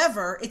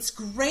 However, it's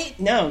great.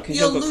 No, because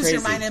you'll lose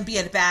your mind and be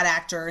a bad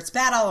actor. It's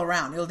bad all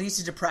around. It'll lead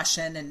to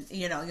depression, and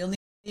you know, you'll need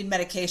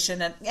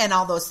medication and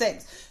all those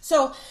things.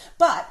 So,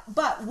 but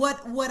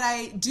what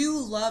I do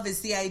love is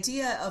the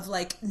idea of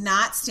like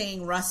not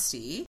staying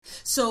rusty.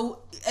 So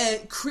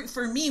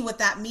for me, what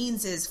that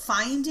means is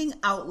finding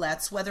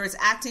outlets, whether it's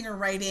acting or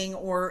writing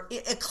or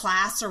a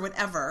class or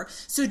whatever.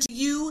 So do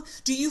you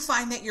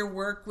find that your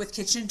work with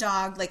Kitchen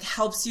Dog like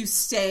helps you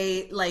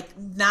stay, like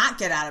not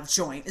get out of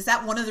joint? Is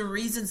that one of the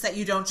reasons that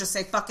you don't just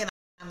say, fucking,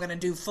 I'm going to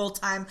do full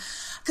time?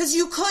 Because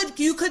you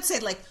could say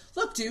like,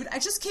 look, dude, I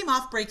just came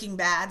off Breaking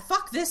Bad.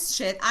 Fuck this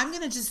shit. I'm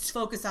going to just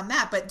focus on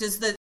that. But does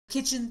the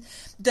Kitchen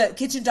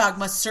Dog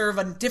must serve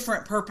a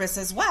different purpose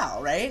as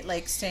well, right?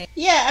 Like staying.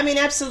 Yeah, I mean,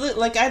 absolutely.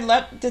 Like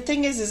the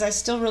thing is I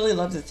still really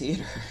love the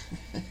theater.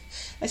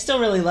 I still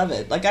really love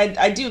it. Like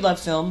I do love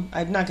film.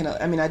 I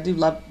do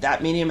love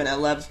that medium, and I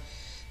love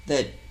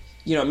that,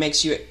 you know, it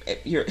makes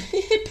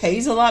it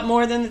pays a lot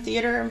more than the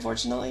theater,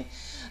 unfortunately.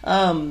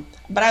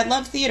 But I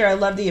love theater. I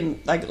love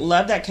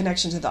love that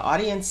connection to the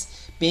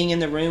audience, being in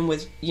the room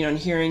with, you know, and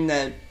hearing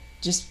the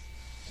just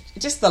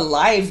the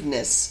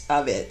liveness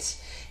of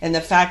it, and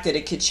the fact that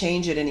it could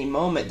change at any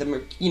moment.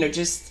 You know,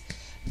 just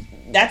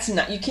that's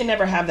not, you can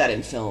never have that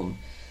in film.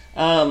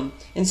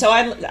 And so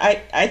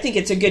I think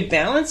it's a good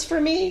balance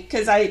for me,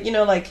 because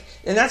and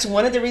that's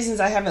one of the reasons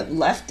I haven't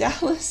left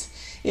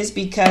Dallas, is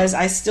because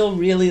I still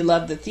really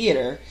love the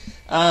theater.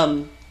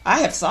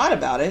 I have thought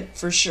about it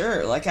for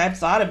sure. Like I've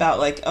thought about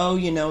like, oh,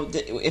 you know,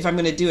 if I'm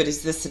going to do it,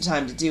 is this the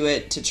time to do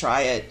it, to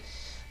try it?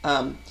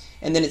 And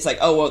then it's like,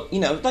 oh, well,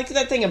 you know, like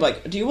that thing of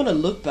like, do you want to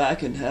look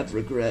back and have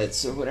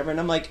regrets or whatever? And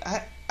I'm like,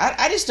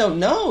 I just don't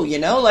know, you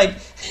know, like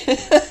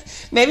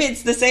maybe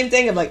it's the same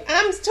thing of like,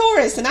 I'm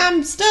Taurus and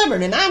I'm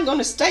stubborn and I'm going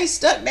to stay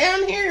stuck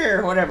down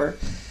here or whatever.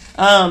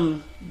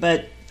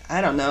 But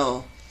I don't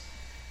know.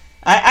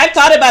 I've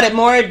thought about it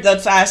more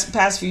the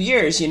past few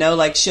years, you know,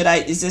 like,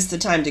 is this the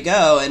time to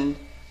go?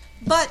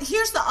 But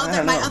here's the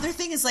other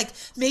thing is like,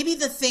 maybe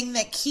the thing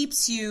that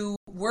keeps you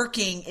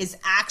working is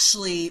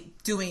actually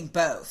doing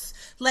both.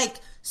 Like,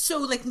 so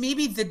like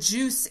maybe the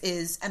juice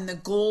is, and the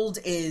gold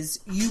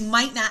is, you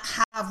might not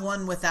have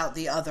one without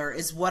the other,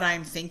 is what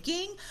I'm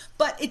thinking,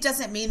 but it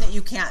doesn't mean that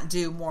you can't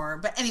do more.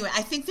 But anyway,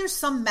 I think there's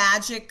some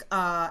magic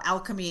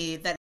alchemy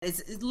that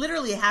is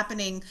literally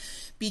happening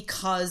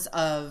because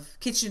of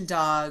Kitchen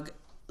Dog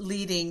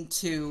leading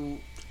to,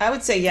 I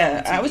would say,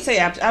 yeah. I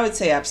would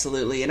say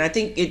absolutely. And I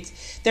think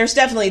there's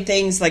definitely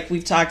things like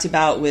we've talked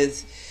about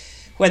with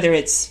whether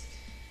it's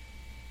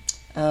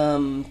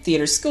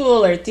theater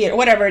school or theater,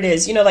 whatever it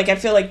is, you know, like I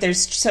feel like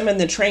there's some in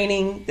the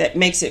training that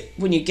makes it,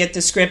 when you get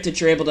the script,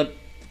 that you're able to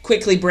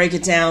quickly break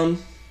it down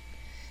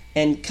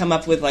and come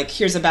up with like,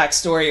 here's a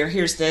backstory or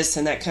here's this,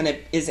 and that kind of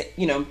is,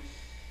 you know,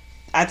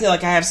 I feel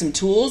like I have some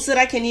tools that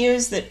I can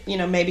use that, you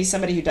know, maybe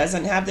somebody who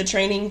doesn't have the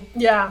training,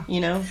 you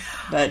know,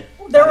 but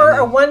there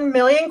were 1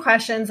 million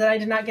questions that I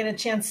did not get a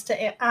chance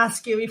to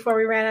ask you before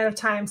we ran out of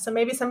time. So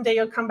maybe someday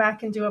you'll come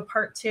back and do a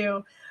part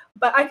 2,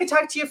 but I could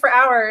talk to you for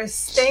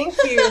hours. Thank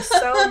you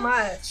so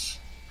much.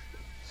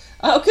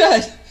 Oh,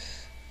 good.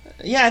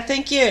 Yeah.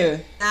 Thank you.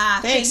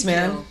 Thanks,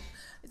 man.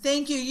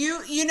 Thank you.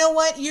 You know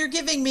what? You're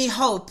giving me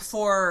hope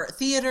for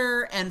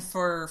theater and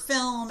for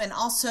film. And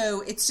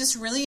also it's just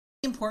really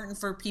important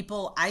for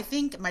people, I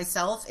think,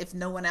 myself, if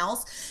no one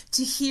else,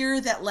 to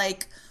hear that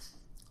like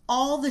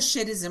all the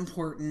shit is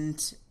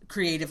important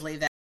creatively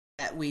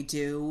that we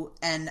do,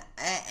 and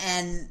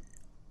I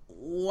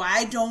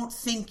don't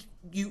think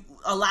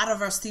a lot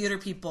of us theater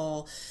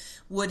people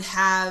would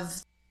have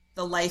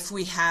the life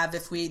we have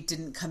if we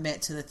didn't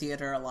commit to the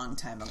theater a long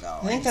time ago.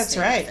 I think that's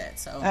right.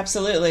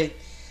 Absolutely.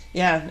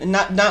 Yeah, and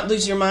not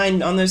lose your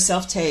mind on those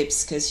self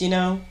tapes, because, you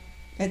know,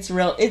 It's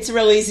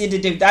real easy to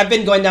do. I've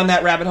been going down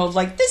that rabbit hole of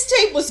like, this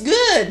tape was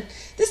good.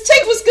 This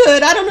tape was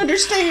good. I don't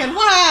understand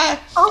why.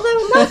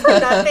 Although not for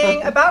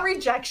nothing about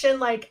rejection,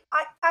 like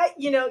I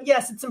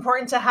yes, it's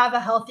important to have a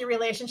healthy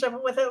relationship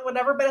with it,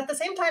 whatever. But at the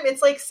same time,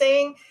 it's like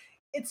saying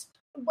it's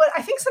what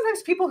I think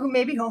sometimes people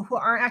who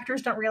aren't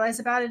actors don't realize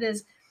about it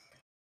is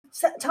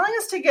telling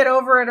us to get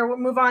over it or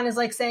move on is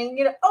like saying,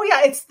 oh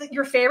yeah, it's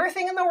your favorite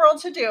thing in the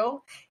world to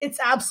do. It's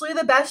absolutely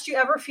the best you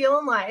ever feel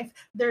in life.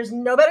 There's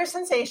no better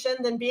sensation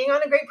than being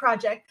on a great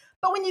project.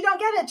 But when you don't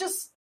get it,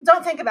 just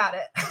don't think about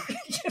it.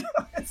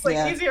 It's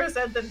like easier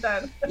said than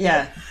done.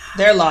 Yeah,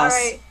 their loss. All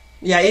right.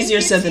 Yeah, Thank easier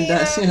you, said than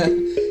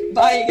done.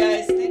 Bye, you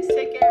guys. Thanks.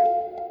 Take care.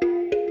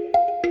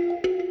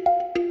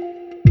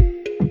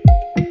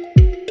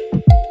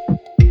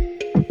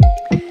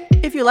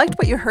 If you liked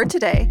what you heard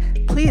today,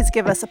 please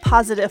give us a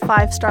positive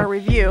 5-star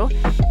review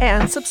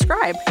and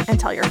subscribe and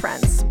tell your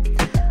friends.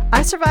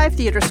 I Survived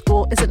Theater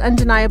School is an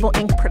Undeniable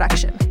Inc.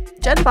 production.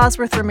 Jen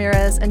Bosworth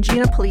Ramirez and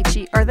Gina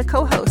Polici are the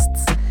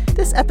co-hosts.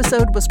 This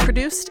episode was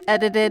produced,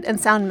 edited, and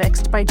sound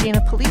mixed by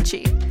Gina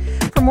Polici.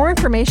 For more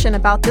information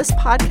about this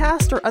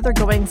podcast or other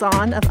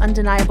goings-on of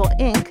Undeniable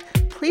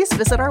Inc., please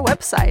visit our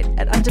website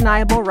at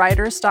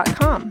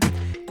undeniablewriters.com.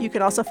 You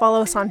can also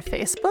follow us on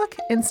Facebook,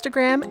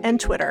 Instagram, and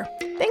Twitter.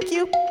 Thank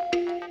you.